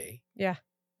AJ. Yeah.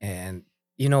 And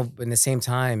in the same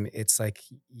time, it's like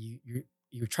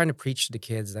you're trying to preach to the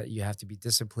kids that you have to be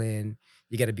disciplined,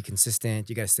 you got to be consistent,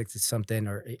 you got to stick to something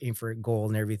or aim for a goal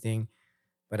and everything.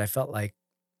 But I felt like,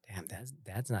 damn,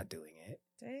 dad's not doing it.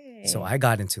 Dang. So I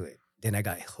got into it. Then I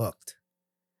got hooked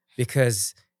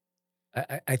because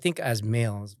I think as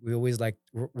males, we always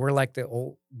we're like the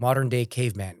old modern day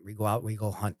caveman. We go out, we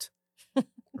go hunt,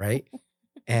 right?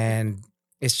 And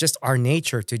it's just our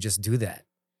nature to just do that.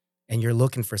 And you're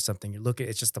looking for something.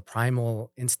 It's just the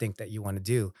primal instinct that you want to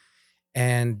do.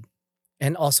 And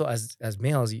also as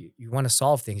males, you want to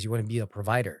solve things. You want to be a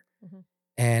provider. Mm-hmm.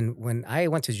 And when I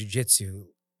went to jiu-jitsu,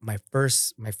 my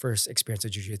first experience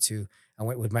of jiu-jitsu, I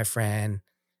went with my friend,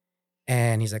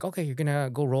 and he's like, okay, you're gonna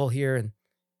go roll here. And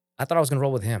I thought I was gonna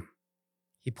roll with him.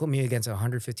 He put me against a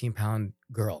 115-pound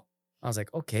girl. I was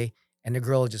like, okay. And the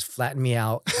girl just flattened me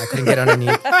out. I couldn't get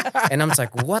underneath. And I'm just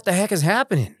like, what the heck is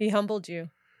happening? He humbled you.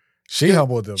 She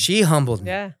humbled him. She humbled me.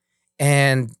 Yeah.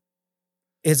 And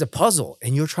it's a puzzle,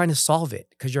 and you're trying to solve it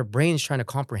because your brain's trying to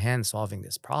comprehend solving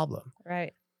this problem.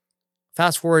 Right.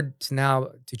 Fast forward to now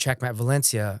to Checkmate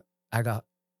Valencia, I got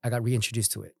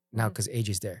reintroduced to it now because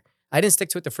AJ's there. I didn't stick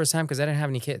to it the first time because I didn't have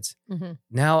any kids. Mm-hmm.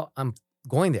 Now I'm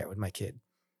going there with my kid,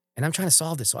 and I'm trying to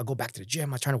solve this. So I go back to the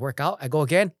gym. I'm trying to work out. I go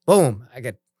again. Boom. I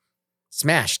get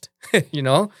smashed, you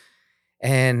know?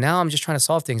 And now I'm just trying to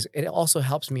solve things. It also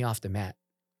helps me off the mat.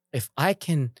 If I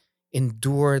can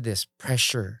endure this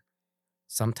pressure,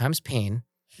 sometimes pain.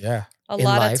 Yeah. A in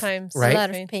lot life, of times. right? A lot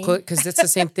of pain. Because it's the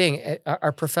same thing.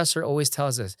 Our professor always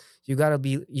tells us, you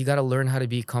gotta learn how to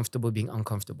be comfortable being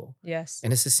uncomfortable. Yes.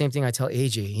 And it's the same thing I tell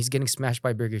AJ. He's getting smashed by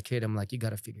a bigger kid. I'm like, you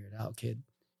gotta figure it out, kid.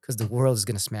 Because the world is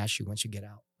gonna smash you once you get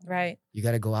out. Right. You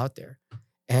gotta go out there.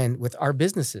 And with our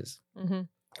businesses, Mm-hmm.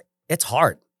 it's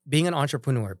hard. Being an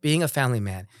entrepreneur, being a family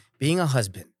man, being a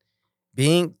husband,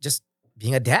 being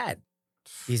a dad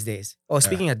these days. Oh,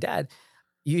 speaking of dad,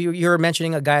 you were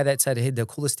mentioning a guy that said, hey, the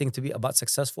coolest thing to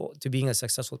being a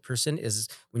successful person is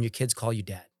when your kids call you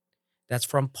dad. That's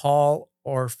from Paul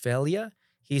Orfelia.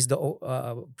 He's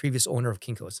the previous owner of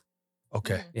Kinko's.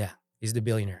 Okay. Yeah, he's the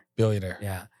billionaire.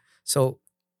 Yeah. So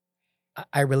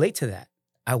I relate to that.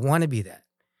 I want to be that.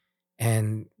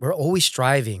 And we're always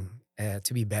striving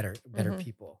to be better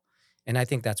people. And I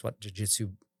think that's what jiu-jitsu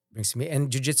brings to me.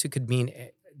 And jiu-jitsu could mean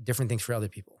different things for other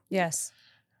people. Yes.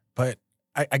 But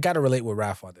I got to relate with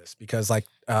Raff on this because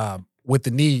with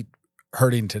the knee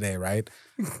hurting today, right?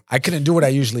 I couldn't do what I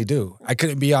usually do. I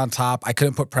couldn't be on top. I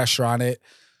couldn't put pressure on it.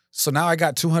 So now I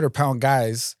got 200-pound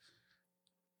guys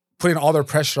putting all their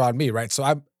pressure on me, right? So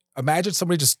I imagine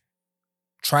somebody just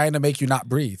trying to make you not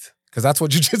breathe. Because that's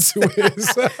what jiu-jitsu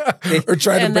is. Or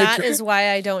trying to And break that is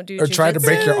why I don't do or trying to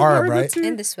break your arm, right?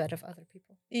 In the sweat of other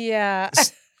people. Yeah.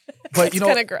 But you know,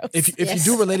 kind of gross. if you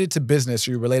do relate it to business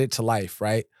or you relate it to life,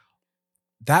 right?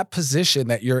 That position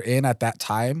that you're in at that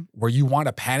time where you want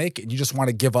to panic and you just want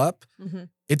to give up, Mhm.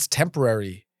 it's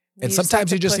temporary. And You just sometimes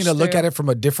have you to just need push to look at through. it from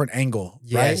a different angle,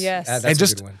 right? Yes. That's And a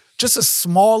just- good one. Just a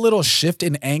small little shift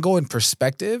in angle and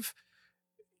perspective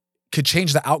could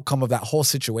change the outcome of that whole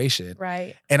situation.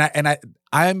 Right. And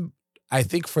I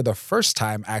think for the first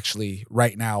time actually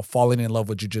right now falling in love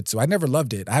with jiu-jitsu. I never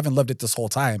loved it. I haven't loved it this whole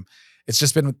time. It's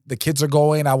just been the kids are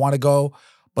going, I want to go.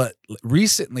 But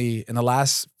recently in the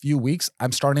last few weeks,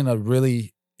 I'm starting to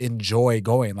really enjoy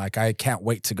going. Like I can't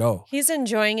wait to go. He's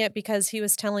enjoying it because he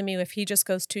was telling me if he just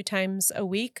goes 2 times a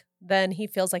week, then he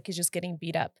feels like he's just getting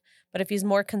beat up. But if he's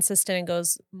more consistent and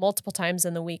goes multiple times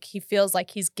in the week, he feels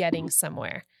like he's getting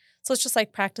somewhere. So it's just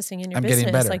like practicing in your I'm getting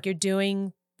business. better. Like you're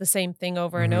doing the same thing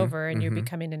over and Mhm, over and you're mhm.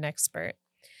 becoming an expert.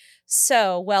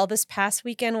 So, well, this past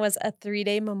weekend was a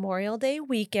 3-day Memorial Day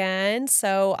weekend.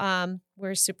 So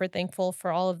we're super thankful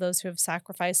for all of those who have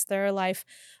sacrificed their life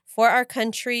for our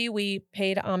country. We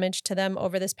paid homage to them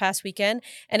over this past weekend.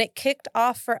 And it kicked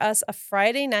off for us a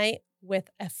Friday night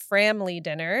with a family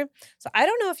dinner. So I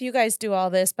don't know if you guys do all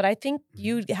this, but I think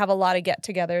you have a lot of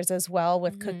get-togethers as well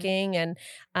with Mhm. cooking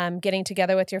and getting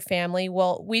together with your family.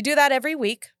 Well, we do that every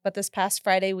week, but this past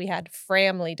Friday we had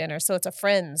family dinner. So it's a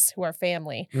friends who are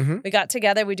family. Mhm. We got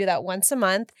together. We do that once a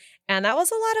month, and that was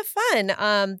a lot of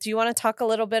fun. Do you want to talk a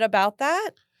little bit about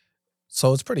that?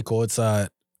 So it's pretty cool. It's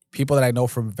people that I know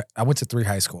from, I went to 3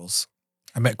 high schools.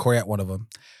 I met Cori at one of them.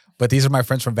 But these are my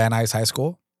friends from Van Nuys High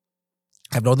School.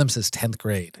 I've known them since 10th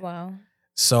grade. Wow.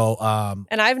 So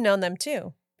And I've known them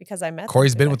too because I met them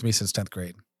Cori's been together. with me since 10th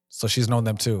grade. So she's known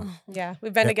them too. Yeah,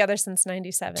 we've been Yeah. together since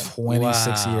 97.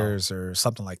 26 Wow. years or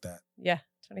something like that. Yeah,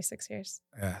 26 years.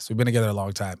 Yeah. So we've been together a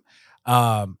long time.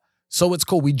 So it's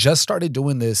cool. We just started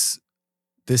doing this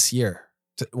year.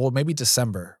 Well, maybe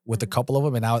December with a Mhm. couple of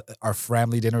them. And now our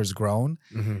family dinner has grown.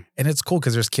 Mhm. And it's cool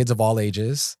because there's kids of all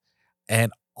ages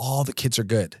and all the kids are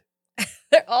good.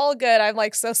 They're all good. I'm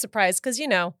like so surprised because,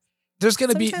 There's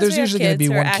Sometimes we there's have usually going to be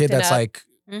kids who are one kid acting that's up. like,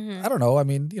 Mm-hmm. I don't know. I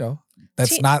mean,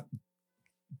 that's Teen- not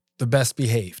the best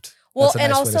behaved. Well, That's a and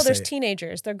nice way to also say there's it.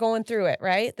 teenagers. They're going through it,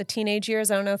 right? The teenage years.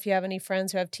 I don't know if you have any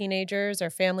friends who have teenagers or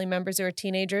family members who are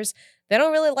teenagers. They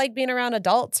don't really like being around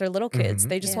adults or little kids. Mhm.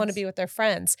 They just want to Yes. be with their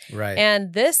friends. Right.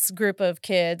 And this group of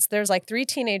kids, there's like 3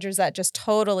 teenagers that just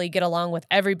totally get along with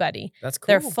everybody. That's cool.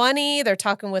 They're funny. They're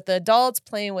talking with the adults,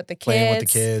 playing with the kids. Playing with the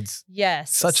kids.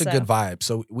 Yes. Such a so- good vibe.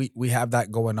 So we have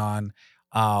that going on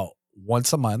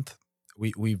once a month.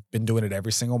 We've been doing it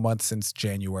every single month since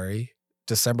January.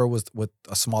 December was with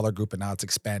a smaller group, and now it's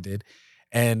expanded.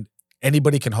 And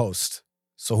anybody can host.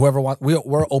 So whoever wants,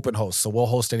 we're open hosts, so we'll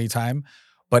host anytime.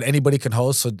 But anybody can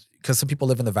host. So because some people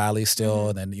live in the valley still,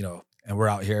 and then and we're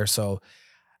out here, so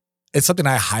it's something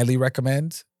I highly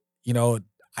recommend.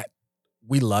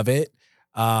 We love it.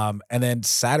 And then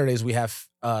Saturdays we have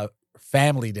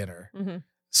family dinner. Mhm.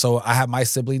 So I have my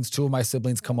siblings. 2 of my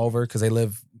siblings come over because they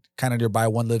live kind of nearby.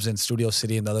 One lives in Studio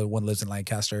City and the other one lives in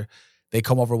Lancaster. They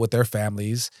come over with their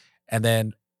families. And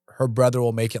then her brother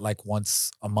will make it like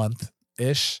once a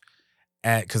month-ish.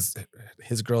 Because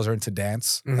his girls are into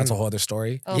dance. That's a whole other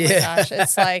story. Oh my Yeah. gosh.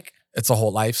 It's like, It's a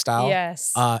whole lifestyle.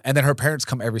 yes. And then her parents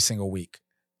come every single week.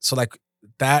 So like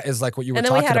that is like what you were And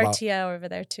then talking we had about. our Tia over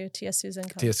there too. Tia Susan.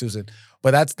 come. Tia Susan.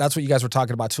 But that's what you guys were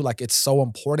talking about too. Like it's so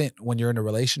important when you're in a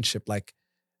relationship. Like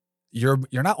you're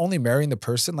not only marrying the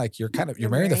person, like you're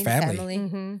marrying the family.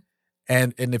 Mhm.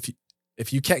 And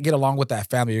if you can't get along with that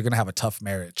family, you're gonna have a tough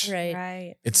marriage. Right.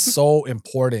 Right. It's so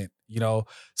important.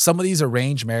 Some of these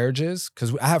arranged marriages,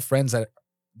 because I have friends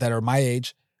that are my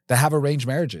age that have arranged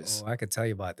marriages. Oh, I could tell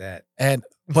you about that.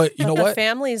 But you know the what?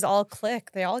 families all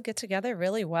click. They all get together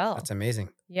really well. That's amazing.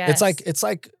 Yes. It's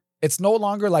like it's no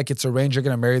longer like it's arranged. You're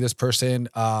gonna marry this person,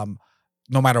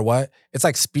 no matter what. It's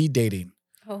like speed dating.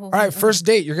 Oh, All right, first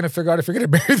date, you're gonna figure out if you're gonna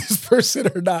marry this person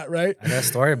or not, right? I got a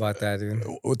story about that, dude.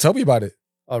 Well, tell me about it.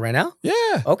 Oh, right now?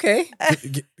 Yeah, Okay.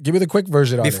 give me the quick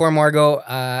version on Before Margaux,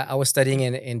 I was studying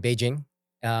in Beijing.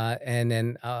 And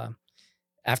then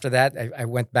after that, I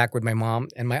went back with my mom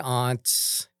and my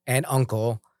aunt and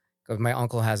uncle. Because my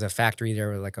uncle has a factory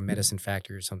there, like a medicine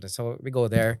factory or something. So we go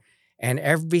there. And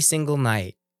every single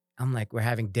night, I'm like, we're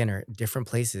having dinner at different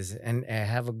places. And I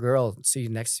have a girl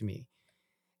sitting next to me.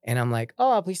 And I'm like,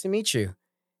 oh, pleased to meet you.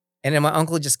 And then my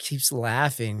uncle just keeps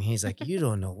laughing. He's like, you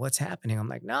don't know what's happening. I'm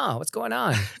like, no, what's going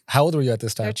on? it. How old were you at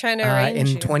this They're time? trying to arrange In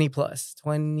you. 20 plus,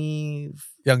 20,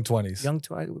 Young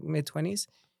 20s. mid 20s.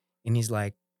 And he's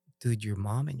like, dude, your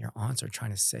mom and your aunts are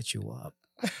trying to set you up.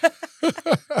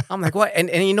 I'm like, what? And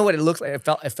you know what it looks like?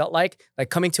 It felt like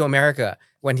coming to America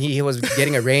when he was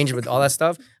getting arranged with all that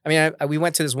stuff. I mean, we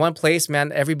went to this one place,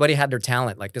 man. Everybody had their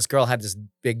talent. Like this girl had this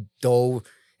big dough,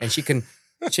 and she can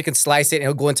slice it and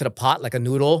it'll go into the pot like a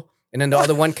noodle. And then the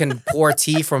other one can pour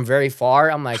tea from very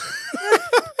far. I'm like,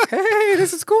 hey,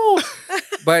 this is cool.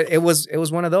 But it was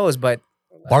one of those. But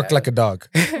Bark like a dog,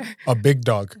 a big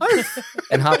dog.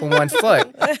 and hop on one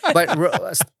foot.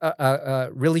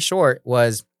 But really short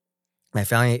was my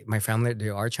family. They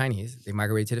are Chinese. They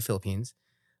migrated to the Philippines,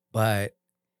 but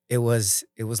it was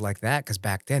like that because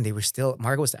back then they were still.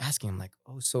 Margaux was asking, I'm like,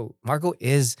 oh, so Margaux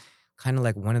is kind of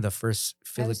like one of the first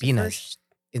Filipinas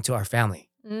into our family.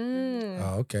 Mm.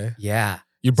 Oh, okay. Yeah,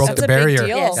 You broke That's the a big barrier. deal.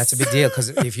 Yes. that's a big deal because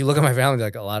if you look at my family,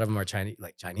 like a lot of them are Chinese,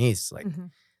 like Mhm.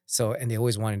 so, and they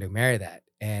always wanted to marry that.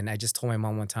 And I just told my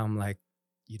mom one time, I'm like,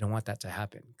 you don't want that to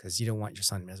happen because you don't want your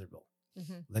son miserable.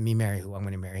 Mhm. Let me marry who I'm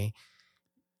going to marry.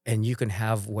 And you can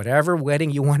have whatever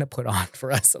wedding you want to put on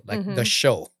for us, like the Mhm.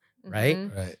 show, right?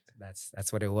 Mhm. Right.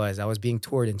 That's what it was. I was being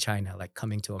toured in China, like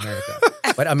coming to America.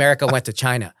 But America went to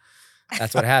China.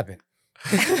 That's what happened.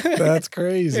 That's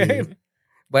crazy.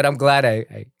 But I'm glad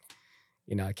I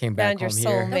came back Found your home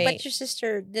here. soulmate. No, but your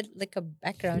sister did like a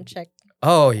background check.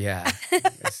 Oh, yeah.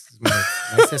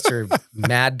 My sister,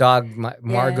 Mad Dog,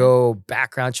 Margaux,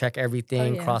 background check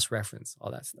everything, yeah. cross-reference,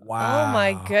 all that stuff. Wow. Oh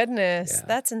my goodness. Yeah.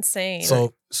 That's insane.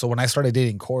 So when I started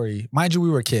dating Cori, mind you, we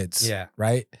were kids. Yeah.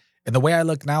 Right. And the way I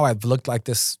look now, I've looked like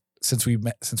this since we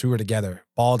were together.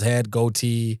 Bald head,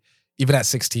 goatee, even at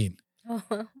 16.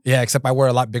 Yeah, except I wear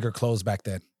a lot bigger clothes back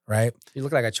then. Right. You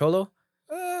look like a cholo?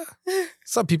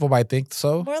 Some people might think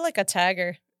so. more like a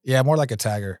tagger. Yeah, more like a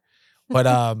tagger.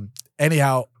 But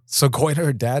anyhow, so going to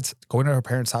her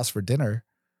parents' house for dinner,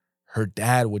 her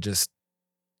dad would just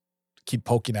keep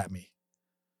poking at me.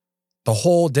 The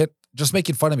whole just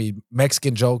making fun of me,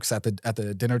 Mexican jokes at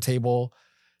the dinner table,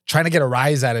 trying to get a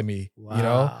rise out of me, you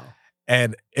know? Wow.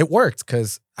 And it worked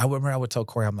because I would tell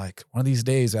Cori, I'm like, one of these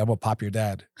days I'm gonna pop your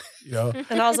dad, you know?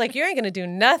 And I was like, you ain't gonna do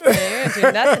nothing. You're gonna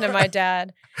do nothing to my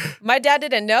dad. My dad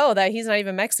didn't know that he's not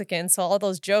even Mexican, so all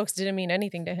those jokes didn't mean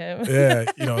anything to him.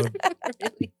 Yeah, you know.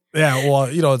 Really? Yeah,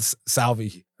 well, you know, it's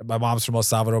Salvi. My mom's from El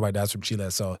Salvador, my dad's from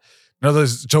Chile, so None of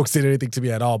those jokes did anything to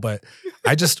me at all. But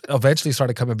I just eventually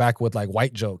started coming back with like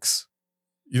white jokes,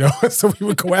 so we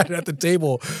would go at it at the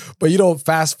table. But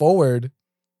fast forward,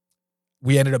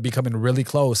 we ended up becoming really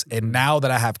close. And now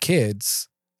that I have kids,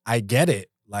 I get it.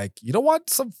 Like, you don't want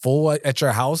some fool at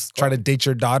your house trying to date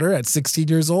your daughter at 16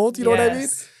 years old. You know what I mean?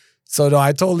 So no,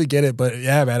 I totally get it. But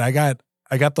yeah, man, I got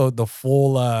the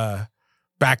full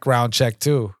background check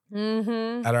too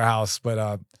at our house.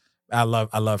 But I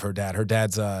love her dad. Her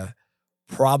dad's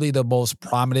probably the most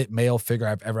prominent male figure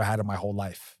I've ever had in my whole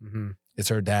life. It's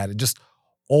her dad. And just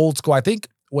old school. I think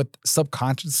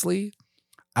subconsciously,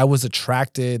 I was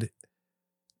attracted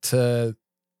to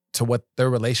what their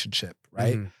relationship,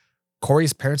 right?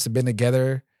 Cori's parents have been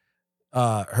together.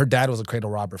 Her dad was a cradle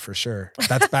robber for sure.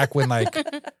 That's back when like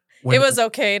it was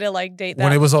okay to like date that.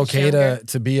 When it was okay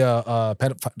to be a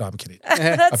pedophile. No, I'm kidding.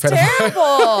 That's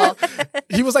terrible.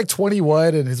 He was like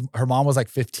 21 and her mom was like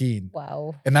 15.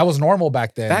 Wow. And that was normal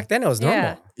back then. Back then it was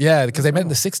normal. Yeah, because they met in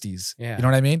the 60s. Yeah. You know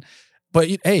what I mean? But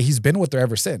hey, he's been with her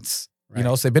ever since. Right.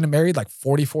 So they've been married like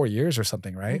 44 years or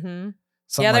something, right? Their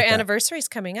anniversary's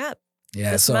coming up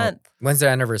this month. When's their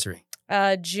anniversary?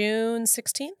 June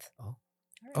 16th.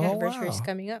 Our anniversary's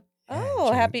coming up.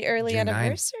 Oh, happy early June 9th.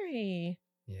 anniversary.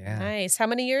 Yeah. Nice. How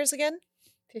many years again?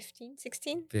 15,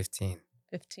 16?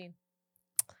 15.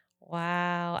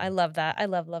 Wow. I love that. I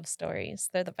love love stories.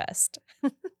 They're the best.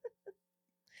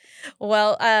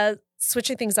 Well,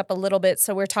 switching things up a little bit.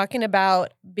 So we're talking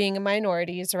about being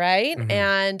minorities, right?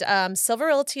 And Silva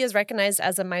Realty is recognized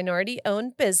as a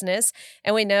minority-owned business.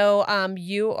 And we know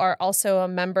you are also a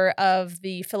member of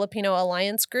the Filipino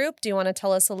Alliance Group. Do you want to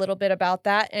tell us a little bit about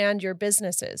that and your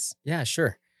businesses? Yeah,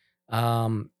 sure.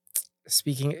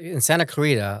 Speaking in Santa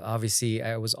Clarita, obviously,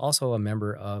 I was also a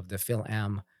member of the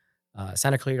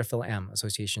Santa Clarita Phil-Am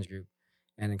Associations Group.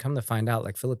 And then come to find out,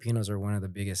 like, Filipinos are one of the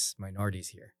biggest minorities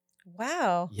here.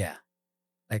 Wow. Yeah.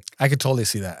 Like, I could totally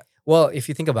see that. Well, if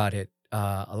you think about it,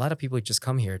 a lot of people just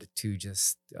come here to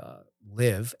just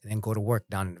live and then go to work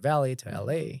down in the valley to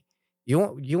LA.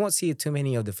 You won't see too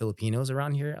many of the Filipinos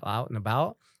around here out and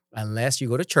about unless you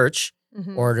go to church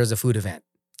or there's a food event.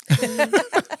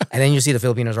 And then you see the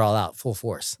Filipinos are all out full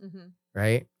force,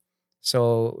 right?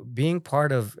 So being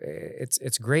part of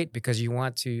it's great because you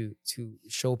want to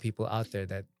show people out there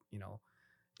that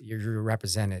you're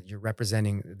represented. You're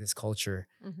representing this culture,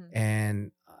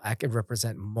 and I could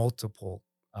represent multiple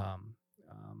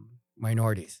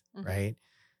minorities, right?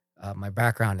 My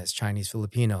background is Chinese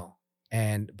Filipino,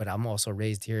 but I'm also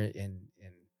raised here in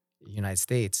the United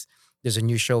States. There's a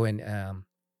new show in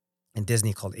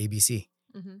Disney called ABC,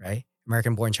 right?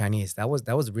 American Born Chinese. That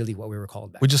was really what we were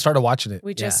called back. We just started watching it.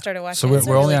 We just started watching. So it.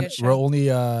 we're only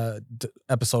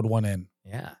episode 1 in.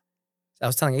 Yeah. I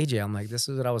was telling AJ, I'm like, this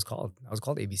is what I was called. I was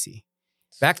called ABC.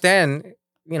 Back then,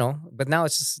 but now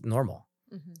it's just normal.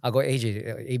 I'll go,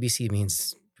 AJ, ABC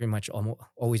means pretty much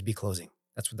always be closing.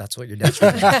 That's what your dad's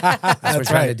trying to do. That's what we're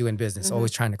trying to do in business,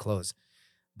 always trying to close.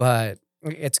 But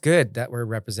it's good that we're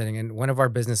representing. And one of our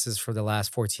businesses for the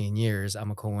last 14 years,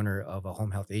 I'm a co-owner of a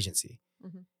home health agency.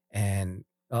 And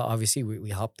obviously we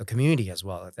help the community as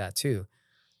well at that too.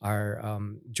 Our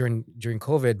during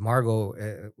COVID,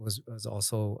 Margaux was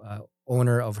also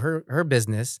owner of her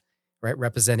business, right,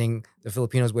 representing the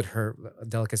Filipinos with her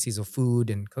delicacies of food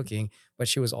and cooking. But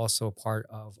she was also part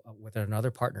of with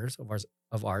another partners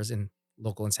of ours in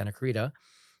local in Santa Clarita,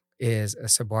 is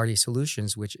Sabardi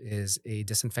Solutions, which is a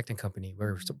disinfectant company.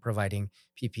 We're providing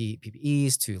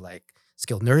PPEs to like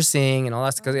skilled nursing and all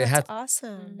that because it had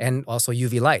awesome, and also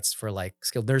UV lights for like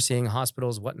skilled nursing,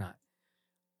 hospitals, whatnot.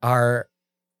 Our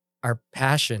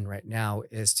passion right now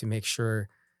is to make sure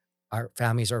our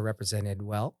families are represented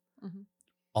well,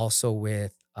 also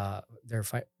with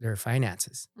their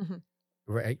finances.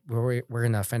 Right, we're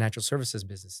in a financial services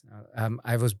business.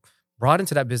 I was brought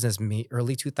into that business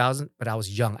early 2000, but I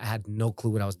was young. I had no clue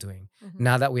what I was doing.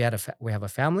 Now that we have a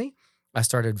family, I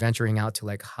started venturing out to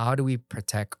like, how do we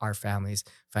protect our families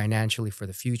financially for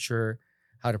the future?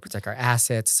 How to protect our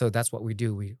assets. So that's what we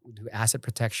do. We do asset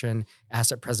protection,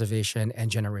 asset preservation, and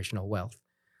generational wealth.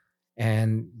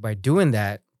 And by doing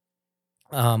that,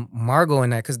 Margaux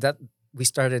and I, because we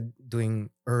started doing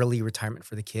early retirement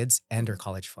for the kids and their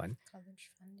college fund.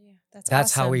 Yeah, That's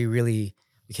awesome. how we really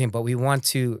became. But we want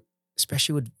to,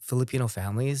 especially with Filipino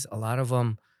families, a lot of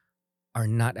them are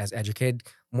not as educated.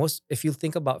 If you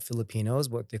think about Filipinos,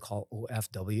 what they call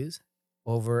OFWs,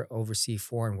 overseas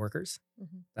foreign workers,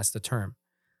 that's the term.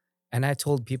 And I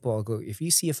told people, I'll go, if you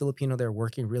see a Filipino there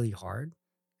working really hard,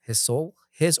 his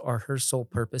or her sole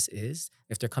purpose is,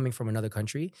 if they're coming from another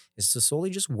country, is to solely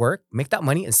just work, make that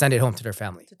money, and send it home to their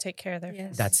family. To take care of their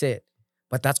family. That's it.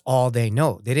 but that's all they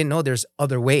know. They didn't know there's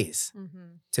other ways Mm-hmm.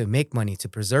 to make money, to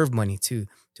preserve money, to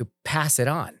pass it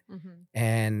on. Mm-hmm.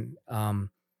 And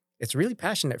it's really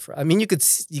passionate. I mean, you could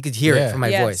hear it from my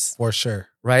Yes. voice, For sure.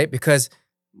 right? Because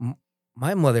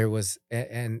my mother was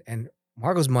and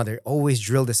Margot's mother always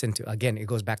drilled us into. Again, it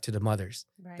goes back to the mothers,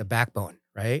 Right. the backbone,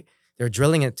 right? They're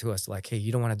drilling it to us like, hey,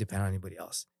 you don't want to depend on anybody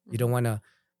else. You don't want to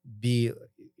be.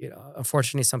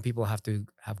 Unfortunately, some people have to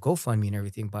have GoFundMe and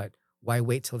everything, but why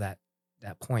wait till that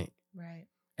point? Right.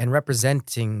 And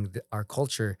representing our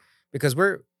culture, because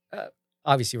we're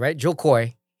obviously, right? Joe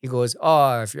Coy, he goes,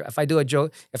 oh, if I do a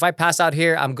joke, if I pass out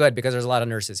here, I'm good because there's a lot of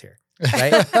nurses here,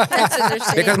 right? That's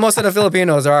interesting. Because most of the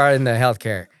Filipinos are in the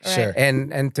healthcare. Sure.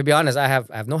 And to be honest, I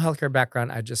have no healthcare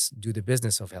background. I just do the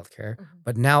business of healthcare. Mm-hmm.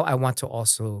 But now I want to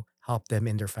also help them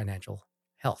in their financial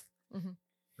health, Mhm.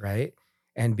 right?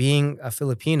 And being a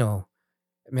Filipino,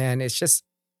 man, it's just,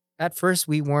 at first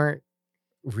we weren't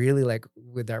really like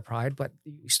with our pride, but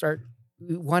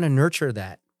we want to nurture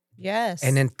that Yes.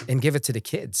 and give it to the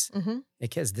kids. Mm-hmm. Hey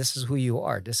kids, this is who you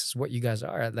are. This is what you guys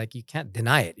are. Like, you can't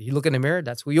deny it. You look in the mirror,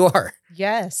 that's who you are,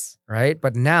 Yes. right?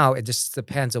 But now it just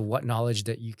depends on what knowledge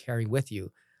that you carry with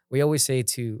you. We always say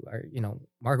to our,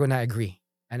 Margaux and I agree.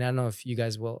 And I don't know if you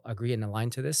guys will agree and align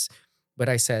to this, but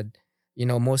I said,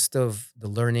 most of the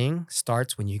learning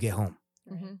starts when you get home.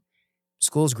 Mm-hmm.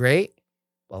 School's great,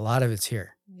 but a lot of it's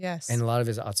here. Yes. And a lot of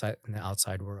it is outside in the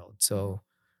outside world. So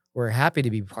we're happy to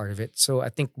be part of it. So I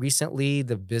think recently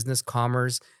the business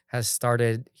commerce has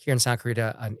started here in Santa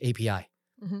Clarita an API,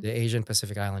 Mhm. the Asian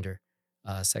Pacific Islander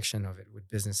section of it with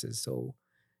businesses. So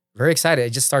very excited.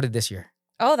 It just started this year.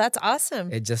 Oh, that's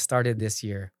awesome. It just started this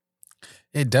year.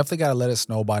 It definitely got to let us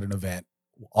know about an event.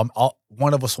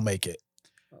 One of us will make it.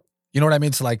 You know what I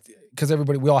mean? So like, because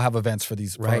we all have events for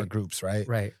these for our Right. groups, right?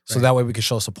 Right. So that way we can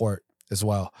show support as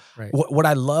well. Right. What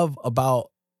I love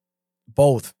about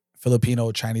both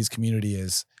Filipino Chinese community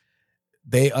is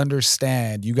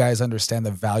you guys understand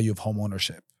the value of home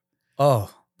ownership. Oh,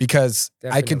 Because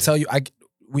I can Definitely. tell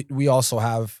you, we also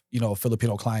have,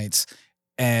 Filipino clients,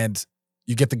 and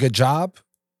you get the good job.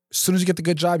 As soon as you get the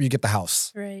good job, you get the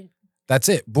house. Right. That's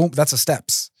it. Boom. That's the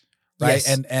steps. Right. Yes.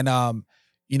 And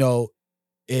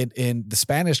in the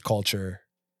Spanish culture,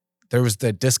 there was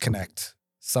the disconnect.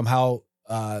 Somehow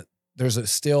there's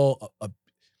still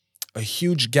a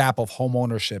huge gap of home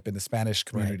ownership in the Spanish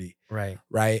community. right.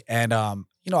 Right. And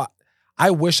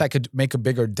I wish I could make a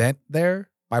bigger dent there.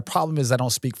 My problem is I don't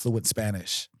speak fluent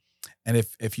Spanish. And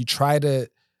if you try to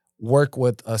work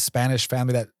with a Spanish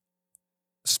family that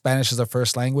Spanish is their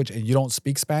first language and you don't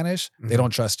speak Spanish, they Mhm. don't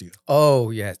trust you.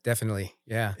 Oh, yeah, definitely.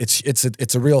 Yeah.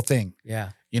 It's a real thing.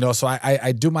 Yeah. So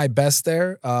I do my best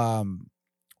there.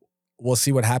 We'll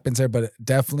see what happens there, but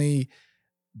definitely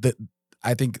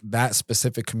I think that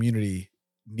specific community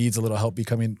needs a little help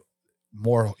becoming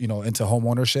more, into home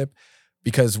ownership,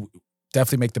 because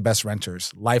definitely make the best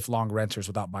renters, lifelong renters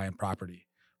without buying property.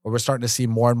 But we're starting to see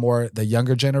more and more the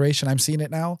younger generation. I'm seeing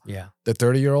it now. Yeah. The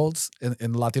 30-year-olds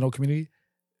in the Latino community,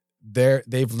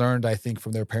 they've learned, I think,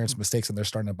 from their parents' mistakes, and they're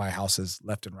starting to buy houses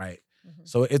left and right. Mhm.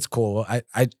 So it's cool.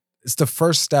 It's the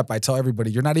first step. I tell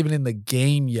everybody, you're not even in the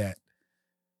game yet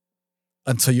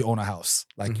until you own a house.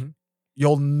 Like, Mhm.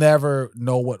 you'll never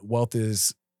know what wealth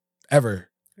is ever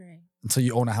Right. until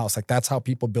you own a house. Like, that's how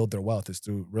people build their wealth, is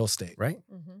through real estate. Right.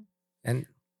 Mhm. And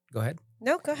go ahead.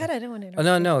 No, go ahead. I didn't want to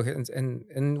Oh, interrupt. no.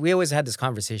 And we always had this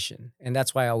conversation. And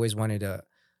that's why I always wanted to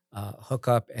hook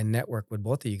up and network with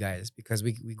both of you guys, because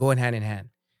we go in hand.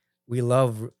 We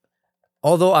love,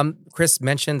 although Chris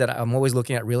mentioned that I'm always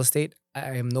looking at real estate,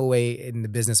 I am no way in the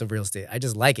business of real estate. I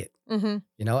just like it.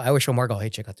 Mm-hmm. I always show Margaux, hey,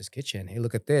 check out this kitchen. Hey,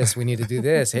 look at this. We need to do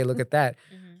this. Hey, look at that.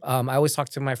 Mhm. I always talk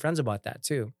to my friends about that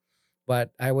too.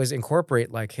 But I always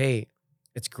incorporate like, hey,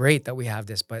 it's great that we have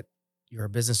this, but you're a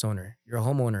business owner, you're a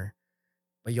homeowner,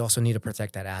 but you also need to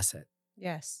protect that asset.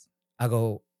 Yes. I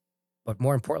go, but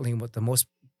more importantly, what the most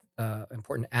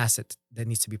important asset that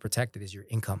needs to be protected is your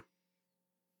income,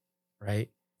 right?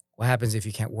 What happens if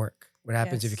you can't work? What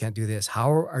happens if you Yes. can't do this?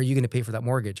 How are you going to pay for that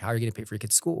mortgage? How are you going to pay for your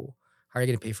kid's school? How are you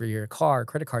going to pay for your car,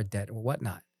 credit card debt, or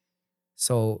whatnot?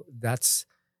 So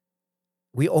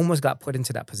we almost got put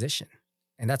into that position.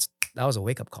 And that was a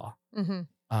wake-up call.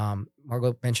 Mm-hmm.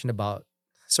 Margaux mentioned about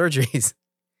surgeries,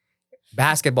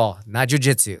 basketball, not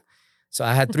jujitsu. So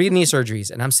I had 3 knee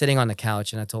surgeries, and I'm sitting on the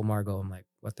couch, and I told Margaux, I'm like,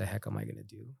 what the heck am I going to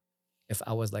do? If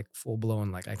I was like full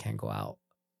blown, like I can't go out,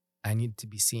 I need to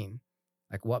be seen.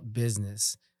 Like, what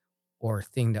business or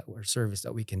thing or service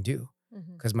that we can do?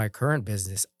 Mm-hmm. Because my current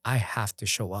business, I have to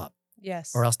show up,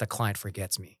 Yes. or else the client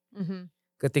forgets me. Mm-hmm.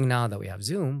 Good thing now that we have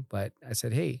Zoom, but I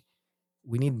said, hey,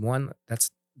 we need one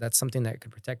that's something that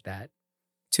could protect that.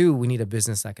 2, we need a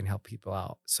business that can help people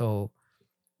out. So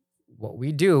what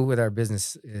we do with our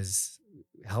business is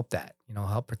help that,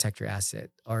 help protect your asset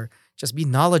or just be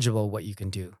knowledgeable what you can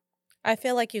do. I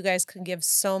feel like you guys can give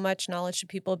so much knowledge to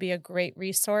people, be a great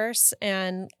resource.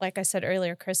 And like I said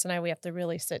earlier, Chris and I, we have to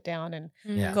really sit down and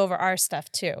Yeah. go over our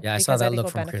stuff too. Yeah, I saw that think look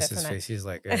we'll from benefit Chris's that. face. He's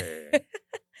like,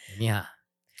 yeah.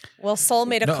 Well, Sol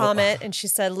made a No. comment and she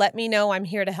said, let me know, I'm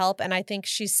here to help. And I think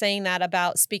she's saying that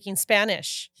about speaking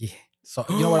Spanish. Yeah. So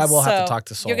you know what? I will have So to talk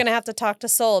to Sol. You're going to have to talk to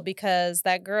Sol because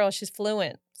that girl, she's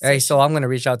fluent. Hey, so I'm going to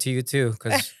reach out to you too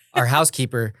because our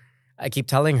housekeeper, I keep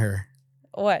telling her.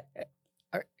 What?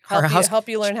 Our Help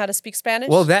you learn how to speak Spanish?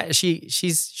 Well, that she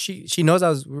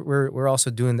knows we're also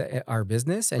doing our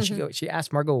business, and she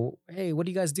asked Margaux, hey, what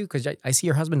do you guys do? Because I see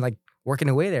your husband like working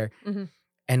away there,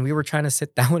 and we were trying to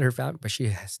sit down with her family, but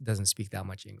she doesn't speak that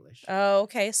much English. Oh,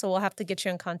 okay. So we'll have to get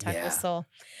you in contact with Sol.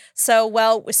 So,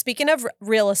 well, speaking of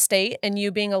real estate and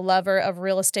you being a lover of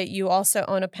real estate, you also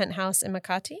own a penthouse in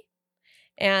Makati.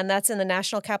 And that's in the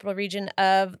National Capital Region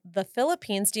of the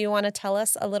Philippines. Do you want to tell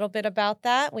us a little bit about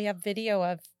that? We have video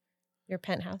of your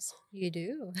penthouse. You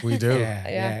do. We do.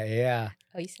 Yeah.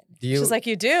 Oh, you said. She's like,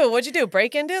 you do? What'd you do?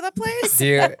 Break into the place?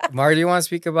 Margaux, do you want to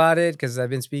speak about it? Because I've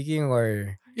been speaking,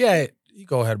 or Yeah, you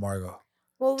go ahead, Margaux.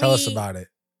 Well, Tell us about it.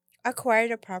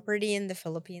 Acquired a property in the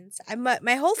Philippines.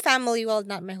 My whole family, well,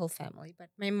 not my whole family, but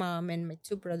my mom and my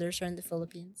 2 brothers are in the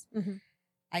Philippines.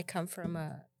 I come from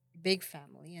a big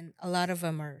family, and a lot of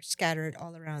them are scattered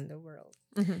all around the world.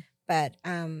 But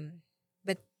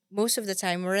most of the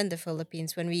time we're in the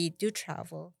Philippines when we do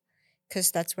travel,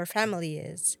 because that's where family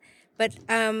is. But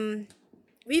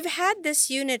we've had this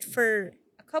unit for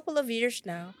a couple of years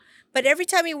now. But every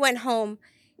time we went home,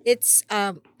 it's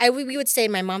we would stay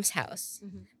in my mom's house.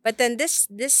 But then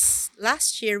this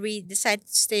last year we decided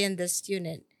to stay in this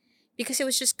unit because it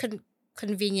was just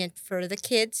convenient for the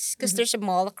kids, because there's a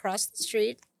mall across the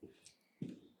street,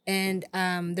 and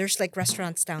there's like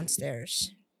restaurants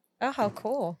downstairs. Oh, how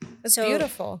cool. It's So-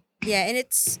 beautiful. Yeah, and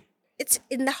it's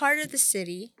in the heart of the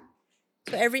city.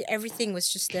 So everything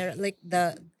was just there. Like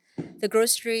the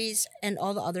groceries and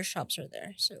all the other shops are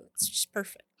there. So it's just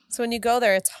perfect. So when you go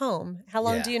there, it's home. How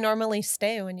long Yeah. do you normally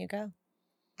stay when you go?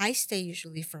 I stay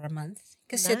usually for a month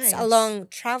because it's a Nice. long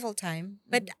travel time.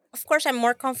 But of course, I'm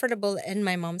more comfortable in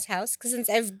my mom's house because since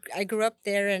I grew up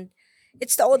there, and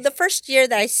it's the first year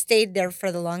that I stayed there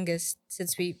for the longest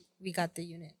since we got the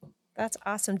unit. That's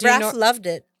awesome. Do you Raph loved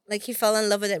it. Like, he fell in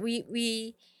love with it.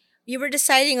 We were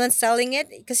deciding on selling it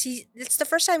because it's the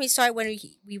first time he saw it when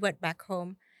we went back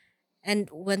home, and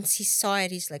once he saw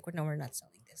it, he's like, "No, we're not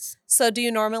selling this." So do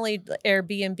you normally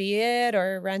Airbnb it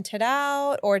or rent it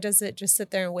out, or does it just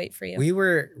sit there and wait for you? we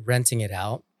were renting it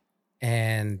out,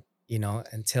 and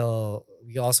until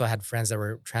we also had friends that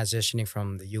were transitioning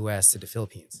from the U.S. to the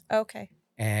Philippines, Okay.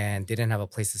 and they didn't have a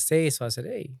place to stay. So I said,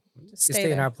 hey, you Stay stay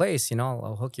in there. our place,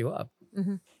 I'll hook you up.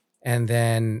 Mhm. And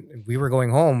then we were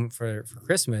going home for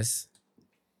Christmas.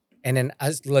 And then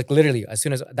literally as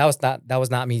soon as that was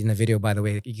not me in the video, by the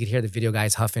way. You could hear the video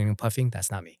guys huffing and puffing.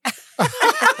 That's not me.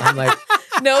 I'm like,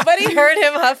 Nobody heard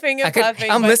him huffing and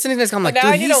puffing. I'm but listening to this. I'm like, now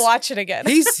I dude, need to watch it again.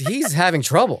 he's having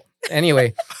trouble.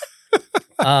 Anyway,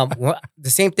 the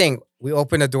same thing. We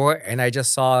opened the door and I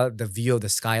just saw the view of the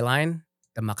skyline,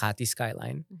 the Makati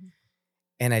skyline.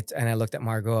 And I looked at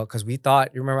Margaux because we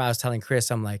thought, you remember I was telling Chris,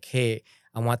 I'm like, hey,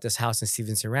 I want this house in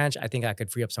Stevenson Ranch. I think I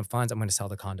could free up some funds. I'm going to sell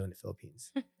the condo in the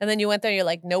Philippines. And then you went there, you're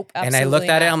like, nope, And absolutely I looked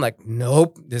at it, not. I'm like,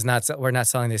 nope, we're not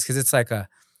selling this because it's like a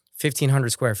 1,500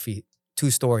 square feet,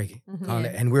 2-story condo,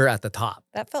 and we're at the top.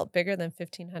 That felt bigger than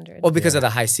 1,500. Well, because of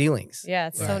the high ceilings. Yeah,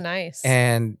 it's so Right. nice.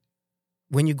 And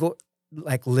when you go,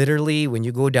 like literally, when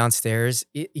you go downstairs,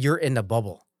 you're in the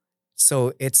bubble.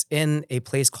 So it's in a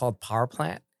place called Power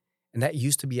Plant. And that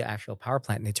used to be an actual power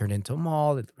plant. And they turned it into a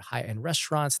mall, high-end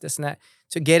restaurants, this and that.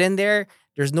 To get in there,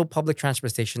 there's no public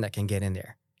transportation that can get in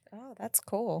there. Oh, that's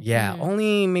cool. Yeah,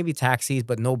 only maybe taxis,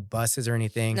 but no buses or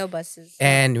anything. No buses.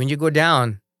 And when you go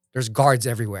down, there's guards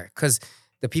everywhere. Because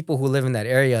the people who live in that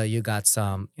area, you got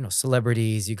some,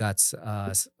 celebrities, you got some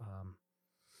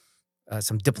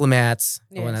diplomats.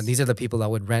 Yes. These are the people that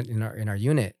would rent in our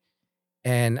unit.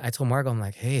 And I told Margaux, I'm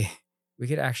like, hey, we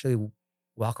could actually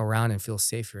walk around and feel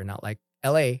safer, not like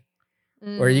LA,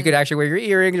 where you could actually wear your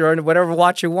earrings or whatever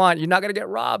watch you want. You're not going to get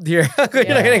robbed here. You're not going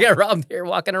to get robbed here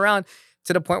walking around,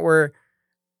 to the point where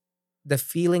the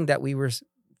feeling that we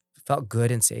felt good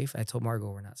and safe. I told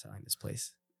Margaux, we're not selling this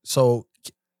place. So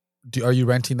are you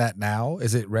renting that now?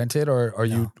 Is it rented, or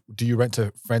do you rent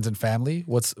to friends and family?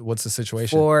 What's the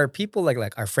situation? For people like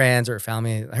our friends or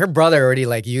family, her brother already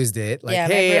like used it. Like, Yeah,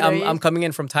 my hey, brother I'm coming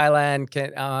in from Thailand.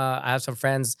 Can I have some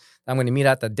friends I'm going to meet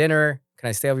at the dinner? Can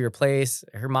I stay over your place?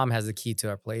 Her mom has the key to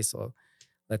our place, so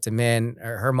lets him in.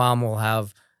 Her mom will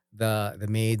have the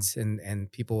maids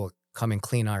and people will come and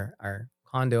clean our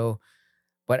condo.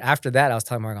 But after that, I was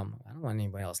telling Margaux, I don't want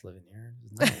anybody else living here.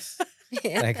 It's nice.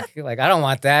 Yeah. like I don't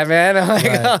want that, man. I'm like,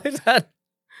 Right. oh,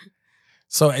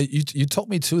 So you told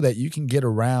me too that you can get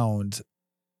around.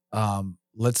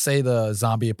 Let's say the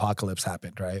zombie apocalypse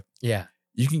happened, right? yeah.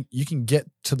 You can get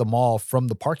to the mall from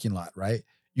the parking lot, right?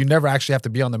 You never actually have to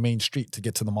be on the main street to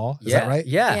get to the mall. Is that right?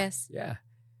 Yeah. Yes. Yeah.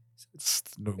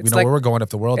 We It's know like- where we're going if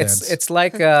the world ends. It's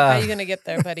like How are you gonna get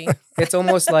there, buddy? it's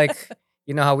almost like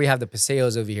you know how we have the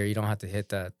paseos over here. You don't have to hit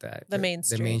the main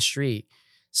main street.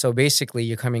 So basically,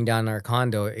 you're coming down our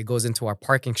condo. It goes into our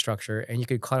parking structure, and you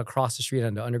could cut across the street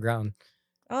on the underground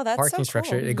Oh, that's parking so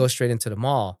structure. cool. It goes straight into the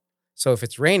mall. So if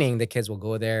it's raining, the kids will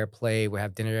go there, play, we'll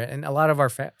have dinner, and a lot of our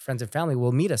friends and family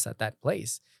will meet us at that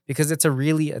place because it's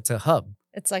a hub.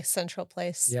 It's like central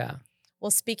place. Yeah.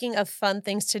 Well, speaking of fun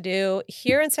things to do,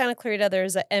 here in Santa Clarita,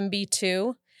 there's a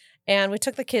MB2. And we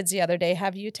took the kids the other day.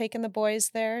 Have you taken the boys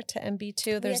there to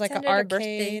MB2? There's like an attended a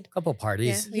birthday. arcade. Couple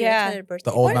parties. Yeah. attended a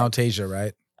birthday the old party. Mount Asia,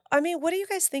 right? I mean, what do you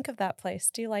guys think of that place?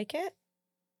 Do you like it?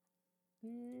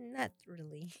 Not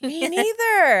really. Me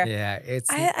neither. Yeah. It's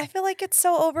I feel like it's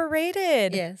so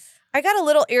overrated. Yes. I got a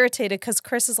little irritated because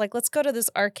Chris is like, let's go to this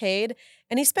arcade.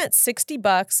 And he spent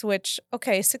 $60, which,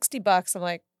 okay, $60. I'm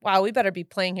like, wow, we better be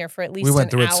playing here for at least We went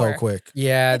an through hour. it so quick.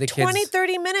 yeah. Like The 20, kids.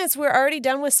 30 minutes. We're already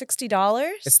done with $60.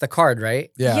 It's the card,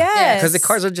 right? Yeah. Yes. Because the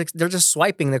cards are they're just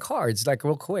swiping the cards like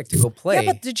real quick to go play.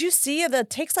 Yeah, but did you see that it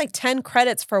takes like 10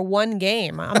 credits for one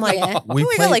game? I'm like, Yeah. we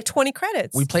got like 20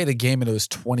 credits. We played a game and it was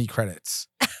 20 credits.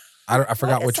 I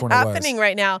forgot What which is one it was. happening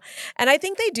right now? And I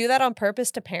think they do that on purpose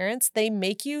to parents. They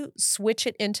make you switch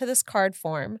it into this card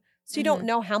form so you don't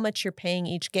know how much you're paying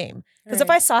each game. Because if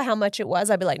I saw how much it was,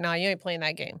 I'd be like, no, you ain't playing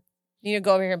that game. You need to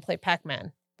go over here and play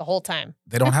Pac-Man the whole time.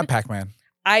 They don't have Pac-Man.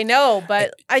 I know,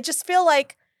 but I just feel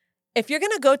like if you're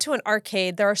going to go to an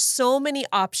arcade, there are so many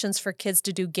options for kids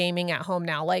to do gaming at home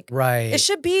now. Like, right. it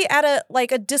should be at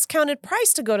a discounted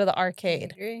price to go to the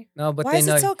arcade. Agree. No, but Why they is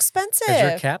know it so because you're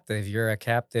expensive? captive. You're a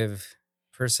captive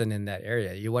person in that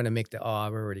area. You want to make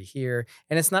I'm already here.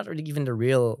 And it's not really even the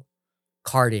real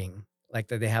carding like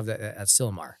that they have at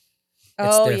Silmar.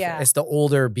 Oh, different. yeah. It's the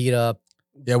older, beat up.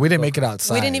 Yeah, we didn't make it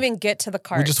outside. We didn't even get to the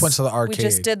cards. We just went to the arcade. We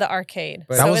just did the arcade.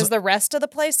 But that So was- is the rest of the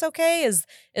place okay? Is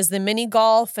the mini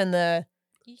golf and the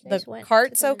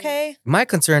carts okay? My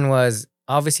concern was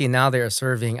obviously now they're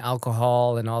serving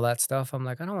alcohol and all that stuff. I'm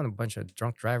like, I don't want a bunch of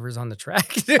drunk drivers on the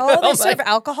track. Oh, they I'm serve like,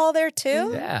 alcohol there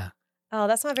too? Yeah. Oh,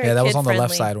 that's not very Yeah, that was on the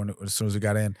left kid-friendly. side as soon as we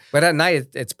got in. But at night,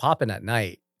 it's popping at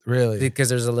night Really? because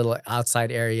there's a little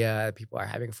outside area. People are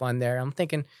having fun there. I'm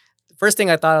thinking, the first thing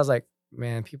I thought, I was like,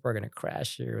 man, people are going to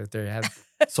crash here if they have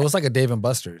So it's like a Dave and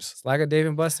Buster's. it's like a Dave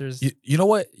and Buster's. You know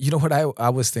what? You know what I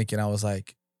was thinking? I was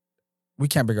like, we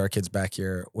can't bring our kids back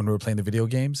here when we were playing the video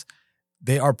games.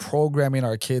 They are programming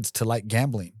our kids to like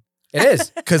gambling It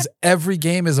is. because every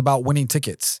game is about winning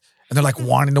tickets. And they're like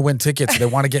wanting to win tickets. They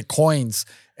want to get coins.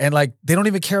 And like, they don't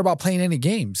even care about playing any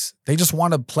games. They just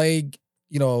want to play,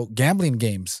 gambling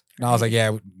games. And I was like, yeah,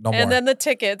 no more. And then the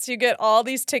tickets. You get all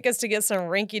these tickets to get some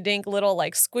rinky-dink little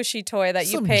like squishy toy that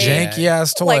Some you pay janky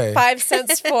ass toy. like 5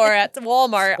 cents for at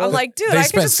Walmart. I'm like, dude, They I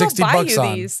could spent just go buy $60 you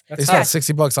on. these. They That's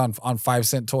spent how- $60 on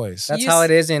 5-cent toys. That's You how s-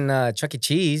 it is in Chuck E.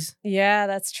 Cheese. Yeah,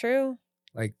 that's true.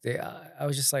 Like I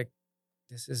was just like,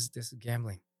 this is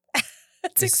gambling.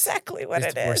 That's This- exactly what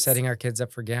it is. We're setting our kids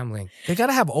up for gambling. They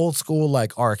gotta have old school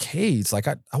like arcades. Like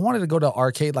I wanted to go to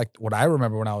arcade like what I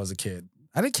remember when I was a kid.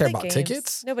 I didn't care Play about games.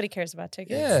 tickets. Nobody cares about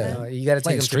tickets. Yeah. You got to take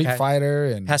Playing them Street to Fighter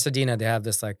and Pasadena. They have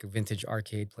this like vintage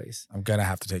arcade place. I'm gonna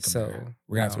have to take them So, there.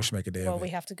 We're gonna have to no. we should make a day Well, of we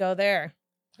it. have to go there.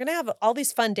 We're going to have all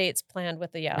these fun dates planned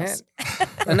with the Yaos. Man,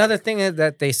 another thing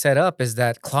that they set up is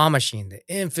that claw machine, the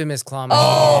infamous claw machine.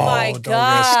 Oh my Don't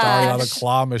get started on the gosh.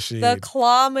 claw machine. The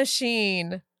claw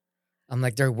machine. I'm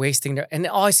like, they're wasting their, and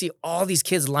all I see all these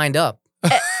kids lined up.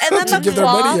 And then to the give their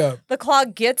money claw, up. the claw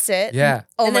gets it. Yeah.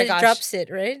 Oh and my then gosh. it drops it,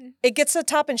 right? It gets to the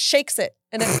top and shakes it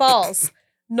and it falls.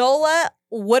 Nola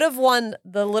would have won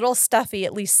the little stuffy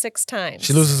at least 6 times.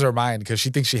 She loses her mind because she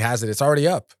thinks she has it. It's already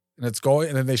up and it's going,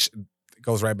 and then it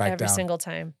goes right back every down. single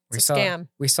time. We It's a saw, scam.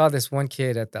 we saw this one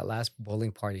kid at that last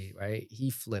bowling party, right? He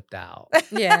flipped out.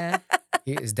 Yeah.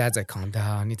 His dad's like, calm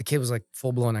down. The kid was like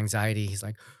full blown anxiety. He's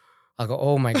like, I'll go,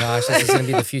 oh my gosh, this is gonna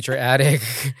be the future attic.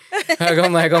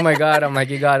 I'm like, oh my god. I'm like,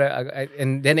 you gotta.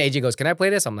 And then AJ goes, can I play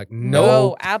this? I'm like,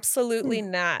 no. Absolutely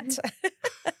not.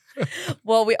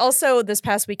 Well, we also this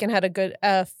past weekend had a good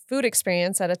food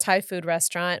experience at a Thai food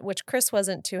restaurant, which Chris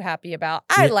wasn't too happy about.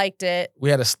 I liked it. We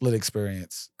had a split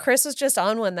experience. Chris was just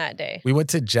on one that day. We went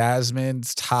to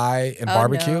Jasmine's Thai and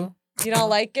barbecue. No. You don't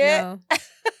like it? No.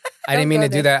 I didn't mean to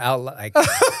do that out. Like,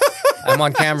 I'm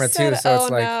on camera too, so it's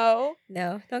like,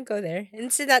 No, don't go there. And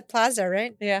it's in that plaza,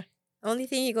 right? Yeah. Only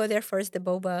thing you go there for is the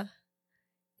boba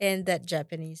and that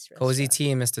Japanese restaurant. cozy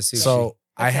tea and Mr. Sushi. So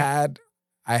Okay.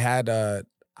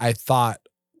 I thought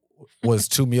was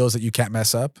 2 meals that you can't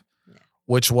mess up,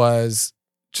 which was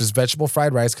just vegetable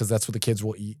fried rice because that's what the kids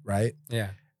will eat, right? yeah,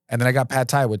 And then I got pad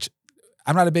thai, which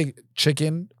I'm not a big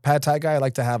chicken pad thai guy. I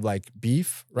like to have like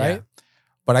beef, right? Yeah.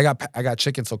 But I got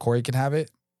chicken so Cori can have it.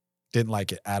 Didn't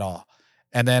like it at all.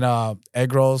 And then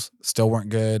egg rolls still weren't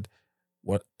good.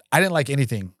 I didn't like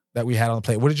anything that we had on the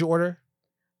plate. What did you order?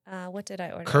 What did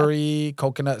I order? Curry,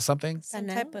 coconut, something? Some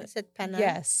Panang? type of. Is it panang?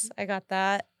 Yes, I got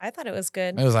that. I thought it was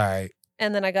good. It was all right.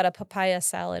 And then I got a papaya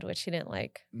salad, which he didn't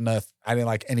like. Nothing. I didn't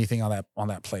like anything on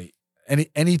that plate.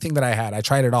 Anything that I had. I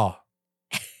tried it all.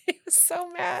 He was so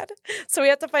mad. So we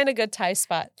have to find a good Thai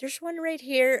spot. There's one right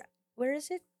here. Where is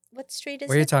it? What street is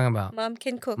what are you it? talking about? Mom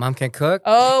Can Cook. Mom can cook.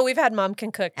 Oh, we've had Mom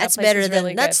Can Cook. That That's place better was than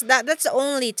really that's good. that's the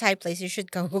only Thai place you should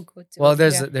go to. Well,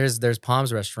 Yeah. there's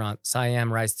Palm's restaurant,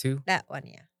 Siam Rice 2. that one,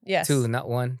 yeah. Yes. 2, not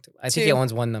 1. I think he Two.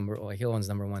 owns one number. Well, he owns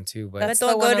number 1 too. But That's But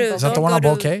the don't one go on to- Bouquet. Is that the Don't one on go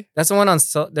to- Bouquet? that's the one on.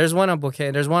 There's one on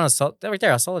Bouquet. There's one on right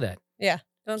there on Soledad.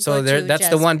 Don't So go to that's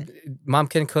the one. Jasmine. Mom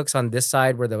can cooks on this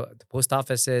side where the post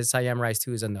office is. Siam Rice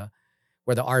 2 is on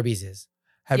where the Arby's is.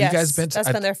 Have Yes, you guys been to?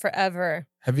 That's been there forever.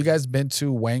 Have you guys been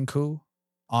to Wangku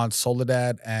on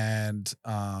Soledad and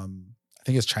I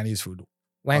think it's Chinese food.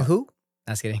 Wang Hu?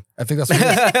 That's kidding. I think that's what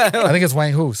it is. I think it's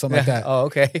Wanghu, something like that. Oh,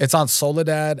 okay. It's on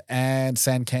Soledad and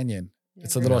Sand Canyon.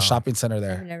 It's a Never- little No. shopping center I've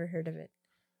there. never heard of it.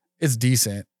 It's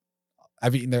decent.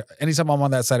 I've eaten there. Anytime I'm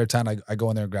on that side of town, I go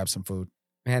in there and grab some food.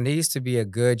 Man, there used to be a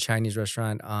good Chinese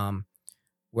restaurant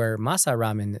where Masa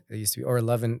Ramen used to be, or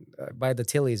Lovin by the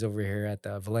Tilly's over here at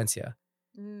Valencia.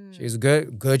 Mm. She was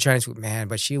good Chinese food, man,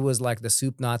 but she was like the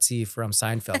soup Nazi from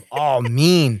Seinfeld. Oh,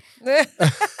 mean.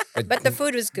 But the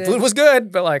food was good. Food was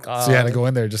good, but like, So you had to go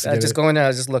in there just to I get just it. go in there,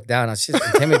 I just look down. I was just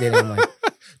intimidated. I'm like,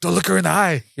 Don't look her in the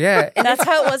eye. yeah. That's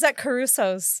how it was at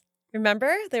Caruso's.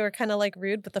 Remember? They were kind of like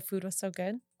rude, but the food was so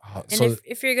good. Oh, And so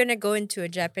if you're gonna go into a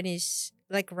Japanese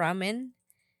like ramen,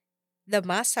 the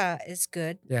masa is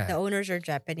good. Yeah. The owners are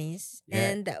Japanese. Yeah.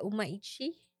 And the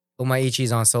umaichi.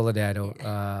 Umaichi's on Soledad.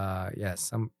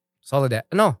 Yes, Soledad.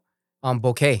 No,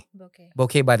 Bouquet. Okay.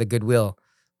 Bouquet by the Goodwill.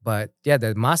 But yeah,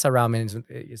 the Masa Ramen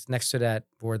is next to that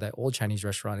where the old Chinese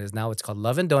restaurant is now. It's called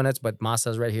Love and Donuts, but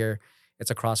Masa's right here.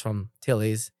 It's across from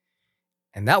Tilly's.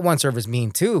 And that one server's mean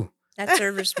too. That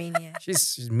server's mean, yeah.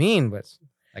 She's mean, but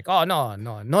like, oh,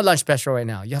 no lunch special right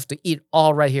now. You have to eat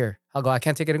all right here. I'll go, I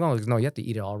can't take it alone. No, you have to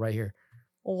eat it all right here.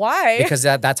 Why? Because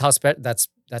that's how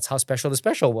special the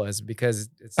special was, because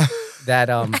it's that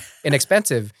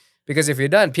inexpensive. Because if you're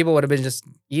done, people would have been just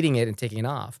eating it and taking it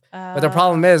off. But the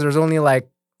problem is there's only like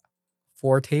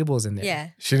 4 tables in there. Yeah.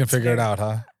 she didn't figure it fair. out,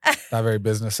 huh? Not very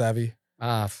business savvy.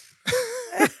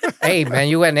 Hey man,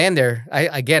 you went in there.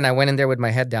 I went in there with my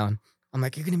head down. I'm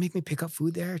like, you're gonna make me pick up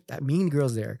food there? That mean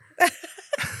girl's there.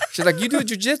 She's like, you do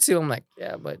jujitsu. I'm like,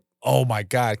 yeah, but Oh my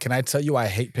God. Can I tell you I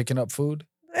hate picking up food?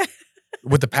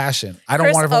 With the passion. I don't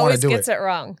Chris want to always do gets it. it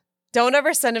wrong. Don't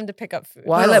ever send him to pick up food.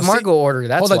 well, I No, let see- Margaux order.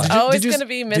 That's Hold on, why. did you- Always you- going to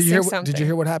be Did missing you hear something. Did you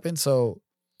hear what happened? So,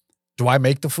 do I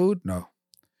make the food? No.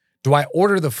 Do I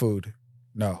order the food?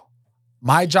 No.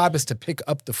 My job is to pick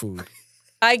up the food.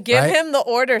 I give Right? him the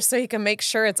order so he can make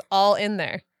sure it's all in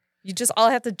there. You just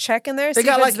all have to check in there. They see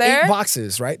got if like it's there. 8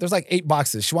 boxes, right? There's like 8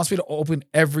 boxes. She wants me to open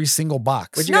every single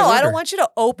box. What'd you No, guys I don't order? want you to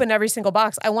open every single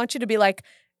box. I want you to be like,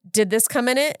 did this come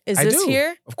in it? Is I this do.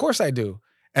 here? Of course I do.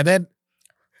 And then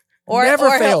Or never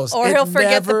or fails. He'll, or It he'll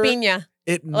forget never- the piña.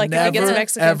 it Like if never he gets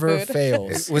Mexican ever food.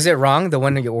 fails. Was it wrong? The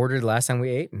one that you ordered last time we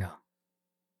ate? No.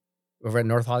 Over at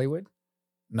North Hollywood?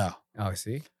 No. Oh,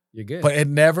 see? You're good. But it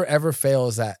never ever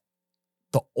fails that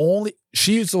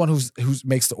she's the one who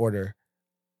makes the order.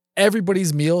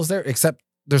 Everybody's meals there, except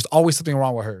there's always something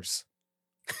wrong with hers.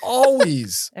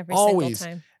 Always. Every always.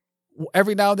 single time.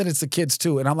 Every now and then it's the kids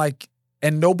too. And I'm like,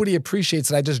 and nobody appreciates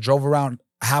that I just drove around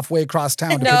halfway across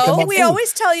town to pick them No, up we food.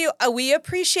 always tell you, we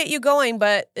appreciate you going,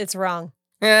 but it's wrong.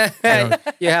 you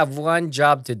have one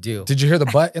job to do. Did you hear the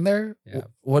but in there? Yeah.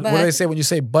 What do But. they say when you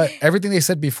say but? Everything they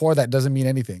said before that doesn't mean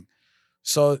anything.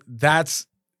 So that's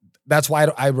why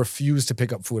I refuse to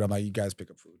pick up food. I'm like, you guys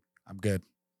pick up food. I'm good.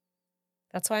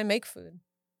 That's why I make food.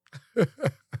 Do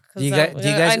you guys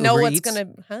I know Uber what's Eats?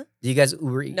 gonna. Huh? Do you guys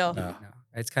Uber Eats? No. No.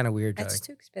 It's kind of weird. That's like,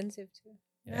 too expensive too.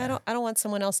 yeah. I don't want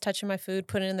someone else touching my food,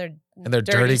 putting it in their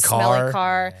dirty smelly car.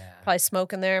 car. Yeah. Probably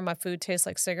smoking there. My food tastes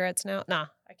like cigarettes now. Nah,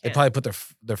 I They can't. probably put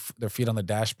their feet on the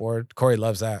dashboard. Corey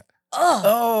loves that.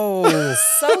 Oh,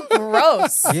 so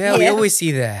gross. Yeah, we always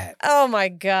see that. Oh my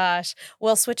gosh.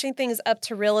 Well, switching things up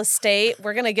to real estate,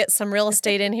 we're going to get some real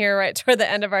estate in here right toward the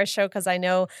end of our show because I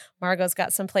know Margaux's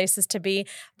got some places to be.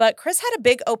 But Chris had a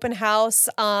big open house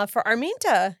for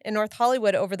Arminta in North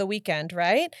Hollywood over the weekend,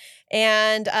 right?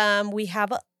 And we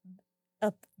have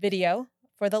a video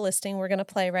for the listing we're going to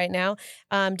play right now.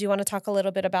 Do you want to talk a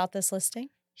little bit about this listing?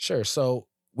 Sure. So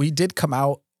we did come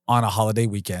out on a holiday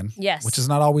weekend. Yes. Which is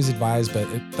not always advised, but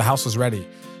the house was ready.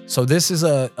 So this is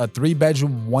a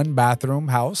 3-bedroom, 1-bathroom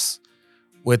house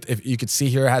with, if you could see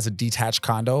here, it has a detached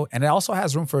condo, and it also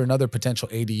has room for another potential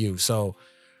ADU. So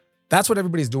that's what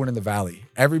everybody's doing in the Valley.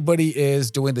 Everybody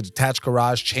is doing the detached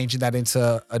garage, changing that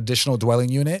into additional dwelling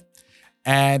unit.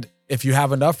 And if you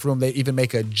have enough room, they even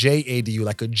make a JADU,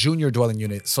 like a junior dwelling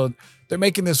unit. So they're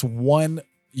making this 1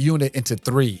 unit into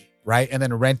 3, right? And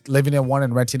then living in 1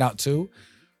 and renting out 2.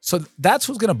 So that's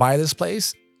who's going to buy this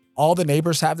place. All the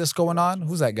neighbors have this going on.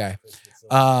 Who's that guy?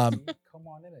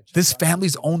 This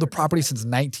family's owned the property since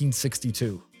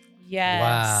 1962. Yes.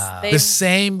 Wow. The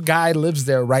same guy lives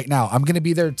there right now. I'm going to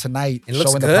be there tonight It looks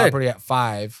showing the good. property at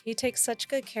 5. He takes such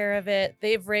good care of it.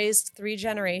 They've raised 3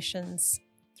 generations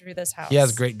through this house. He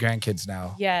has great grandkids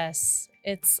now. Yes.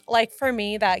 It's like, for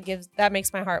me, that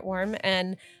makes my heart warm.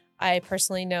 And I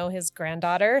personally know his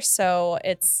granddaughter. So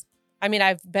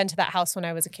I've been to that house when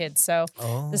I was a kid. So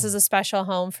this is a special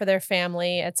home for their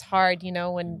family. It's hard,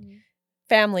 when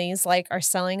families are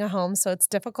selling a home. So it's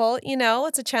difficult,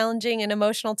 it's a challenging and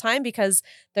emotional time because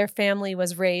their family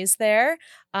was raised there.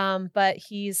 But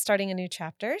he's starting a new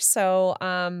chapter. So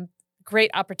great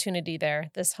opportunity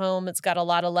there. This home, it's got a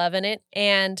lot of love in it,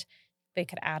 and they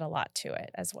could add a lot to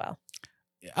it as well.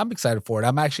 I'm excited for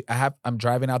it. I'm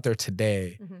driving out there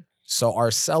today. Mm-hmm. So our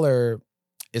seller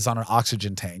is on an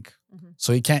oxygen tank. Mm-hmm.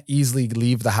 So he can't easily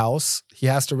leave the house. He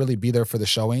has to really be there for the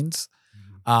showings.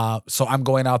 So I'm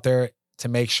going out there to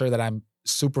make sure that I'm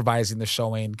supervising the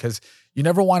showing, because you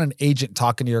never want an agent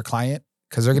talking to your client,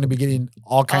 because they're going to be getting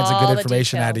all kinds of All good the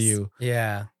information out of details. you.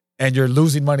 Yeah. And you're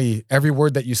losing money. Every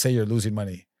word that you say, you're losing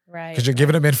money. Right. Because you're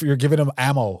giving them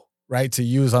ammo, right, to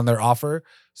use on their offer.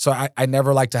 So I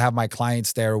never like to have my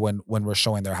clients there when we're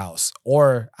showing their house,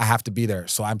 or I have to be there.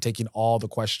 So I'm taking all the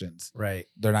questions. Right.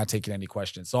 They're not taking any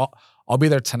questions. So I'll be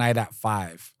there tonight at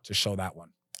 5 to show that one.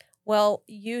 Well,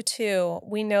 you too.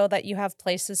 We know that you have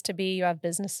places to be, you have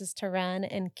businesses to run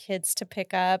and kids to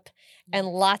pick up and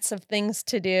lots of things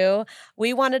to do.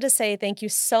 We wanted to say thank you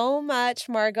so much,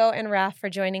 Margaux and Raff, for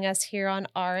joining us here on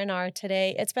R&R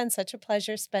today. It's been such a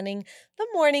pleasure spending the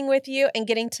morning with you and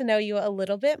getting to know you a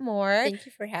little bit more. Thank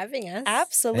you for having us.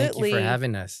 Absolutely. Thank you for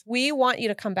having us. We want you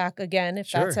to come back again if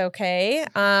that's Sure. okay.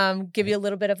 Give you a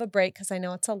little bit of a break because I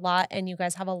know it's a lot and you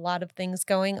guys have a lot of things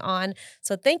going on.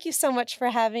 So thank you so much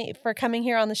for coming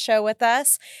here on the show with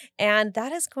us. And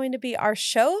that is going to be our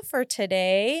show for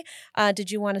today.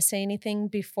 Did you want to say anything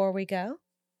before we go?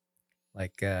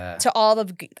 To all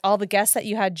the guests that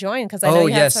you had joined, because I know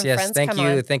you had some friends come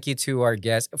on. Thank you to our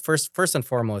guests. First and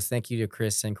foremost, thank you to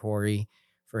Chris and Cori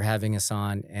for having us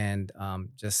on and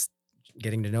just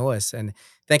getting to know us. And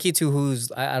thank you to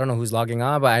I don't know who's logging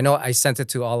on, but I know I sent it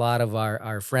to a lot of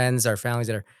our friends, our families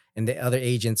that are and the other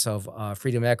agents of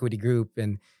Freedom Equity Group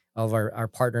and of our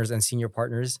partners and senior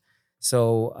partners.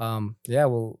 So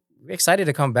we're excited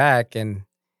to come back, and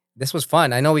this was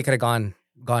fun. I know we could have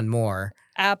gone more.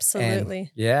 Absolutely.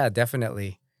 And yeah,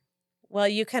 definitely. Well,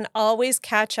 you can always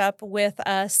catch up with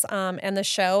us and the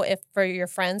show. If for your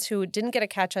friends who didn't get to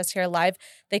catch us here live,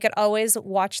 they could always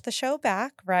watch the show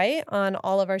back, right, on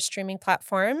all of our streaming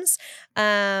platforms.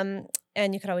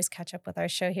 And you could always catch up with our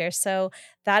show here. So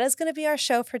that is going to be our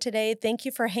show for today. Thank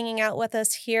you for hanging out with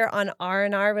us here on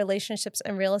R&R Relationships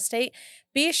and Real Estate.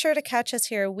 Be sure to catch us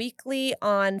here weekly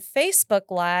on Facebook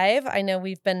Live. I know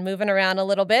we've been moving around a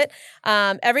little bit.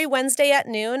 Every Wednesday at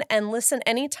noon, and listen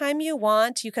anytime you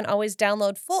want. You can always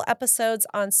download full episodes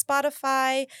on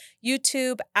Spotify,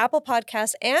 YouTube, Apple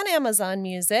Podcasts, and Amazon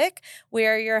Music. We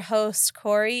are your hosts,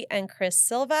 Cori and Chris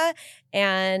Silva.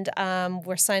 And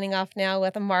we're signing off now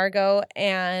with Margaux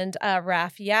and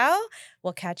Raff Yao.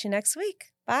 We'll catch you next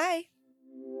week. Bye.